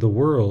out into the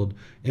world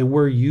and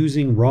we're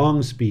using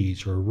wrong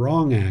speech or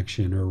wrong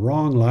action or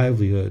wrong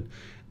livelihood,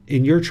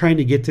 and you're trying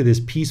to get to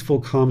this peaceful,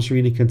 calm,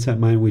 serene, and content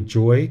mind with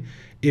joy,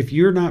 if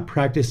you're not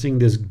practicing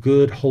this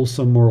good,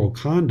 wholesome moral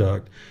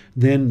conduct,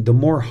 then the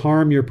more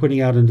harm you're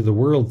putting out into the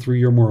world through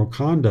your moral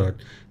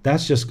conduct,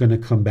 that's just going to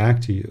come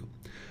back to you.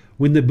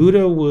 When the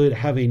Buddha would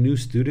have a new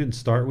student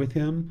start with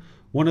him,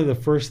 one of the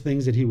first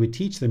things that he would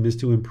teach them is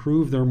to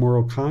improve their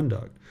moral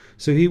conduct.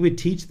 So he would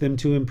teach them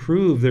to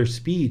improve their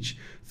speech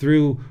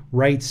through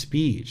right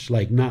speech,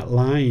 like not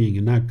lying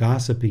and not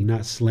gossiping,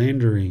 not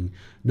slandering,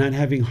 not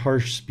having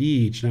harsh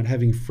speech, not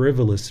having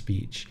frivolous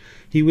speech.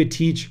 He would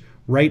teach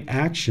right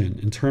action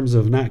in terms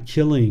of not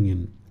killing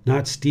and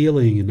not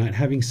stealing and not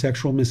having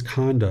sexual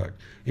misconduct.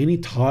 And he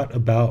taught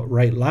about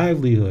right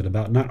livelihood,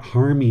 about not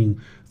harming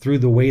through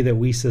the way that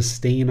we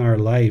sustain our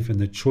life and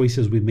the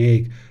choices we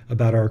make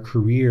about our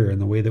career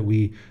and the way that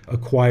we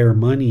acquire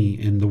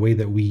money and the way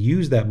that we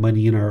use that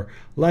money in our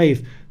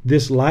life.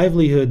 This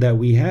livelihood that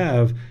we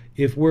have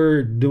if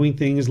we're doing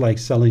things like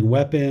selling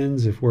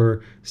weapons, if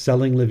we're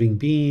selling living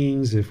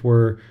beings, if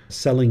we're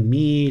selling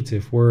meat,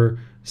 if we're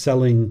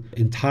selling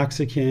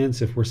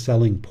intoxicants, if we're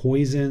selling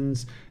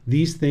poisons,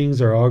 these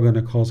things are all going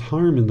to cause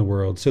harm in the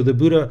world. So the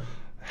Buddha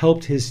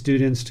helped his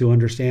students to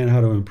understand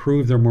how to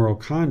improve their moral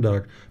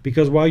conduct,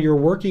 because while you're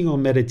working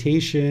on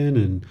meditation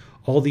and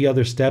all the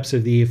other steps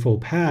of the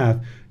Eightfold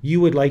Path, you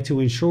would like to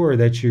ensure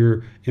that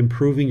you're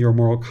improving your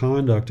moral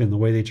conduct in the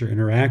way that you're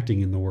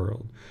interacting in the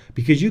world.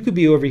 Because you could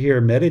be over here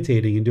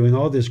meditating and doing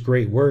all this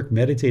great work,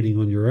 meditating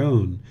on your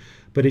own.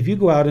 But if you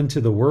go out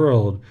into the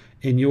world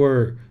and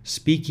you're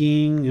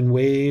speaking in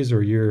ways,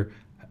 or your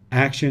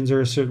actions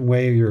are a certain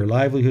way, or your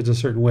livelihood's a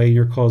certain way,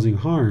 you're causing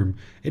harm,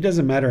 it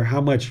doesn't matter how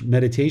much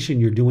meditation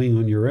you're doing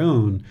on your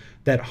own,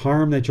 that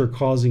harm that you're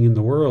causing in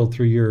the world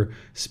through your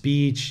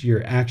speech,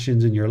 your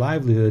actions, and your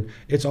livelihood,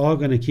 it's all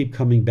going to keep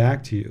coming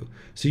back to you.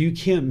 So you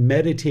can't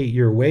meditate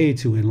your way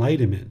to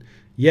enlightenment.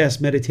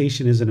 Yes,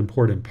 meditation is an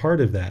important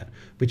part of that,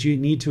 but you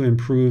need to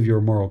improve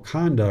your moral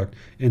conduct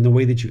and the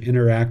way that you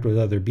interact with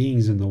other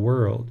beings in the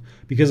world.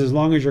 Because as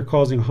long as you're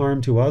causing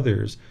harm to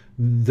others,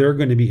 they're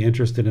going to be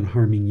interested in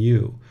harming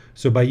you.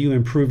 So by you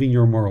improving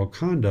your moral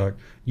conduct,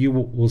 you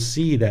will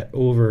see that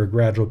over a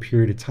gradual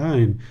period of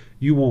time,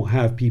 you won't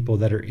have people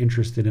that are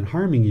interested in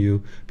harming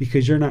you,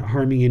 because you're not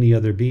harming any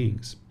other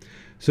beings.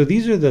 So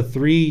these are the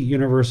three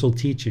universal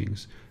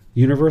teachings.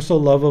 Universal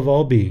love of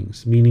all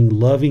beings, meaning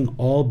loving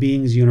all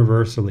beings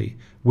universally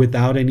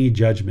without any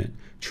judgment,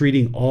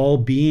 treating all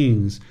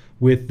beings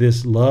with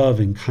this love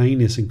and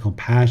kindness and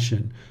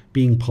compassion,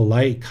 being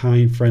polite,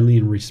 kind, friendly,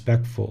 and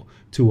respectful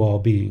to all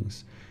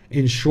beings,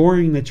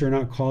 ensuring that you're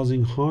not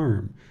causing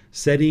harm,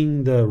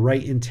 setting the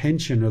right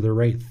intention or the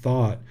right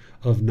thought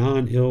of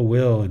non-ill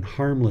will and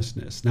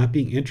harmlessness, not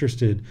being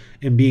interested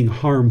in being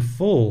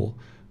harmful,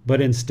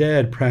 but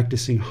instead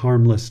practicing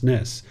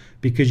harmlessness,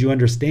 because you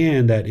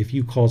understand that if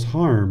you cause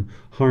harm,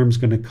 harm's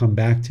going to come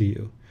back to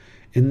you.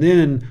 And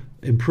then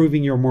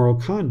improving your moral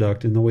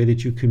conduct in the way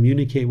that you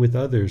communicate with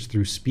others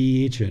through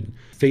speech and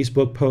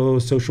Facebook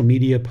posts, social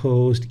media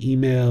posts,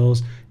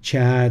 emails,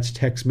 chats,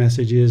 text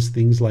messages,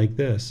 things like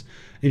this.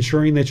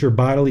 Ensuring that your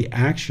bodily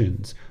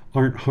actions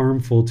aren't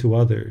harmful to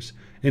others,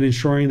 and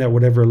ensuring that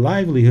whatever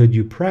livelihood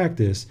you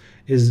practice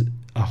is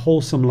a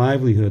wholesome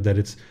livelihood, that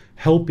it's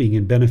helping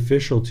and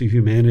beneficial to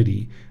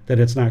humanity, that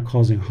it's not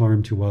causing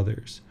harm to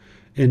others.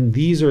 And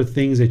these are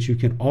things that you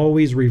can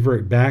always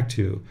revert back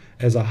to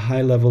as a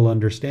high-level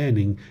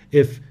understanding.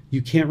 If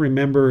you can't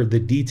remember the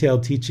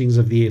detailed teachings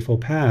of the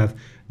Eightfold Path,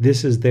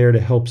 this is there to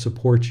help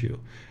support you.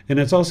 And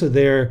it's also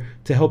there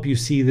to help you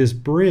see this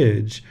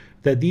bridge,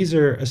 that these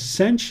are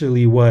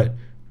essentially what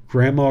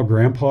grandma,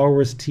 grandpa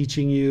was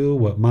teaching you,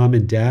 what mom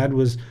and dad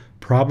was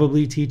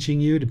probably teaching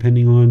you,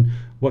 depending on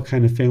what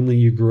kind of family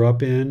you grew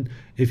up in.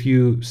 If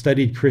you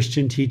studied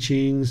Christian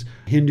teachings,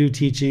 Hindu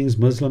teachings,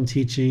 Muslim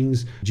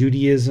teachings,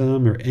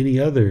 Judaism, or any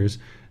others,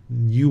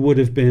 you would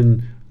have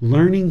been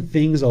learning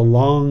things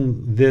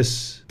along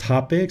these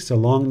topics.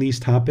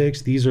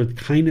 These are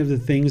kind of the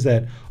things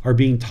that are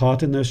being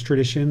taught in those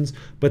traditions,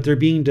 but they're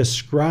being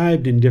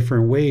described in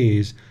different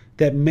ways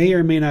that may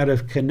or may not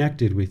have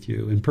connected with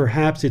you. And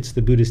perhaps it's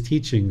the Buddhist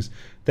teachings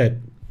that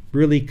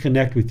really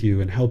connect with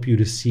you and help you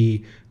to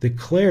see the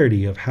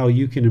clarity of how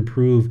you can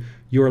improve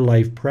your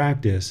life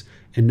practice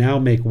and now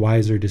make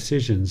wiser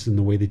decisions in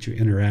the way that you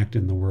interact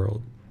in the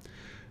world.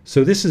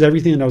 So this is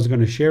everything that I was going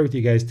to share with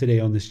you guys today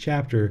on this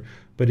chapter.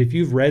 But if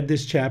you've read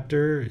this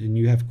chapter and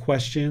you have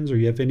questions, or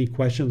you have any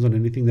questions on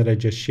anything that I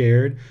just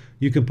shared,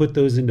 you can put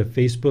those into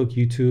Facebook,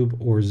 YouTube,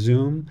 or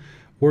Zoom,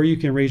 or you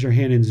can raise your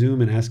hand in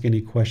Zoom and ask any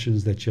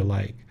questions that you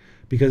like,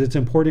 because it's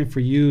important for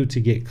you to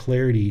get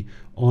clarity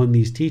on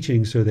these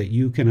teachings so that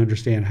you can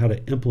understand how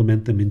to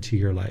implement them into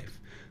your life.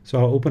 So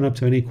I'll open up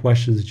to any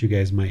questions that you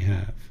guys might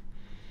have.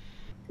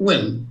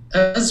 Well,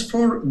 as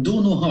for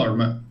do no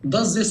harm,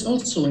 does this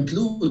also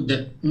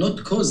include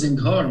not causing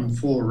harm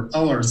for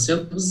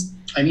ourselves?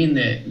 I mean,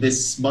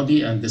 this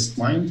body and this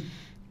mind?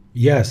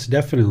 Yes,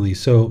 definitely.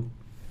 So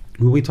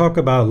when we talk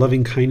about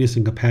loving kindness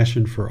and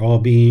compassion for all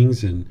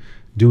beings and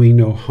doing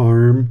no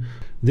harm,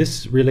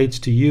 this relates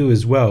to you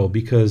as well,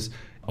 because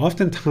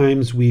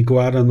oftentimes we go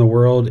out in the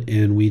world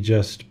and we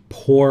just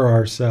pour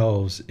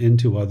ourselves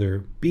into other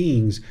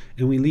beings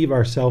and we leave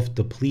ourselves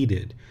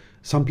depleted.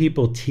 Some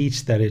people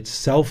teach that it's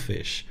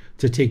selfish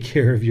to take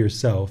care of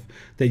yourself,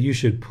 that you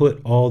should put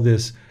all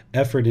this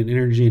effort and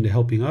energy into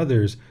helping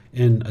others,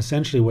 and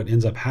essentially what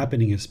ends up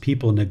happening is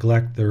people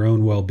neglect their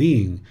own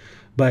well-being.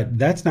 But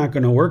that's not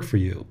going to work for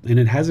you, and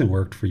it hasn't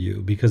worked for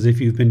you, because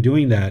if you've been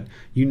doing that,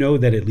 you know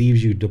that it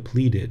leaves you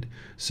depleted.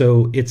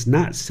 So it's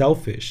not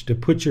selfish to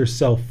put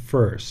yourself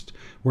first.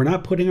 We're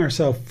not putting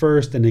ourselves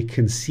first in a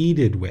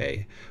conceited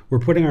way. We're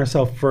putting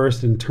ourselves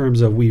first in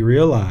terms of we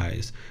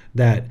realize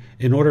that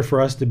in order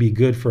for us to be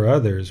good for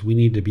others, we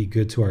need to be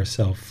good to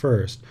ourselves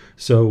first.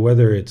 So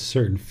whether it's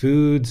certain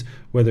foods,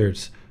 whether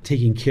it's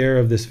taking care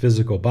of this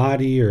physical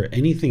body or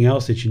anything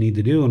else that you need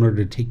to do in order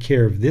to take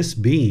care of this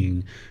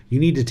being, you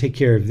need to take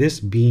care of this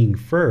being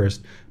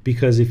first,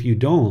 because if you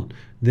don't,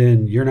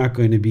 then you're not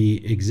going to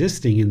be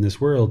existing in this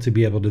world to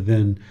be able to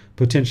then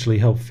potentially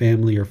help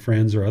family or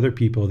friends or other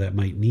people that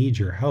might need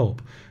your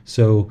help.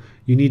 So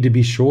you need to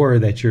be sure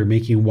that you're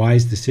making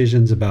wise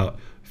decisions about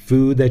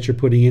food that you're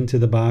putting into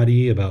the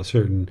body, about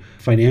certain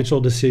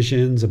financial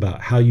decisions, about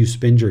how you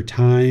spend your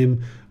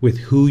time, with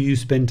who you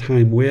spend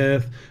time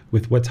with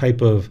what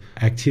type of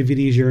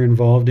activities you're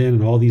involved in,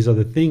 and all these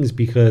other things,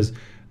 because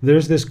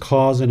there's this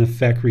cause and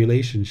effect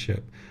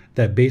relationship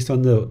that based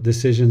on the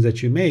decisions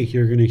that you make,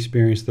 you're going to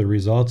experience the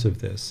results of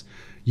this.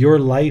 Your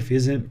life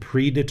isn't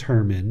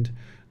predetermined.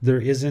 There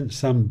isn't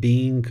some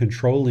being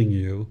controlling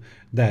you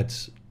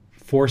that's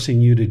forcing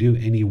you to do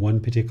any one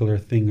particular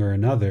thing or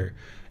another.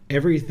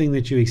 Everything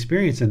that you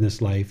experience in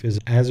this life is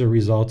as a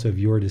result of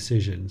your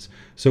decisions.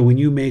 So when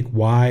you make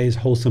wise,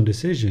 wholesome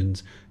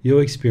decisions,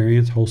 you'll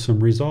experience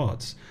wholesome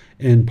results.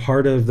 And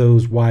part of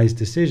those wise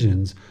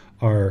decisions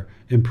are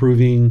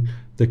improving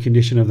the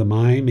condition of the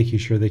mind, making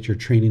sure that you're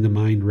training the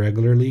mind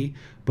regularly,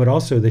 but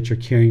also that you're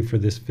caring for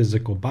this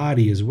physical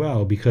body as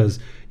well. Because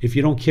if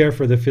you don't care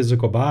for the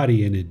physical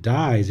body and it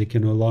dies, it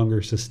can no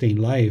longer sustain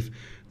life,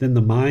 then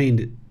the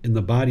mind and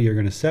the body are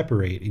going to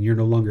separate and you're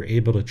no longer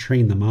able to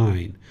train the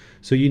mind.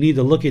 So you need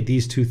to look at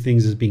these two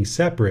things as being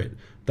separate.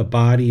 The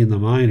body and the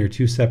mind are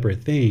two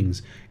separate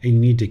things, and you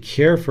need to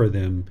care for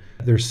them.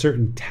 There's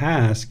certain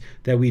tasks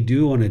that we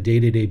do on a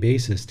day-to-day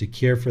basis to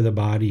care for the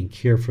body and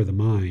care for the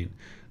mind.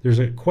 There's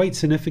a quite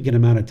significant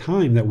amount of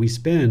time that we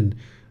spend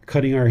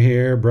cutting our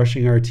hair,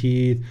 brushing our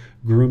teeth,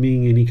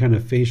 grooming any kind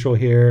of facial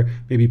hair,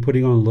 maybe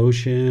putting on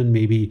lotion,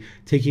 maybe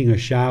taking a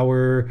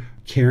shower,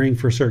 caring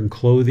for certain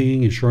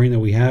clothing, ensuring that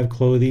we have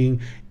clothing,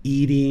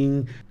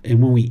 eating.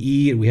 And when we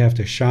eat, we have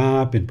to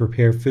shop and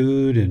prepare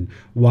food and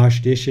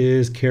wash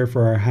dishes, care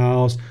for our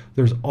house.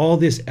 There's all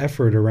this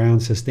effort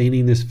around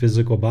sustaining this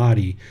physical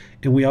body.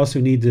 And we also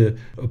need to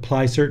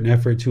apply certain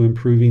effort to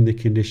improving the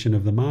condition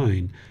of the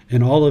mind.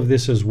 And all of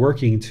this is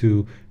working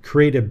to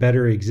create a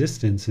better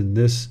existence in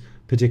this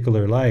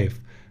particular life.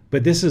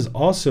 But this is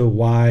also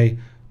why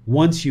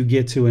once you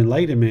get to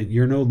enlightenment,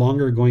 you're no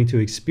longer going to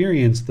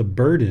experience the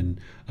burden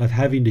of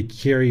having to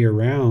carry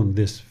around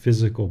this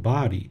physical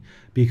body.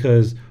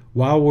 Because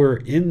while we're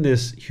in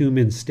this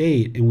human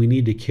state and we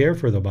need to care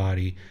for the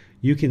body,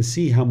 you can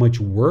see how much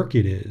work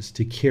it is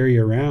to carry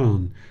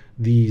around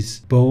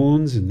these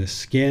bones and this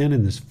skin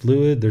and this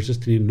fluid. There's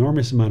just an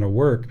enormous amount of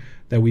work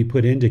that we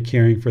put into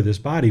caring for this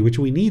body, which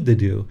we need to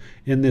do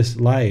in this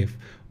life.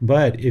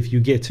 But if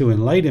you get to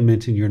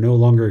enlightenment and you're no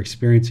longer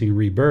experiencing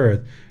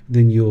rebirth,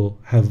 then you'll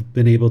have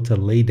been able to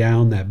lay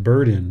down that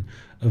burden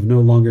of no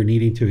longer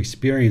needing to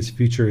experience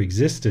future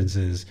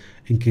existences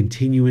and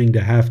continuing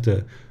to have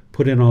to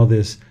put in all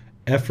this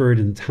effort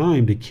and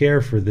time to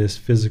care for this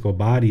physical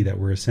body that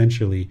we're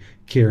essentially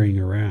carrying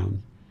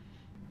around.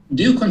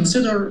 Do you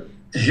consider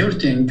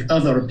hurting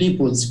other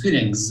people's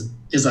feelings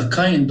is a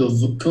kind of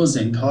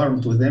causing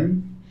harm to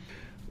them?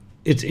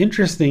 It's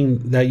interesting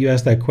that you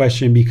asked that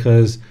question,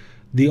 because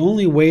the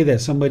only way that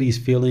somebody's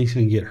feelings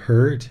can get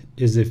hurt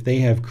is if they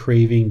have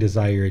craving,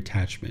 desire,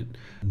 attachment.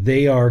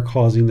 They are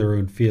causing their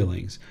own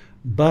feelings.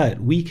 But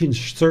we can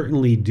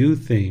certainly do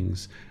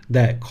things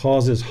that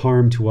causes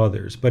harm to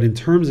others. But in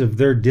terms of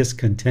their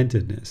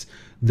discontentedness,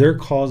 they're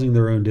causing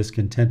their own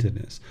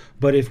discontentedness.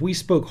 But if we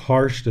spoke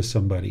harsh to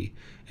somebody,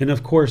 and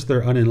of course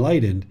they're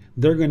unenlightened,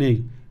 they're going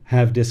to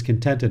have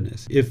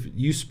discontentedness. If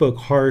you spoke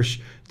harsh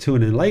to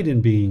an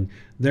enlightened being,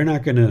 they're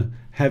not going to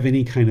have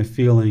any kind of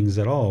feelings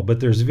at all.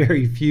 But there's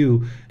very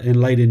few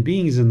enlightened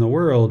beings in the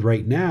world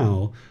right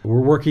now.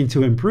 We're working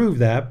to improve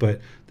that, but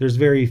there's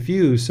very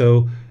few.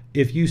 So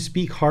if you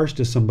speak harsh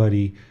to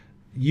somebody,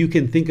 you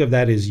can think of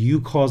that as you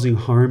causing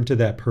harm to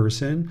that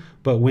person.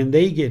 But when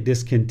they get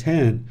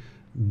discontent,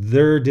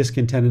 their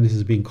discontentedness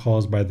is being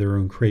caused by their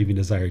own craving,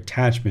 desire,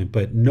 attachment.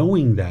 But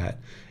knowing that,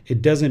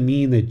 it doesn't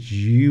mean that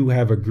you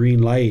have a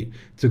green light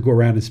to go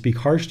around and speak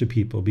harsh to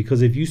people,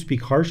 because if you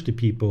speak harsh to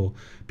people,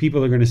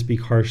 people are going to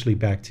speak harshly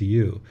back to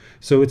you.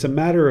 So it's a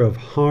matter of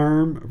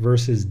harm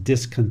versus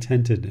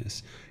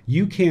discontentedness.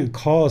 You can't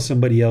cause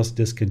somebody else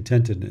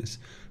discontentedness,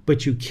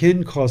 but you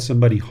can cause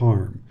somebody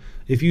harm.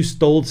 If you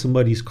stole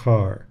somebody's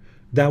car,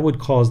 that would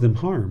cause them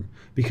harm,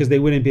 because they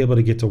wouldn't be able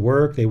to get to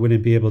work. They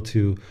wouldn't be able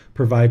to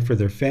provide for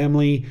their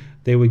family.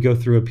 They would go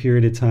through a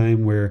period of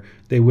time where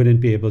they wouldn't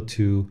be able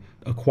to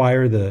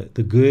acquire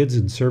the goods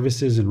and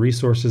services and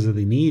resources that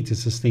they need to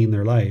sustain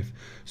their life.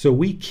 So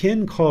we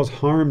can cause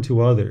harm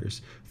to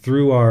others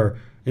through our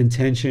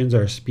intentions,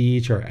 our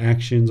speech, our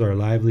actions, our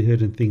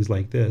livelihood, and things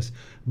like this.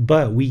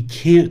 But we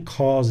can't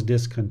cause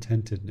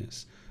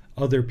discontentedness.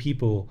 Other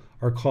people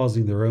are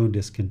causing their own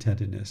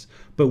discontentedness.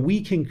 But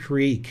we can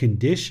create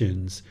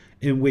conditions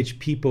in which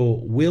people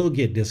will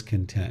get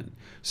discontent.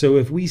 So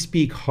if we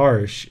speak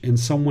harsh and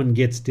someone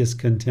gets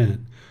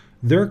discontent,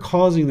 they're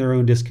causing their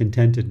own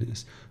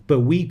discontentedness. but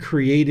we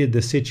created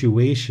the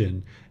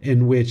situation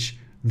in which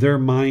their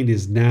mind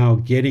is now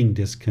getting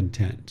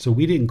discontent. So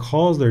we didn't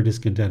cause their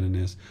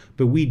discontentedness,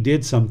 but we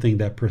did something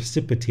that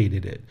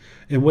precipitated it.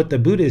 And what the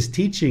Buddha is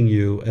teaching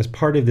you as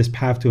part of this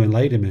path to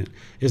enlightenment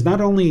is not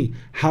only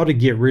how to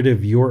get rid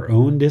of your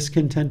own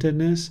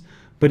discontentedness,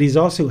 but he's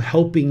also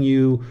helping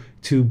you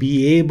to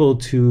be able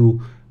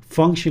to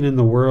function in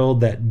the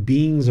world that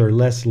beings are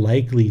less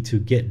likely to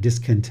get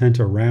discontent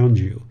around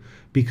you,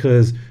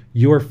 because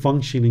you're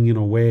functioning in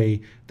a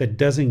way that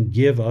doesn't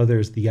give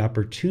others the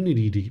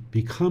opportunity to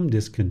become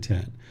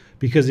discontent.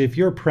 Because if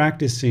you're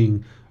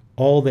practicing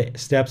all the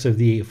steps of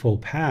the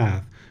Eightfold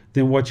Path,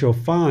 then what you'll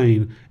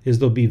find is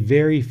there'll be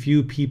very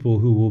few people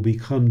who will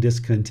become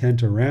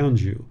discontent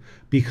around you,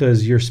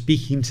 because you're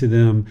speaking to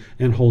them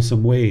in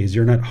wholesome ways.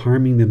 You're not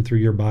harming them through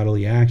your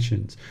bodily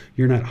actions.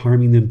 You're not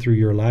harming them through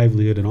your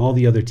livelihood and all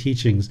the other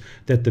teachings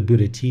that the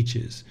Buddha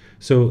teaches.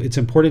 So it's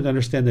important to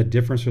understand the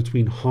difference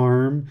between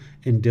harm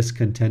and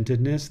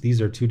discontentedness. These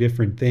are two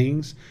different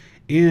things.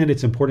 And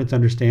it's important to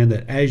understand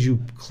that as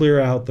you clear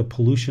out the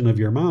pollution of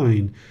your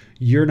mind,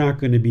 you're not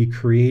going to be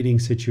creating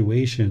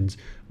situations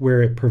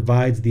where it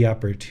provides the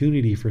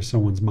opportunity for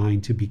someone's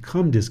mind to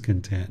become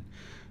discontent.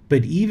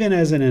 But even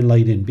as an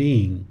enlightened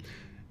being,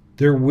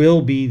 there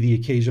will be the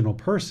occasional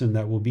person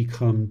that will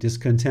become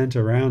discontent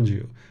around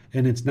you.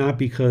 And it's not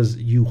because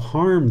you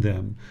harm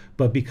them,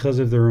 but because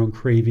of their own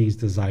cravings,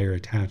 desire,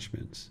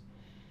 attachments.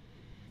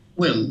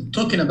 Well,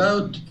 talking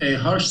about a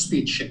harsh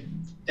speech,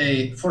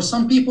 for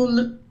some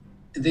people,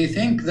 they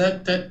think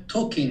that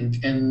talking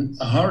in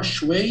a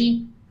harsh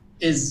way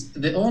is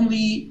the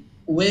only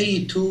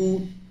way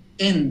to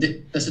end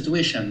the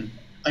situation.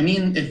 I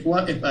mean, if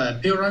a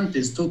parent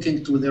is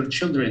talking to their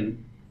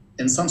children,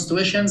 in some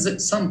situations,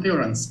 some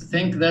parents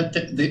think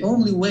that the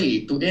only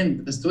way to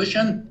end the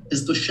situation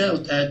is to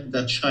shout at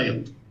that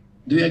child.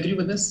 Do you agree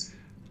with this?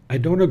 I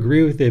don't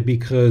agree with it,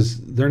 because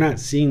they're not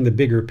seeing the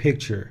bigger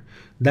picture.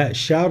 That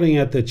shouting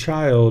at the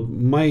child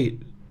might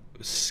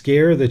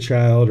scare the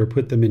child or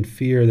put them in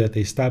fear that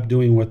they stop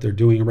doing what they're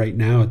doing right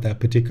now at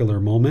that particular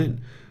moment.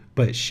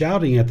 But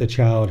shouting at the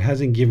child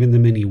hasn't given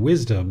them any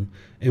wisdom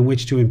in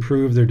which to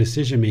improve their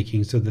decision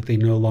making so that they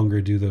no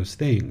longer do those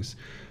things.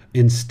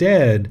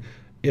 Instead,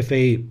 if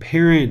a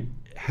parent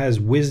has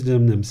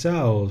wisdom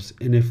themselves,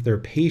 and if they're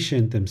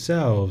patient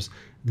themselves,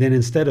 then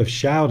instead of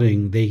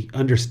shouting, they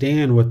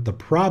understand what the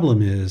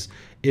problem is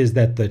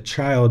that the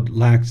child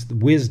lacks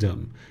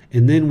wisdom.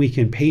 And then we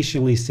can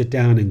patiently sit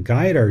down and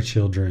guide our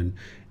children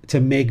to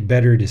make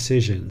better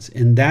decisions.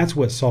 And that's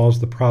what solves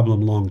the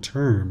problem long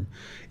term.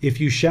 If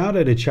you shout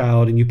at a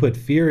child and you put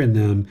fear in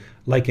them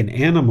like an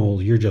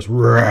animal, you're just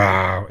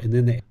rawr, and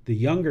then the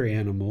younger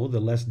animal, the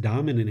less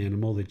dominant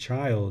animal, the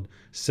child,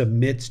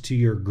 submits to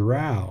your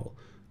growl.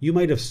 You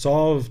might have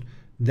solved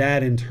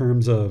that in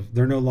terms of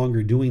they're no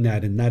longer doing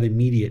that in that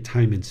immediate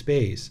time and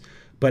space.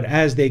 But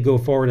as they go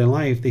forward in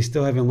life, they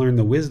still haven't learned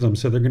the wisdom,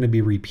 so they're going to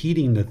be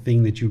repeating the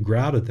thing that you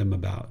growled at them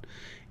about.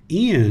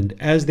 And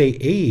as they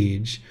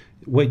age,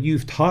 what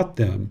you've taught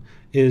them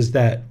is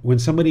that when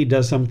somebody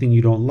does something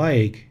you don't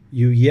like,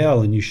 you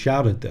yell and you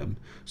shout at them.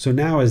 So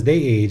now as they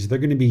age, they're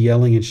going to be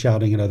yelling and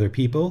shouting at other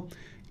people,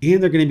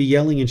 and they're going to be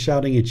yelling and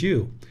shouting at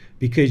you,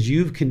 because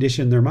you've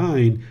conditioned their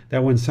mind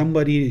that when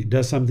somebody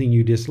does something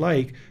you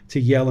dislike, to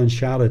yell and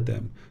shout at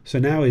them. So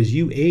now as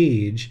you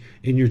age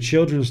and your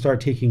children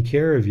start taking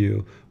care of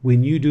you,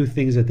 when you do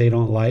things that they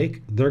don't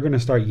like, they're going to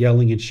start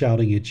yelling and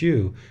shouting at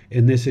you.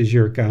 And this is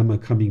your karma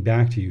coming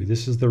back to you.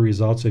 This is the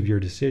results of your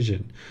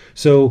decision.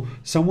 So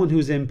someone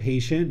who's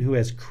impatient, who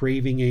has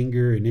craving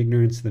anger and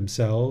ignorance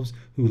themselves,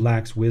 who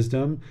lacks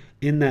wisdom,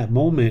 in that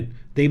moment,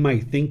 they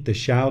might think the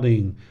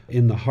shouting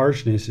and the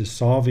harshness is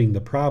solving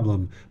the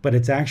problem, but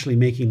it's actually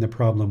making the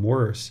problem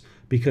worse,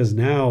 because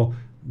now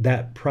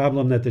that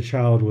problem that the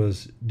child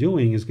was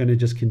doing is going to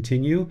just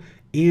continue,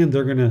 and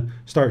they're going to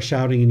start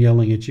shouting and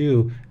yelling at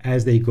you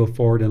as they go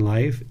forward in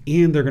life,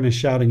 and they're going to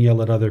shout and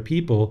yell at other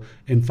people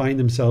and find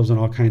themselves in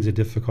all kinds of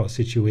difficult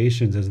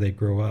situations as they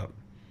grow up.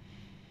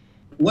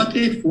 What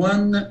if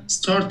one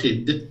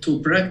started to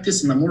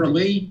practice in a moral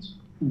way,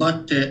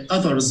 but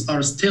others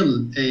are still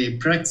not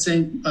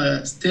practicing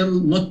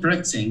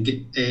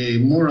a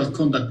moral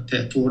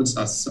conduct towards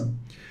us?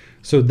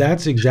 So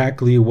that's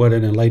exactly what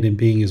an enlightened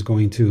being is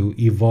going to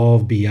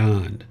evolve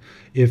beyond.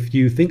 If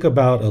you think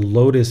about a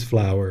lotus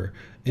flower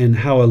and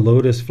how a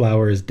lotus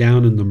flower is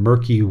down in the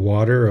murky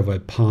water of a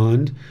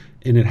pond,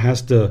 and it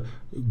has to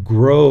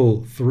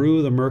grow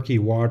through the murky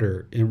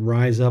water and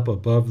rise up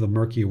above the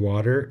murky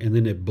water, and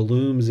then it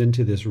blooms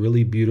into this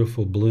really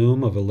beautiful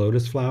bloom of a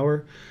lotus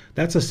flower.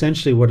 That's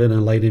essentially what an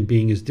enlightened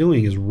being is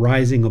doing, is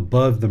rising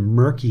above the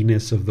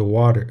murkiness of the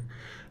water.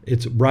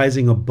 It's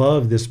rising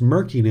above this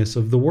murkiness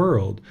of the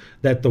world,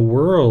 that the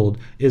world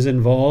is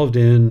involved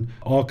in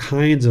all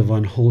kinds of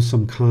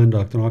unwholesome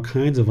conduct and all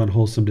kinds of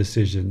unwholesome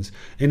decisions.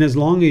 And as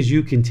long as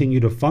you continue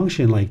to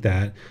function like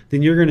that,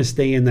 then you're going to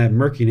stay in that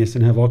murkiness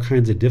and have all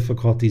kinds of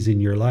difficulties in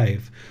your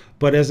life.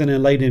 But as an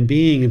enlightened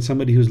being and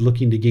somebody who's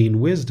looking to gain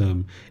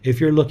wisdom,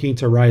 if you're looking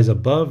to rise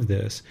above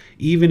this,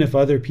 even if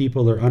other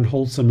people are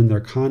unwholesome in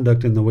their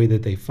conduct and the way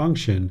that they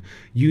function,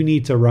 you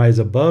need to rise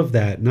above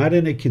that, not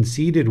in a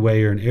conceited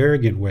way or an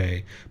arrogant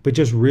way, but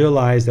just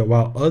realize that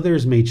while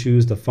others may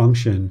choose to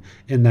function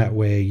in that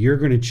way, you're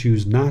going to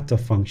choose not to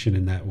function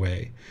in that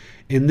way.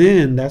 And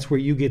then that's where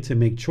you get to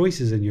make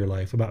choices in your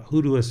life about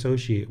who to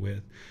associate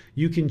with.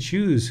 You can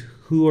choose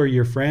who are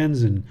your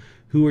friends and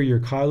who are your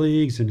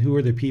colleagues and who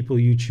are the people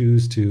you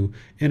choose to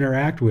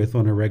interact with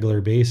on a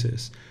regular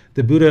basis.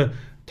 The Buddha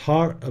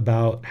taught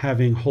about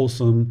having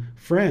wholesome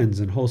friends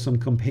and wholesome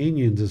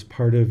companions as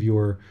part of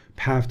your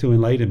path to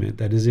enlightenment.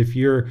 That is, if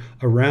you're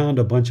around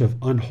a bunch of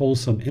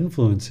unwholesome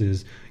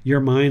influences, your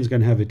mind's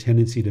going to have a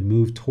tendency to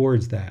move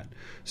towards that.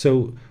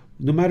 So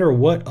no matter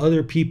what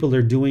other people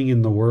are doing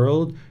in the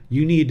world,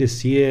 you need to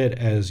see it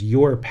as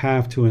your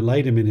path to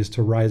enlightenment is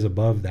to rise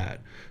above that.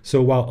 So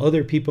while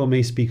other people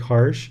may speak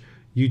harsh,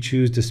 you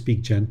choose to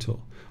speak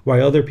gentle.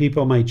 While other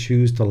people might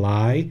choose to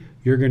lie,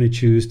 you're going to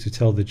choose to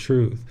tell the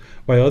truth.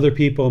 While other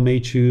people may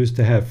choose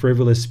to have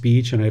frivolous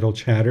speech and idle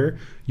chatter,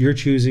 you're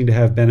choosing to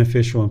have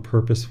beneficial and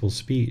purposeful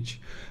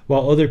speech.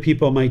 While other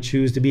people might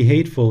choose to be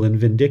hateful and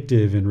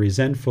vindictive and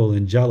resentful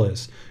and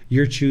jealous,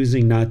 you're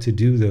choosing not to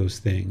do those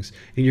things.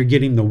 And you're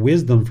getting the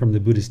wisdom from the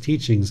Buddha's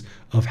teachings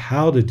of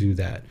how to do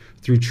that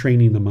through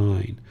training the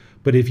mind.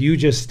 But if you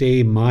just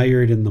stay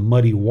mired in the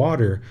muddy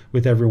water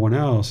with everyone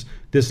else,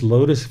 this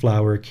lotus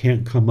flower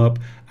can't come up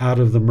out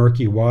of the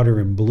murky water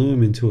and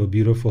bloom into a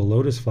beautiful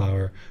lotus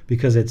flower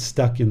because it's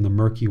stuck in the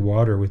murky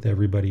water with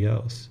everybody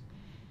else.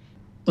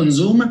 On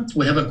Zoom,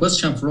 we have a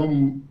question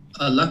from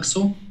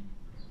Laxo.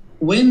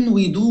 When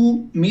we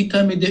do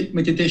metta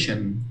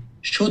meditation,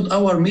 should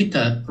our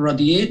metta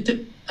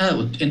radiate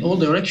out in all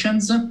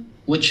directions,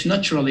 which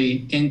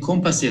naturally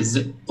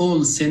encompasses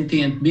all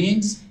sentient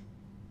beings?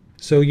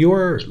 So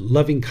your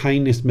loving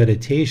kindness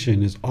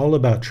meditation is all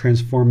about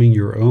transforming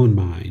your own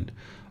mind.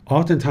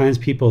 Oftentimes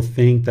people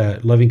think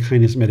that loving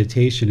kindness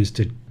meditation is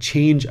to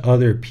change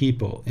other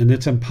people, and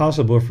it's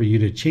impossible for you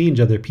to change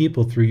other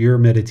people through your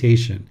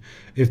meditation.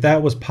 If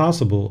that was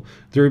possible,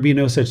 there would be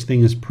no such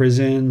thing as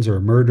prisons or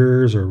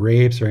murders or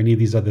rapes or any of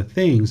these other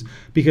things,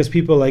 because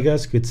people like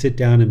us could sit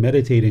down and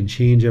meditate and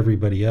change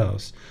everybody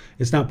else.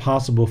 It's not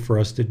possible for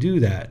us to do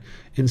that.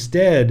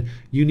 Instead,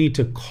 you need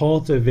to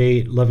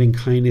cultivate loving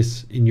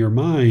kindness in your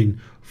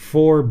mind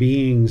for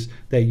beings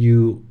that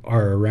you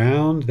are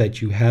around,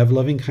 that you have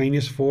loving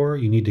kindness for.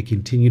 You need to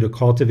continue to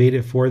cultivate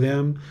it for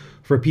them.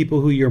 For people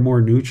who you're more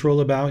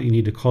neutral about, you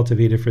need to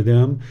cultivate it for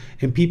them.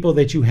 And people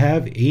that you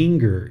have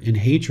anger and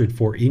hatred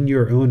for in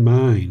your own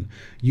mind,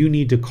 you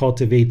need to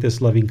cultivate this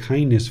loving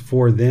kindness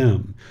for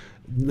them.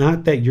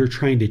 Not that you're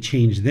trying to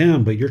change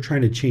them, but you're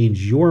trying to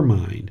change your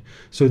mind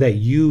so that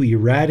you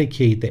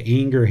eradicate the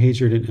anger,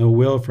 hatred, and ill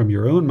will from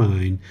your own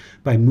mind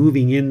by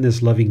moving in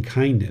this loving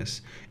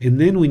kindness. And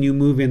then when you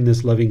move in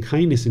this loving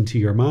kindness into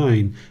your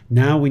mind,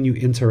 now when you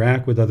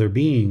interact with other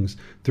beings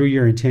through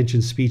your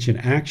intention, speech, and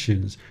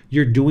actions,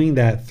 you're doing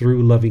that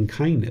through loving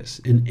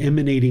kindness and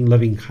emanating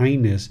loving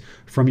kindness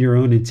from your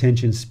own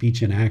intention,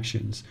 speech, and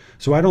actions.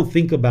 So I don't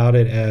think about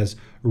it as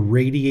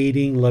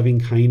radiating loving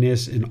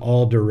kindness in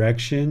all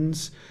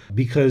directions,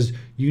 because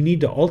you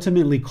need to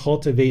ultimately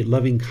cultivate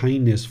loving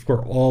kindness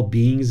for all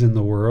beings in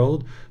the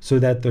world so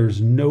that there's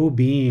no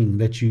being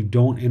that you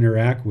don't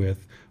interact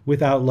with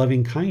without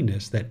loving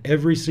kindness, that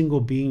every single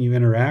being you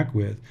interact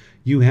with,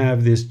 you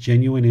have this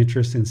genuine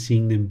interest in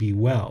seeing them be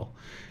well.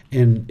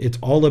 And it's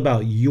all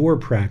about your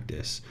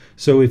practice.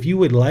 So if you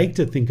would like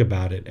to think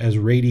about it as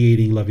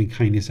radiating loving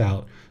kindness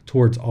out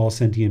towards all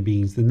sentient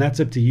beings, then that's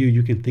up to you.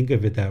 You can think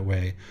of it that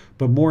way.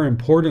 But more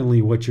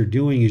importantly, what you're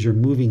doing is you're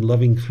moving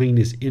loving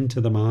kindness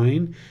into the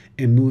mind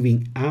and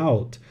moving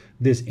out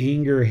this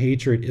anger,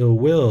 hatred, ill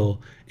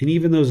will, and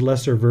even those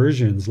lesser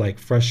versions like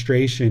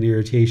frustration,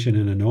 irritation,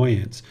 and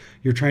annoyance.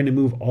 You're trying to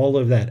move all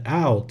of that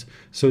out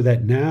so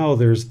that now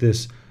there's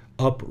this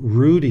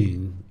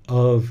uprooting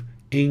of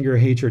anger,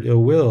 hatred,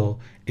 ill will,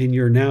 and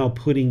you're now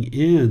putting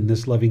in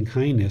this loving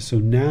kindness. So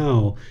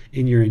now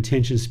in your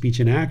intention, speech,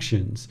 and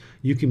actions,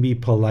 you can be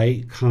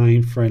polite,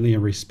 kind, friendly,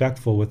 and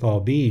respectful with all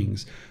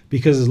beings.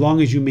 Because as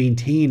long as you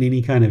maintain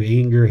any kind of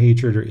anger,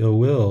 hatred, or ill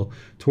will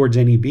towards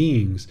any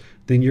beings,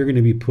 then you're going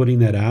to be putting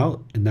that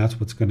out, and that's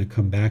what's going to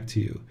come back to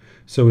you.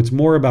 So it's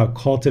more about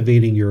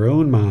cultivating your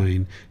own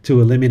mind to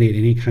eliminate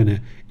any kind of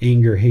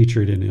anger,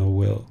 hatred, and ill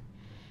will.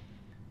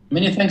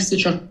 Many thanks,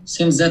 teacher.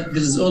 Seems that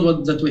this is all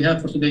that we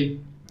have for today.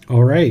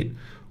 All right.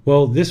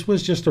 Well, this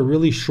was just a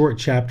really short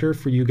chapter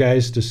for you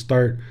guys to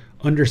start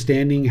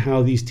understanding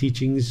how these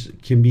teachings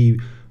can be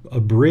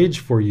a bridge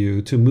for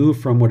you to move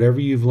from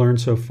whatever you've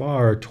learned so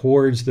far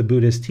towards the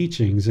Buddhist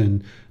teachings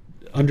and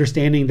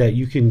understanding that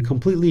you can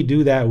completely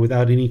do that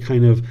without any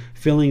kind of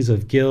feelings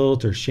of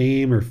guilt or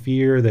shame or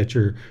fear that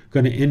you're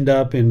going to end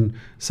up in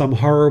some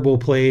horrible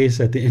place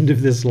at the end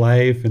of this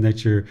life, and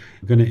that you're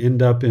going to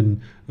end up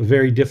in a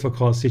very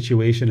difficult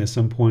situation at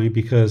some point,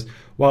 because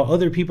while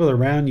other people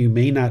around you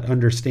may not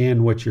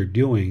understand what you're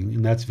doing,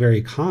 and that's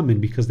very common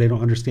because they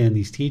don't understand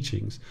these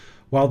teachings,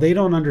 while they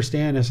don't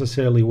understand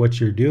necessarily what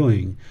you're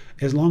doing,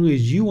 as long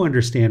as you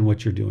understand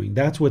what you're doing,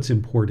 that's what's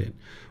important.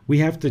 We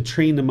have to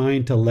train the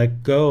mind to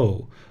let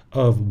go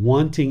of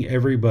wanting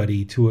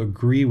everybody to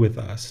agree with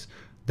us.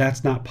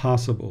 That's not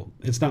possible.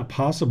 It's not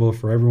possible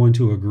for everyone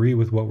to agree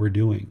with what we're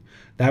doing.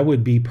 That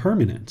would be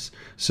permanence.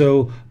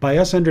 So by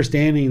us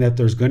understanding that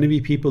there's going to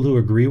be people who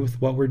agree with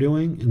what we're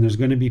doing, and there's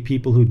going to be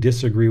people who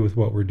disagree with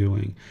what we're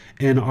doing,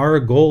 and our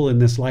goal in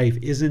this life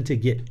isn't to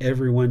get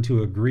everyone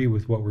to agree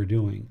with what we're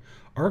doing.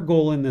 Our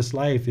goal in this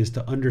life is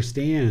to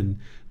understand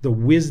the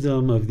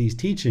wisdom of these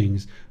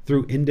teachings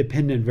through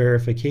independent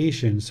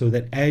verification, so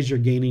that as you're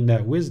gaining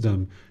that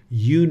wisdom,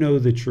 you know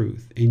the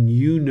truth and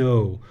you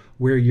know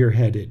where you're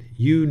headed.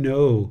 You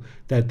know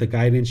that the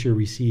guidance you're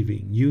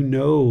receiving, you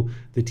know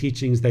the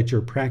teachings that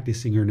you're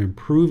practicing are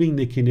improving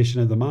the condition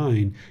of the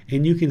mind,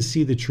 and you can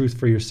see the truth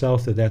for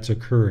yourself that that's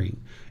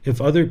occurring. If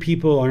other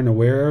people aren't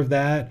aware of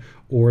that,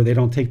 or they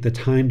don't take the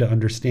time to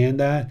understand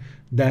that,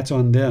 that's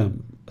on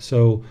them.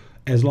 So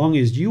as long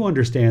as you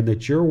understand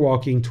that you're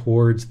walking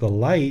towards the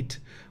light,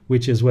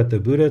 which is what the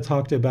Buddha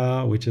talked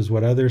about, which is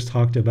what others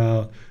talked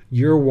about,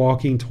 you're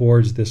walking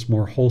towards this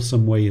more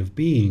wholesome way of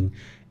being.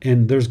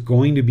 And there's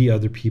going to be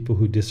other people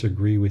who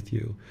disagree with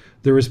you.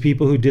 There was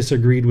people who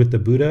disagreed with the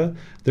Buddha.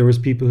 There was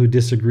people who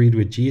disagreed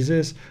with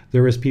Jesus.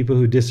 There was people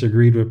who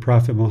disagreed with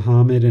Prophet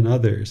Muhammad and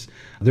others.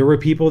 There were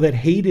people that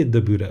hated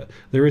the Buddha.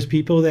 There was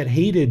people that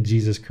hated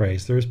Jesus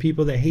Christ. There was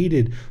people that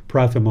hated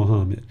Prophet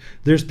Muhammad.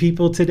 There's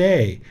people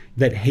today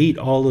that hate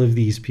all of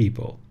these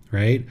people,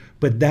 right?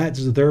 But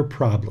that's their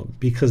problem,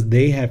 because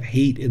they have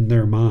hate in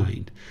their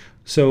mind.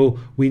 So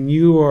when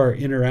you are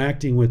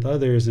interacting with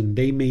others and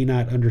they may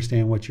not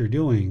understand what you're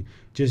doing,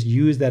 just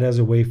use that as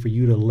a way for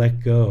you to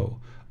let go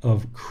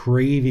of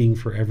craving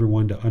for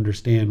everyone to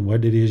understand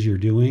what it is you're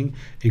doing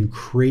and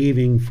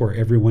craving for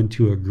everyone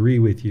to agree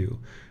with you.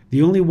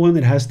 The only one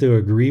that has to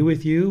agree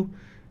with you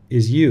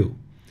is you.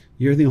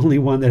 You're the only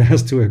one that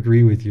has to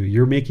agree with you.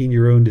 You're making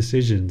your own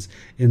decisions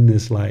in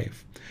this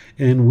life.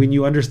 And when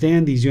you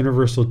understand these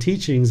universal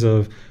teachings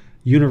of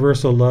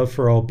universal love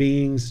for all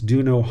beings,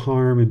 do no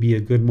harm, and be a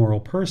good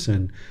moral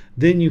person,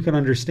 then you can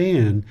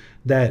understand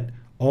that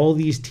all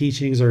these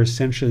teachings are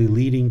essentially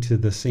leading to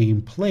the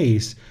same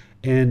place.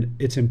 And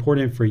it's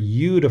important for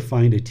you to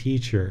find a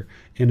teacher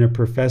and a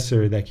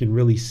professor that can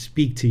really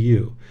speak to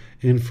you.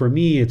 And for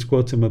me, it's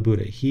Gautama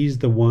Buddha. He's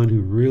the one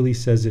who really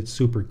says it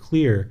super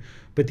clear.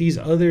 But these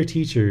other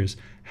teachers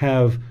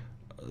have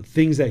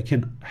things that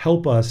can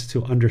help us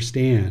to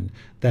understand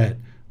that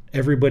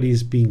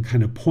everybody's being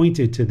kind of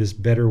pointed to this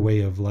better way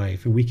of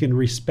life. And we can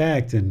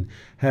respect and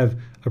have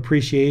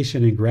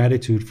appreciation and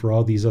gratitude for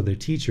all these other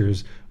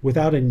teachers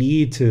without a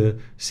need to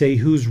say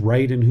who's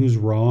right and who's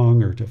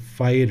wrong, or to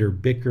fight or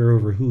bicker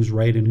over who's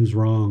right and who's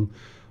wrong.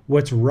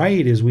 What's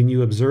right is when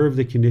you observe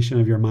the condition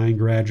of your mind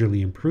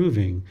gradually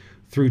improving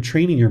through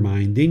training your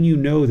mind, then you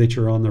know that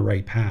you're on the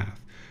right path.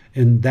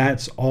 And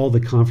that's all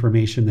the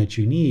confirmation that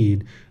you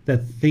need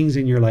that things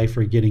in your life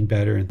are getting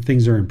better and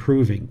things are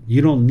improving.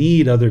 You don't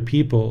need other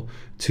people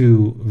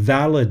to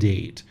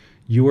validate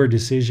your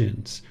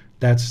decisions.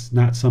 That's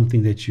not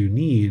something that you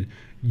need.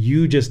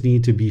 You just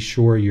need to be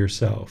sure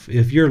yourself.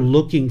 If you're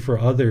looking for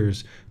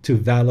others to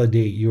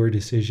validate your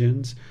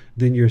decisions,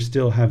 then you're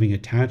still having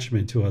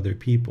attachment to other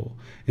people.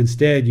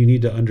 Instead, you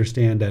need to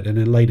understand that an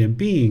enlightened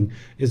being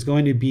is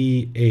going to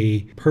be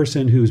a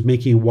person who's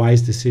making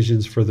wise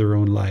decisions for their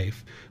own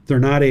life. They're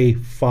not a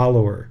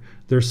follower.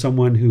 They're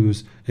someone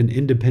who's an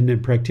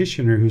independent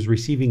practitioner who's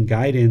receiving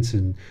guidance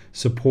and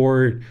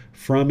support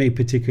from a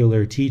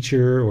particular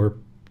teacher or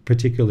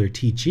particular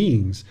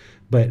teachings.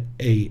 But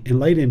a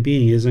enlightened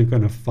being isn't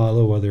going to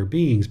follow other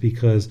beings,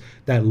 because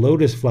that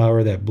lotus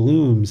flower that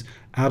blooms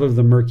out of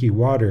the murky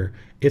water,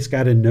 it's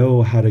got to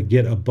know how to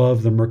get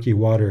above the murky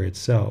water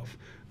itself.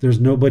 There's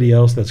nobody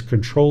else that's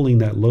controlling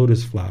that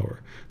lotus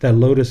flower. That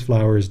lotus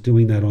flower is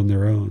doing that on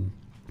their own.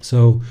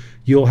 So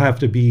you'll have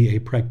to be a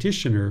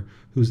practitioner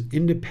who's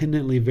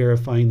independently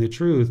verifying the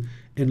truth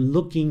and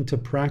looking to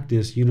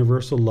practice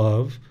universal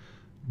love,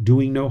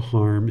 doing no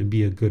harm, and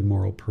be a good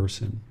moral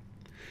person.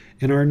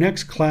 In our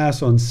next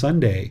class on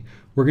Sunday,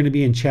 we're going to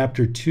be in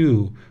chapter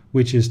 2,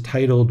 which is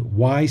titled,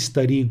 Why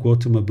Study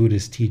Gautama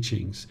Buddha's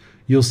Teachings?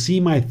 You'll see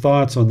my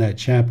thoughts on that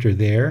chapter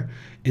there.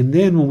 And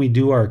then when we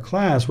do our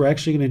class, we're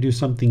actually going to do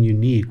something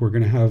unique. We're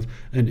going to have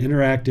an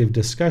interactive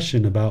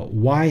discussion about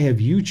why have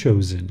you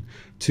chosen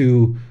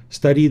to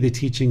study the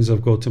teachings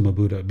of Gautama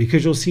Buddha,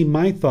 because you'll see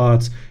my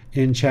thoughts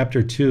in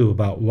chapter 2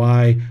 about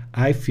why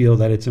I feel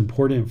that it's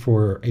important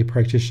for a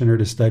practitioner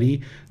to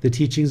study the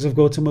teachings of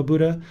Gautama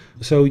Buddha,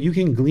 so you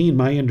can glean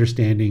my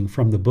understanding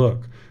from the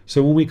book.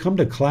 So when we come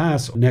to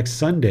class next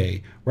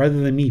Sunday, rather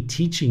than me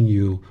teaching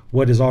you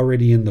what is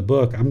already in the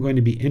book, I'm going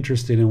to be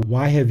interested in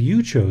why have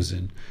you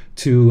chosen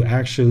to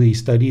actually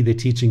study the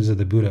teachings of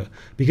the Buddha?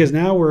 Because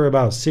now we're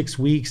about 6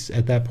 weeks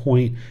at that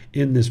point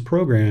in this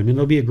program, and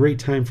it'll be a great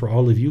time for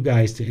all of you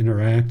guys to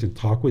interact and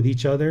talk with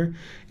each other,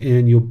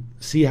 and you'll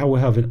see how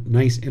we'll have a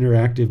nice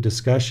interactive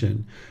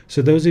discussion.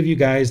 So those of you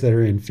guys that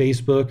are in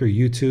Facebook or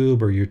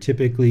YouTube, or you're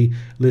typically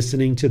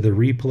listening to the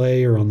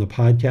replay or on the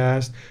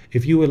podcast,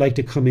 if you would like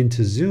to come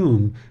into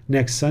Zoom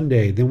next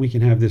Sunday, then we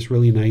can have this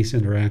really nice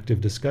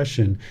interactive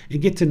discussion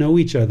and get to know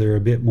each other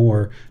a bit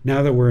more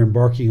now that we're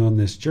embarking on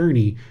this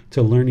journey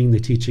to learning the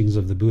teachings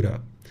of the Buddha.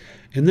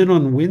 And then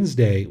on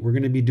Wednesday, we're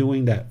going to be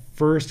doing that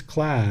first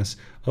class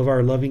of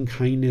our loving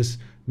kindness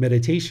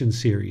meditation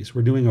series.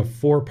 We're doing a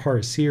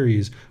 4-part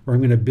series where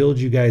I'm going to build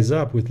you guys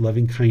up with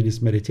loving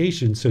kindness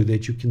meditation so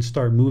that you can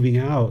start moving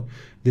out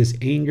this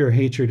anger,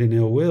 hatred, and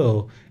ill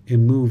will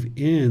and move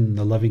in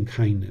the loving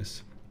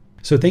kindness.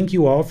 So thank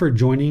you all for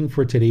joining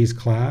for today's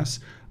class.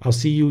 I'll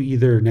see you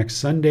either next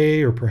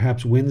Sunday or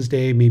perhaps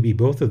Wednesday, maybe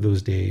both of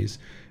those days.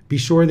 Be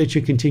sure that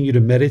you continue to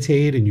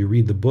meditate and you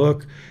read the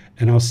book,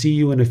 and I'll see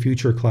you in a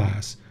future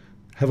class.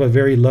 Have a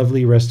very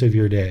lovely rest of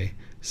your day.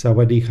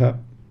 Sawadee ka.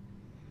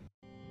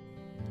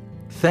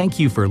 Thank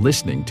you for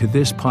listening to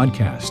this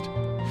podcast.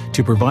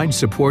 To provide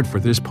support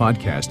for this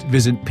podcast,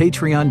 visit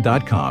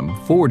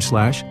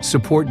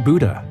patreon.com/support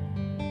Buddha.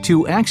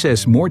 To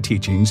access more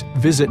teachings,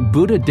 visit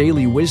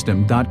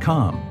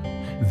buddhadailywisdom.com.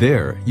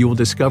 There, you will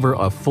discover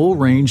a full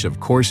range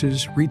of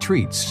courses,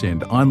 retreats,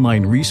 and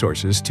online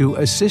resources to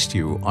assist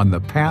you on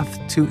the path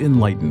to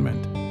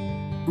enlightenment.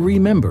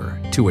 Remember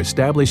to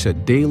establish a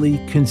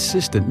daily,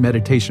 consistent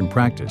meditation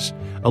practice,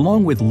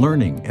 along with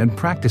learning and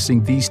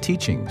practicing these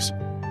teachings.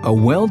 A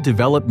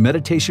well-developed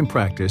meditation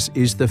practice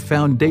is the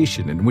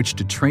foundation in which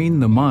to train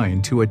the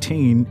mind to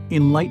attain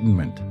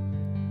enlightenment.